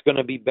 3, it's going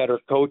to be better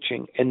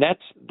coaching. And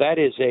that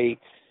is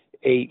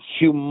a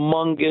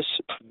humongous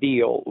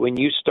deal when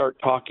you start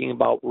talking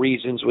about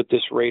reasons with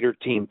this Raider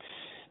team.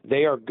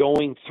 They are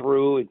going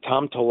through, and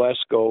Tom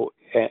Telesco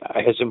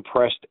has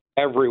impressed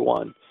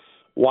everyone,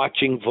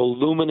 watching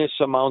voluminous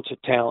amounts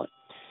of talent.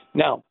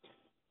 Now,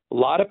 a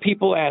lot of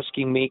people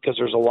asking me, because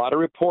there's a lot of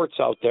reports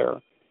out there,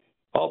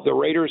 the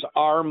Raiders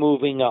are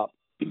moving up.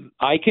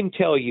 I can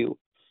tell you,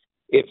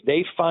 if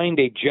they find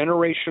a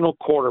generational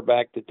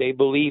quarterback that they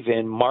believe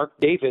in, Mark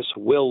Davis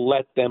will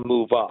let them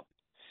move up.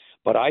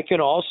 But I can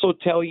also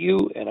tell you,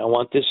 and I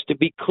want this to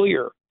be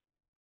clear,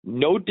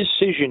 no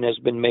decision has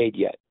been made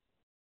yet.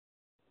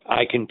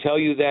 I can tell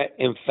you that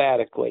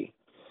emphatically.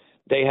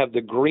 They have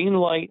the green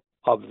light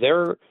of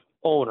their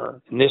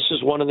owner, and this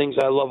is one of the things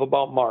I love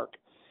about Mark.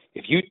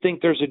 If you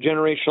think there's a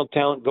generational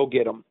talent, go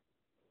get them.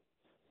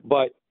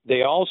 But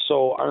they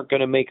also aren't going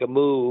to make a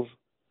move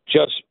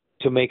just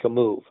to make a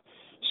move.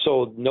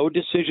 So no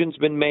decision's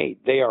been made.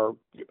 They are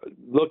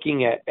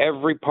looking at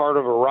every part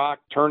of a rock,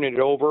 turning it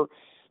over.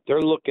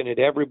 They're looking at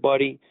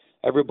everybody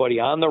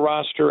on the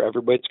roster,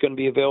 everybody that's going to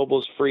be available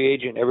as free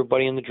agent,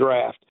 everybody in the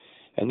draft.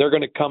 And they're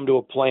going to come to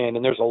a plan.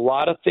 And there's a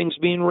lot of things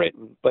being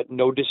written, but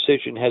no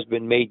decision has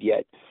been made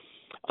yet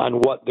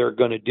on what they're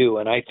going to do.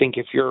 And I think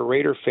if you're a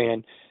Raider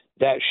fan,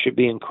 that should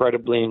be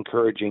incredibly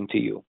encouraging to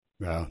you.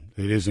 Well,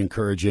 it is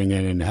encouraging,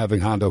 and having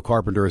Hondo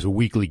Carpenter as a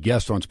weekly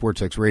guest on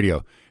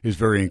SportsXradio is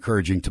very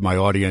encouraging to my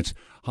audience.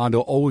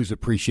 Hondo, always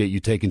appreciate you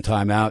taking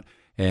time out,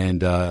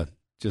 and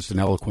just an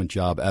eloquent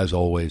job as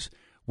always.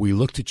 We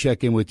look to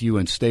check in with you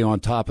and stay on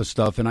top of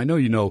stuff, and I know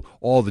you know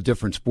all the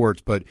different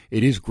sports, but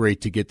it is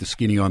great to get the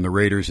skinny on the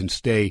Raiders and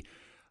stay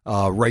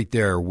right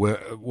there,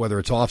 whether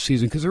it's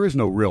off-season, because there is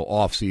no real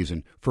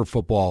off-season for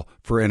football,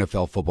 for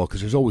NFL football, because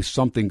there's always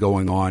something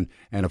going on,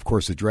 and, of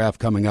course, the draft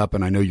coming up,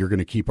 and I know you're going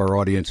to keep our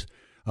audience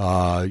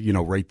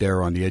right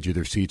there on the edge of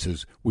their seats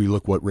as we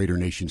look what Raider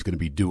Nation's going to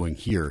be doing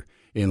here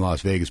in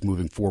Las Vegas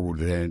moving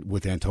forward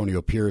with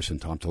Antonio Pierce and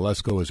Tom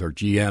Telesco as our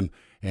GM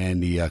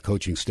and the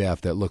coaching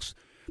staff that looks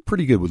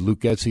pretty good with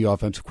Luke Getsy,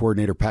 offensive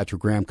coordinator,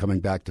 Patrick Graham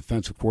coming back,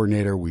 defensive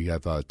coordinator. We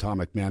have Tom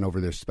McMahon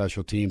over their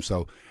special team.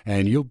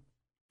 And you'll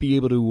be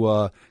able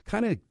to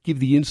kind of give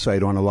the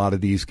insight on a lot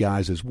of these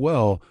guys as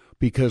well,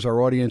 because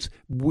our audience,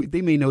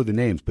 they may know the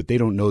names, but they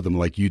don't know them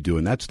like you do.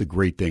 And that's the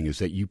great thing, is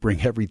that you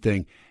bring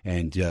everything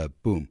and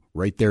boom,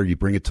 right there, you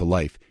bring it to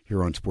life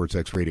here on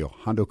SportsXradio.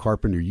 Hondo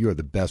Carpenter, you are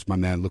the best, my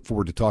man. Look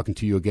forward to talking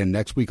to you again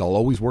next week. I'll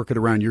always work it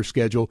around your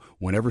schedule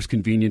whenever's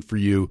convenient for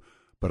you,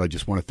 but I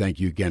just want to thank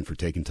you again for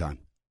taking time.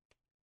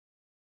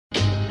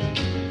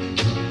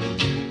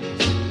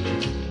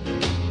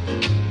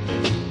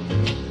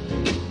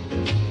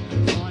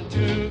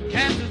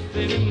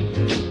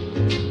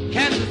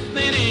 Kansas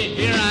City,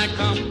 here I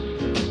come.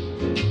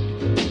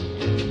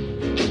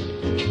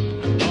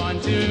 I'm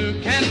going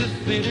to Kansas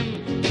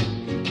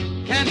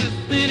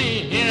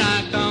City, here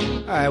I come.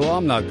 All right, well,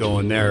 I'm not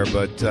going there,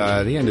 but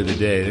at the end of the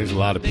day, there's a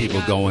lot of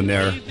people going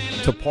there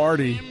to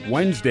party.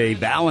 Wednesday,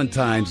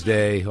 Valentine's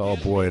Day. Oh,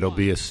 boy, it'll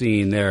be a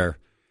scene there.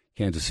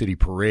 Kansas City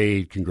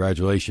Parade.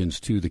 Congratulations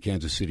to the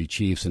Kansas City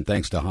Chiefs, and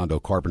thanks to Hondo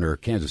Carpenter.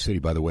 Kansas City,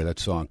 by the way, that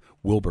song,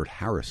 Wilbert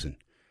Harrison.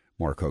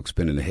 Mark Hoke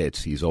spinning the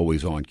hits. He's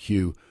always on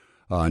cue.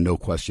 No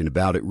question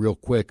about it. Real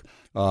quick,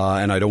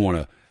 and I don't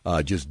want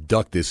to just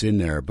duck this in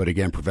there, but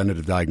again,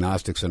 Preventative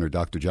Diagnostics Center,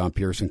 Dr. John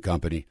Pearson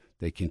Company,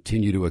 they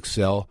continue to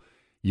excel.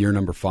 Year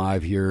number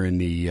 5 here in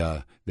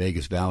the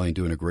Vegas Valley and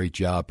doing a great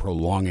job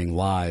prolonging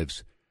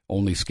lives.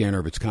 Only scanner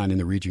of its kind in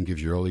the region,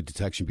 gives you early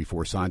detection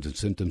before signs and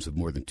symptoms of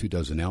more than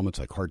 24 ailments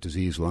like heart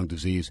disease, lung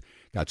disease.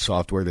 Got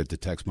software that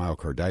detects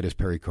myocarditis,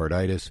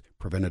 pericarditis.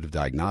 Preventative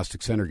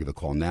Diagnostic Center. Give a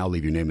call now.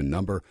 Leave your name and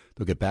number.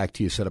 They'll get back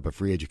to you. Set up a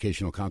free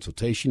educational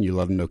consultation. You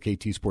let them know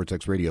KT Sports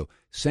X Radio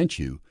sent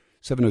you.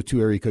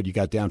 702 area code you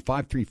got down,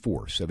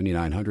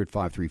 534-7900,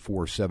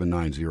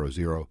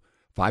 534-7900,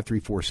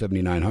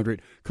 534-7900.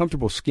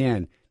 Comfortable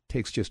scan.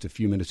 Takes just a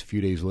few minutes. A few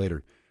days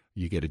later,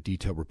 you get a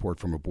detailed report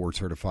from a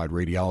board-certified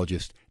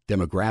radiologist.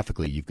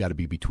 Demographically, you've got to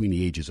be between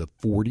the ages of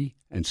 40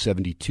 and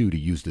 72 to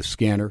use the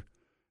scanner.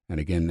 And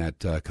again,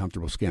 that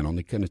comfortable scan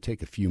only going to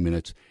take a few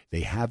minutes.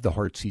 They have the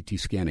heart CT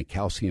scan and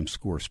calcium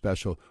score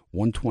special,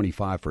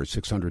 $125 for a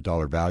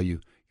 $600 value.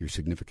 Your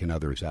significant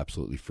other is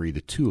absolutely free. The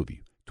two of you,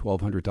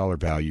 $1,200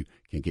 value,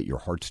 can get your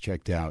hearts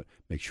checked out,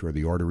 make sure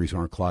the arteries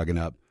aren't clogging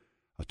up.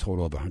 A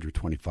total of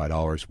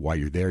 $125. While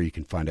you're there, you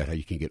can find out how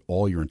you can get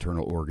all your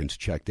internal organs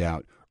checked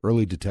out.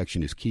 Early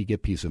detection is key.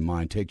 Get peace of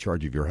mind. Take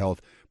charge of your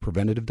health.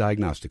 Preventative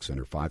Diagnostic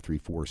Center,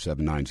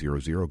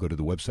 534-7900. Go to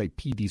the website,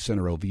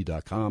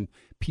 pdcenterlv.com,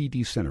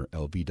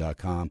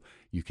 pdcenterlv.com.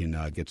 You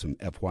can get some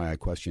FYI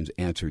questions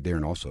answered there,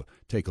 and also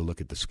take a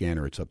look at the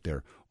scanner. It's up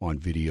there on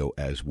video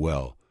as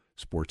well.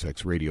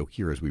 SportsX Radio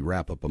here as we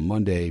wrap up a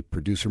Monday.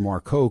 Producer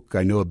Mark Hoke,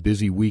 I know a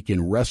busy week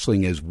in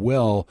wrestling as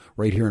well,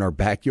 right here in our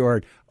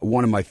backyard.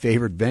 One of my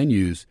favorite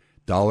venues,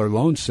 Dollar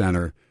Loan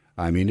Center.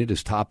 I mean, it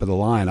is top of the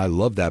line. I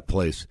love that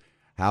place.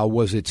 How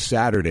was it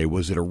Saturday?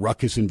 Was it a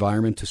ruckus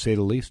environment, to say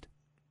the least?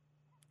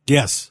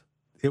 Yes.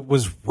 It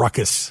was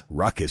ruckus.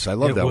 Ruckus. I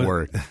love It that was-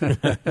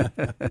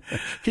 word.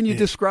 Can you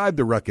describe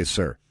the ruckus,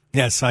 sir?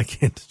 Yes, I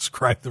can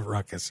describe the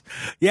ruckus.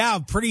 Yeah,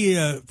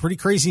 pretty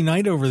crazy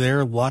night over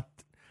there. A lot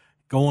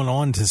going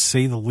on, to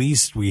say the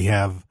least. We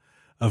have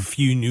a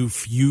few new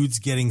feuds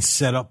getting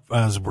set up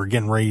as we're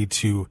getting ready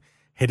to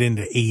head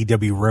into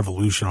AEW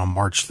Revolution on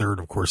March 3rd.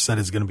 Of course, that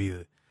is going to be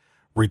the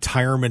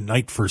retirement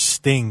night for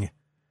Sting,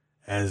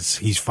 as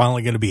he's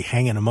finally going to be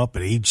hanging him up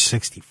at age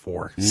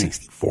 64.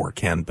 64,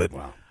 Ken. But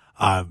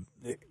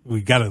it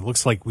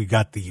looks like we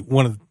got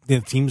one of the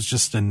teams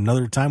just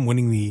another time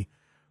winning the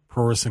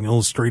Pro Wrestling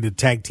Illustrated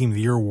Tag Team of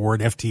the Year award.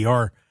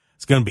 FTR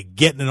is going to be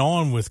getting it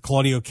on with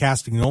Claudio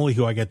Castagnoli,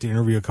 who I got to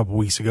interview a couple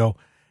weeks ago.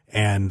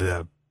 And,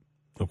 of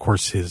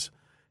course, he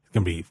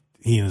and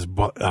his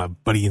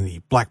buddy in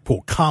the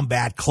Blackpool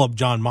Combat Club,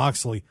 John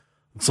Moxley.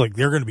 Looks like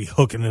they're going to be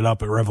hooking it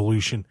up at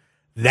Revolution.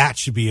 That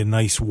should be a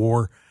nice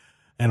war.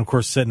 And, of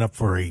course, setting up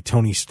for a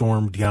Toni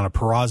Storm, Deonna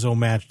Purrazzo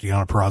match.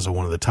 Deonna Purrazzo,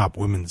 one of the top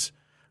women's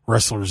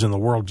wrestlers in the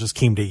world, just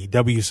came to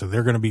AEW, so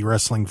they're going to be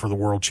wrestling for the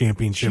World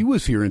Championship. She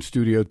was here in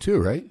studio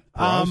too, right? You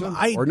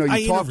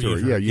talked to her.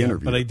 Yeah, you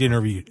interviewed but her. I did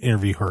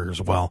interview her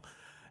as well.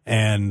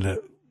 And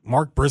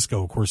Mark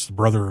Briscoe, of course, the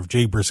brother of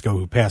Jay Briscoe,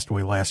 who passed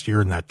away last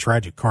year in that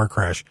tragic car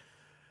crash,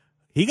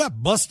 he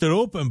got busted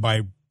open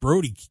by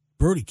Brody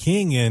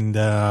King, and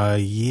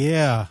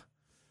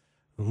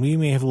we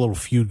may have a little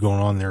feud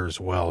going on there as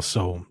well.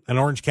 So, and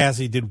Orange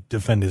Cassidy did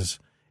defend his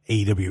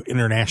AEW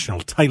International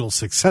title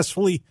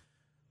successfully,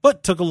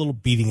 but took a little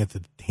beating at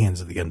the hands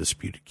of the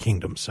Undisputed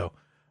Kingdom. So,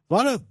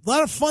 a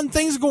lot of fun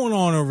things going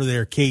on over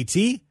there, KT.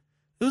 It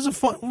was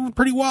a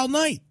pretty wild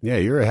night. Yeah,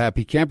 you're a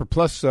happy camper.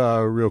 Plus,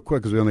 real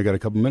quick, because we only got a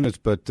couple minutes,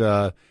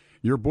 but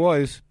your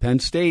boys, Penn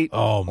State,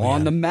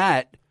 on the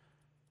mat.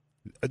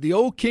 The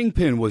old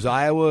kingpin was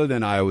Iowa,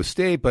 then Iowa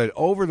State, but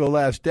over the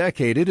last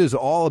decade, it is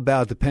all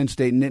about the Penn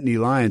State Nittany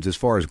Lions as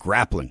far as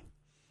grappling.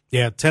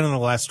 Yeah, 10 of the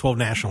last 12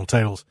 national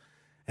titles,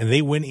 and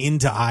they went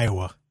into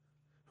Iowa,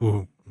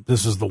 who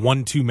this is the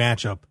 1-2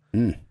 matchup,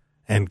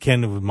 and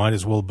Ken, it might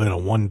as well have been a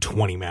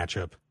 120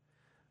 matchup.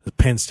 The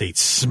Penn State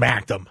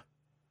smacked them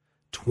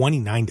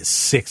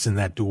 29-6 in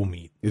that dual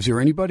meet. Is there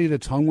anybody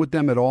that's hung with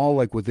them at all,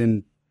 like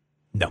within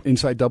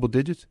inside double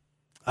digits?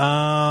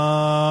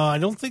 I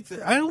don't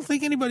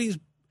think anybody's,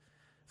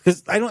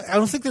 because I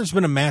don't think there's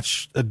been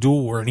a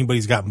duel where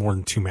anybody's got more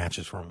than 2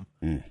 matches from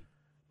them.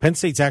 Penn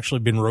State's actually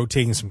been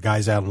rotating some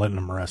guys out and letting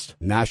them rest.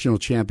 National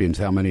champions,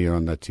 how many are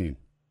on that team?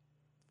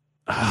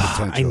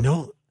 I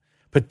know,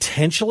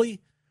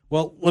 potentially.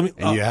 Well, let me.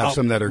 And you have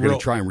some that are going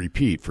to try and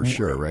repeat for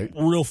sure, right?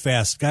 Real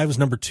fast. Guy was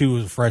number 2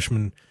 as a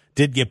freshman.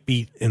 Did get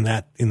beat in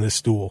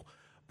this duel.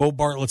 Bo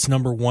Bartlett's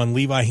number 1.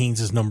 Levi Haynes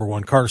is number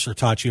 1. Carter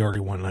Sertacci already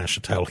won a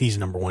national title. He's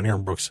number 1.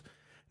 Aaron Brooks,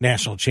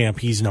 national champ.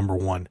 He's number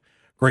 1.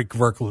 Greg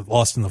Kverkle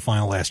lost in the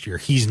final last year.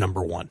 He's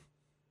number 1.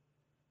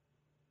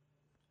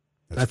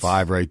 That's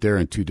 5 right there,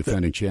 and 2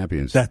 defending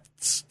champions.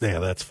 That's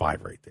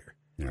 5 right there.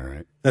 All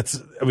right.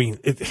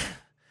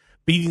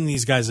 Beating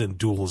these guys in a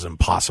duel is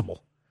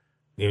impossible.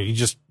 You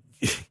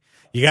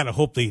got to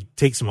hope they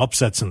take some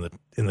upsets in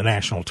the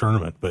national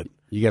tournament, but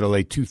you got to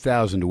lay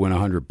 $2,000 to win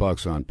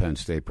 $100 on Penn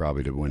State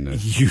probably to win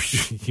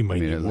this. You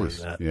might need more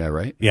than that. Yeah,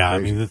 right. Yeah,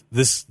 Crazy.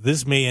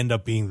 This may end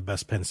up being the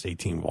best Penn State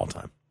team of all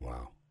time.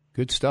 Wow,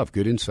 good stuff.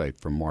 Good insight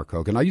from Mark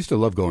Hoke. And I used to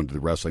love going to the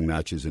wrestling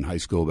matches in high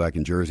school back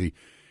in Jersey.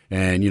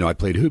 And I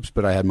played hoops,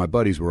 but I had my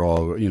buddies were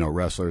all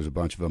wrestlers, a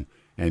bunch of them,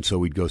 and so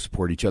we'd go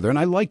support each other. And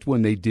I liked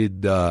when they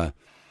did.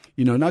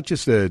 Not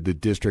just the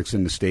districts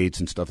in the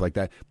states and stuff like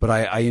that, but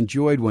I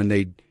enjoyed when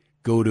they'd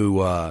go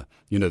to,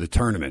 the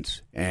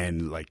tournaments,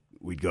 and like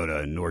we'd go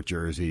to North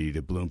Jersey,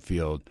 to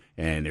Bloomfield,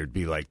 and there'd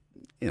be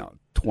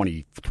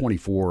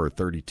 24 or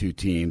 32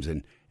 teams,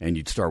 and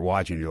you'd start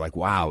watching, and you're like,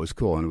 wow, it was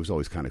cool. And it was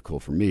always kind of cool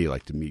for me,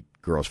 like to meet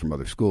girls from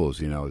other schools,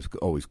 it was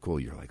always cool.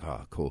 You're like,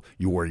 oh, cool.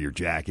 You wore your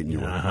jacket, and you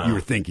were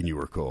thinking you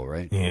were cool,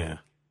 right? Yeah.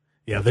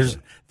 Yeah, there's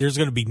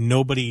going to be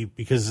nobody,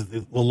 because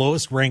the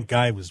lowest ranked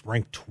guy was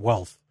ranked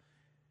 12th.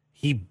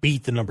 He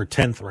beat the number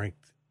 10th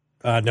ranked.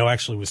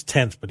 Actually it was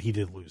 10th, but he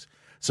did lose.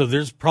 So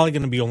there's probably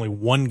going to be only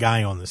one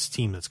guy on this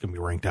team that's going to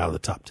be ranked out of the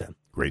top 10.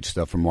 Great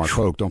stuff from Mark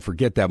Hoke. Don't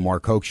forget that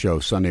Mark Hoke show,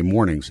 Sunday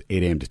mornings,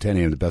 8 a.m. to 10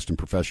 a.m., the best in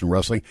professional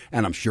wrestling.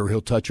 And I'm sure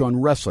he'll touch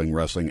on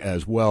wrestling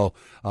as well.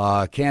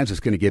 Kansas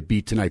going to get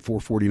beat tonight,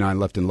 4:49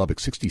 left in Lubbock,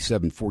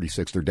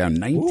 67-46. They're down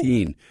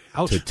 19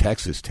 to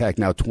Texas Tech,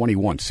 now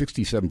 21,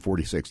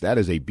 67-46. That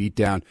is a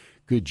beatdown.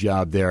 Good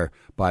job there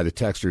by the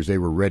Texters. They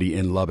were ready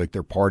in Lubbock.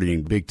 They're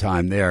partying big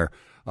time there.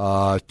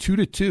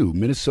 2-2,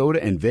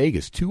 Minnesota and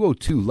Vegas.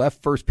 2:02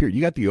 left first period.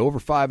 You got the over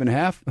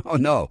 5.5? Oh,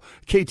 no.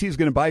 KT is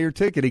going to buy your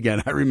ticket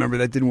again. I remember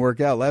that didn't work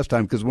out last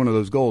time because one of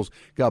those goals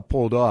got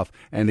pulled off,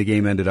 and the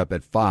game ended up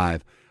at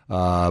 5.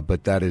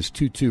 But that is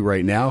 2-2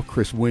 right now.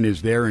 Chris Wynn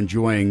is there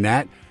enjoying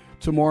that.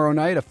 Tomorrow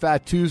night, a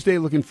Fat Tuesday.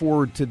 Looking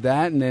forward to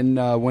that. And then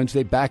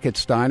Wednesday back at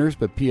Steiner's,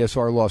 but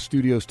PSR Law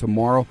Studios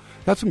tomorrow.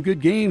 Got some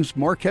good games.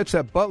 Marquette's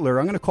at Butler.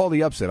 I'm going to call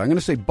the upset. I'm going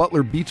to say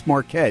Butler beats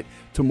Marquette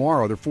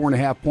tomorrow. They're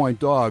 4.5-point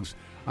dogs.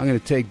 I'm going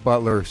to take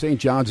Butler. St.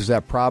 John's is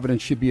at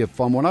Providence. Should be a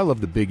fun one. I love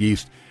the Big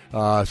East.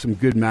 Some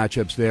good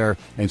matchups there.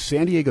 And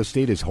San Diego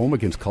State is home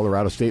against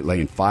Colorado State,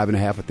 laying 5.5.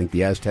 I think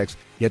the Aztecs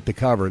get the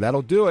cover.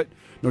 That'll do it.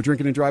 No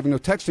drinking and driving, no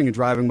texting and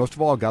driving. Most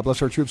of all, God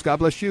bless our troops. God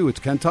bless you. It's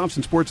Ken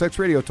Thompson, Sports X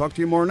Radio. Talk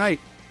to you tomorrow night.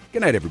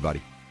 Good night,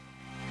 everybody.